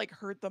like that like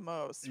hurt the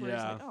most. Where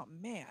it's like, oh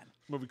man,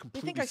 this movie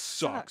completely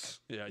sucks.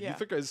 Yeah, you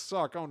think I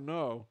suck? Oh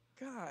no.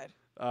 God.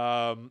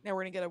 Now we're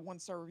gonna get a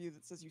 1-star review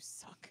that says you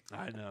suck.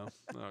 I know.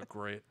 Oh,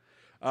 great.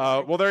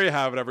 Well, there you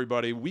have it,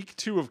 everybody. Week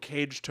 2 of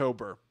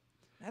Cagetober.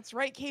 That's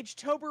right.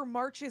 Cagetober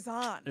marches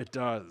on. It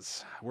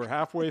does. We're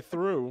halfway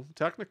through,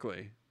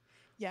 technically.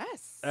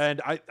 Yes.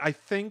 And I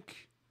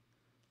think,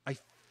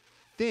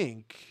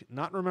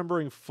 not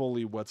remembering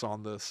fully what's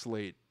on the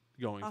slate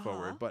going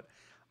forward, but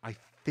I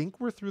think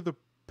we're through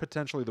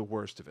potentially the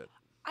worst of it.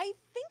 I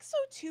think so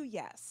too,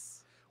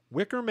 yes.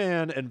 Wicker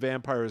Man and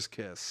Vampire's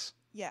Kiss.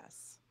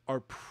 Yes.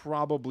 Are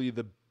probably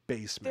the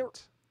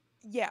basement.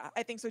 Yeah,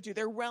 I think so too.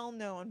 They're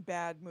well-known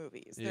bad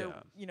movies. They're,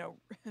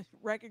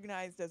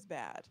 recognized as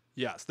bad.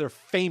 Yes, they're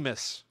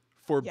famous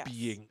for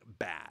being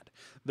bad.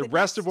 The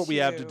rest of what we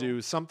have to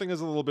do, something is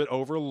a little bit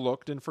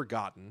overlooked and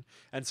forgotten,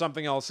 and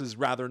something else is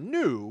rather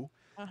new.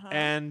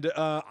 And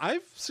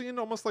I've seen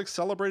almost like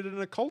celebrated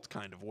in a cult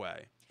kind of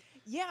way.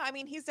 Yeah, I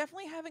mean, he's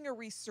definitely having a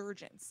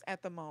resurgence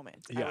at the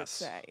moment, I would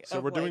say.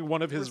 So we're doing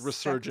one of his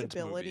resurgent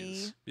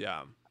movies.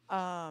 Yeah.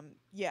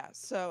 Yeah,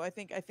 so I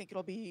think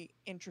it'll be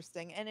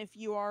interesting. And if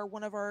you are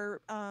one of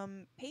our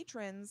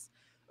patrons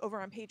over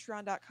on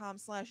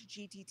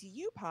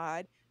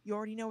patreon.com/gttupod, you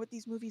already know what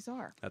these movies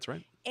are. That's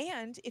right.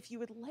 And if you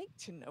would like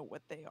to know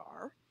what they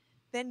are,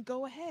 then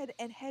go ahead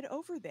and head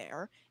over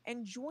there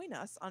and join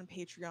us on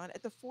Patreon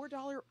at the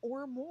 $4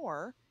 or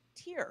more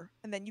tier.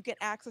 And then you get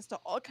access to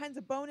all kinds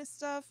of bonus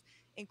stuff,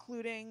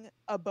 including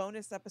a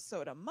bonus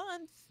episode a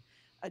month,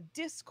 a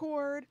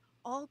Discord,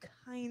 all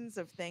kinds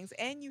of things.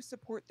 And you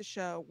support the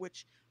show,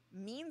 which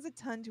means a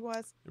ton to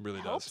us, It really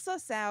does. helps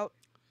us out,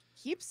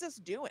 keeps us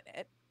doing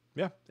it.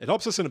 Yeah, it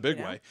helps us in a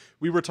big way.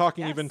 We were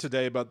talking even Yes.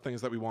 today about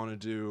things that we want to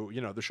do. You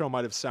know, the show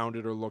might have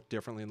sounded or looked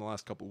differently in the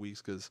last couple of weeks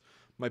because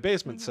my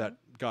basement set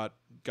got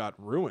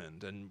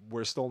ruined, and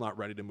we're still not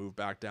ready to move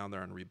back down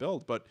there and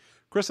rebuild. But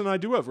Chris and I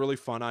do have really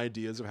fun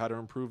ideas of how to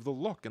improve the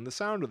look and the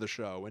sound of the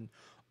show, and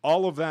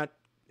all of that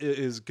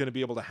is going to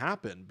be able to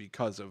happen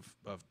because of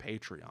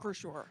Patreon. For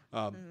sure.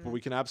 But we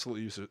can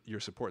absolutely use your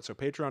support. So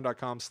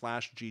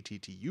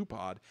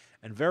patreon.com/gttupod,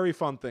 and very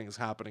fun things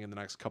happening in the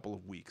next couple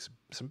of weeks.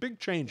 Some big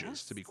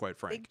changes, to be quite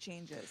frank. Big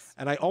changes.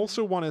 And I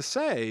also want to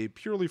say,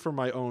 purely for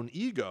my own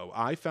ego,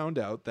 I found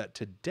out that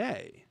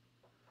today,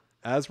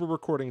 as we're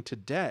recording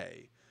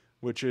today,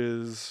 which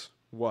is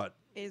what?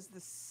 Is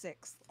the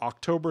 6th.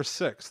 October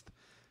 6th.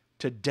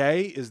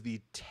 Today is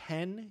the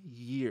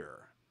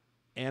 10-year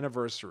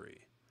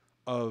anniversary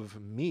of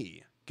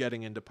me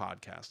getting into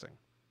podcasting.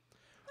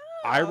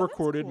 I that's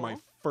recorded my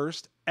cool.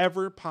 first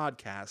ever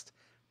podcast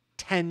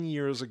 10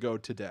 years ago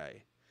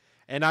today.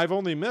 And I've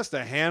only missed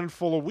a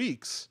handful of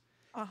weeks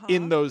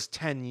in those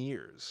 10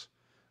 years.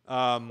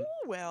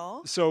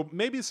 Well, So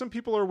maybe some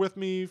people are with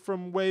me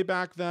from way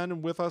back then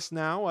and with us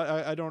now.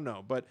 I don't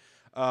know. But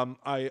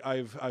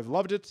I've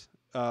loved it.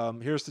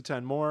 Here's to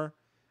 10 more.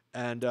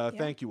 And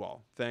thank you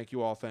all. Thank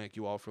you all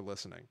for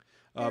listening.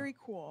 very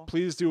cool.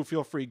 Please do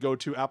feel free, go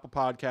to Apple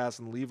Podcasts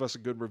and leave us a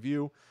good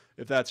review.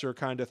 If that's your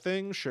kind of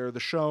thing, share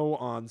the show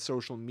on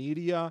social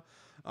media.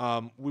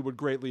 We would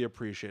greatly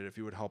appreciate it if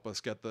you would help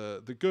us get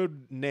the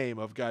good name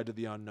of Guide to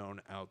the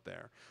Unknown out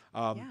there.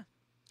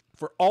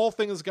 For all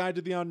things Guide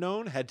to the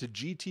Unknown, head to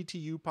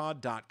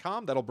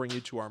gttupod.com. That'll bring you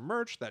to our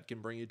merch. That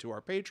can bring you to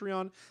our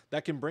Patreon.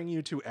 That can bring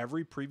you to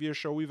every previous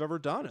show we've ever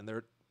done. And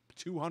they're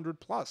 200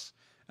 plus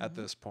at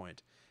this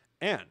point.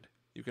 And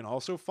you can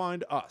also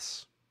find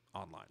us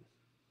online.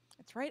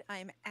 That's right.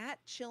 I'm at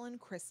Chillin'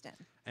 Kristen.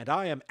 And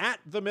I am at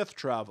The Myth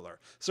Traveler.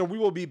 So we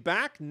will be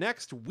back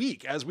next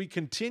week as we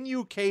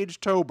continue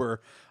Cagetober,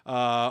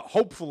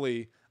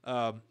 hopefully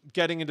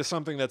getting into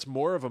something that's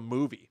more of a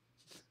movie.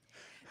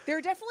 There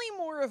are definitely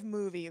more of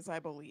movies, I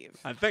believe.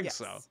 I think Yes.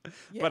 so.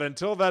 Yeah. But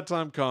until that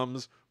time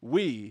comes,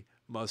 we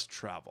must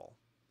travel.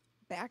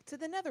 Back to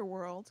the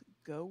netherworld,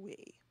 go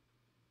we.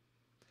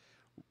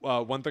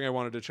 One thing I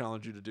wanted to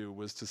challenge you to do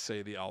was to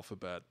say the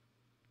alphabet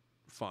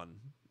fun,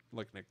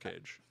 like Nick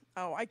Cage.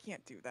 Oh, I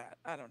can't do that.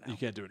 I don't know. You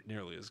can't do it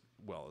nearly as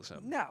well as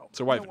him. No.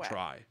 So why no even way.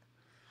 try?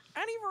 I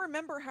don't even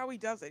remember how he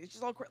does it. It's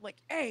just all like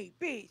A,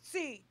 B,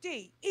 C,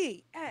 D,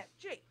 E, F,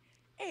 G,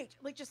 H.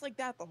 Like just like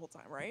that the whole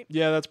time, right?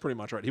 Yeah, that's pretty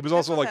much right. He was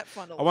That's also not like, that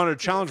fun to I wanted to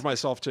listen challenge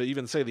myself to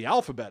even say the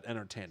alphabet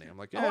entertaining. I'm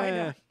like, Oh, I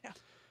know. Yeah.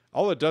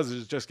 all it does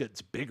is just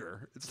gets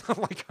bigger. It's not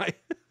like I...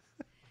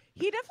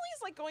 He definitely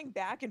is like going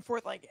back and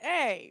forth like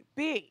A,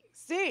 B,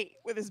 C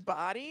with his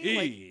body.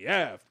 E,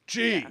 F,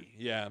 G.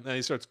 Yeah. And then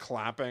he starts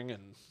clapping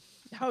and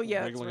Oh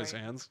yeah, wiggling that's his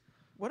right. hands.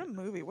 What a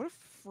movie. What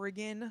a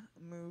friggin'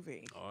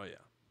 movie. Oh, yeah.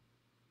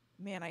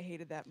 Man, I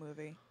hated that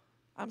movie.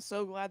 I'm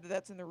so glad that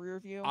that's in the rear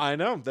view. I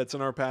know. That's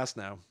in our past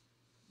now.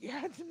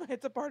 Yeah,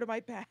 it's a part of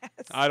my past.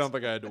 I don't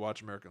think I had to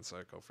watch American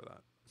Psycho for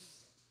that.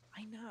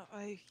 I know.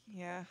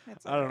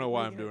 It's I don't alright. know What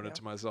why are I'm you doing gonna it do?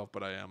 to myself,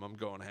 but I am. I'm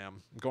going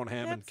ham. I'm going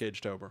ham in That's-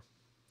 Cagetober.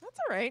 That's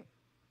all right.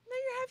 No,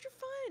 you have your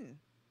fun.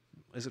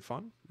 Is it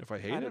fun if I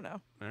hate I it? don't know.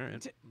 All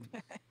right.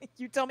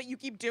 You tell me you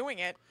keep doing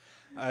it.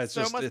 It's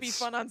So just, it must be it's-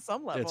 fun on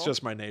some level. It's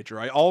just my nature.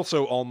 I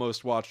also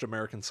almost watched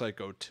American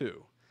Psycho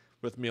 2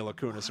 with Mila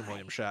Kunis and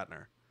William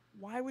Shatner.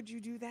 Why would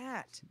you do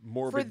that?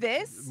 Morbid, For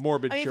this?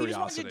 morbid I mean, if you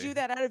curiosity. just wanted to do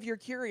that out of your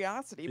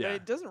curiosity, Yeah. but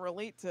it doesn't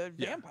relate to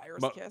Yeah.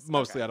 Vampires Kiss.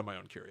 Mostly Okay. out of my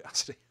own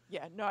curiosity.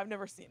 Yeah, no, I've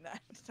never seen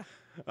that.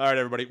 All right,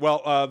 everybody.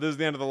 Well, this is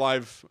the end of the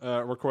live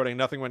recording.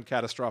 Nothing went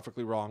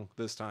catastrophically wrong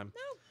this time.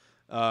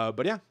 No.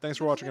 But yeah, thanks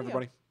for Good watching, video.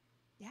 everybody.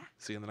 Yeah.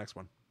 See you in the next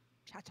one.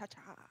 Cha cha cha.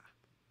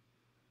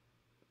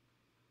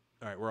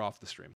 All right, we're off the stream.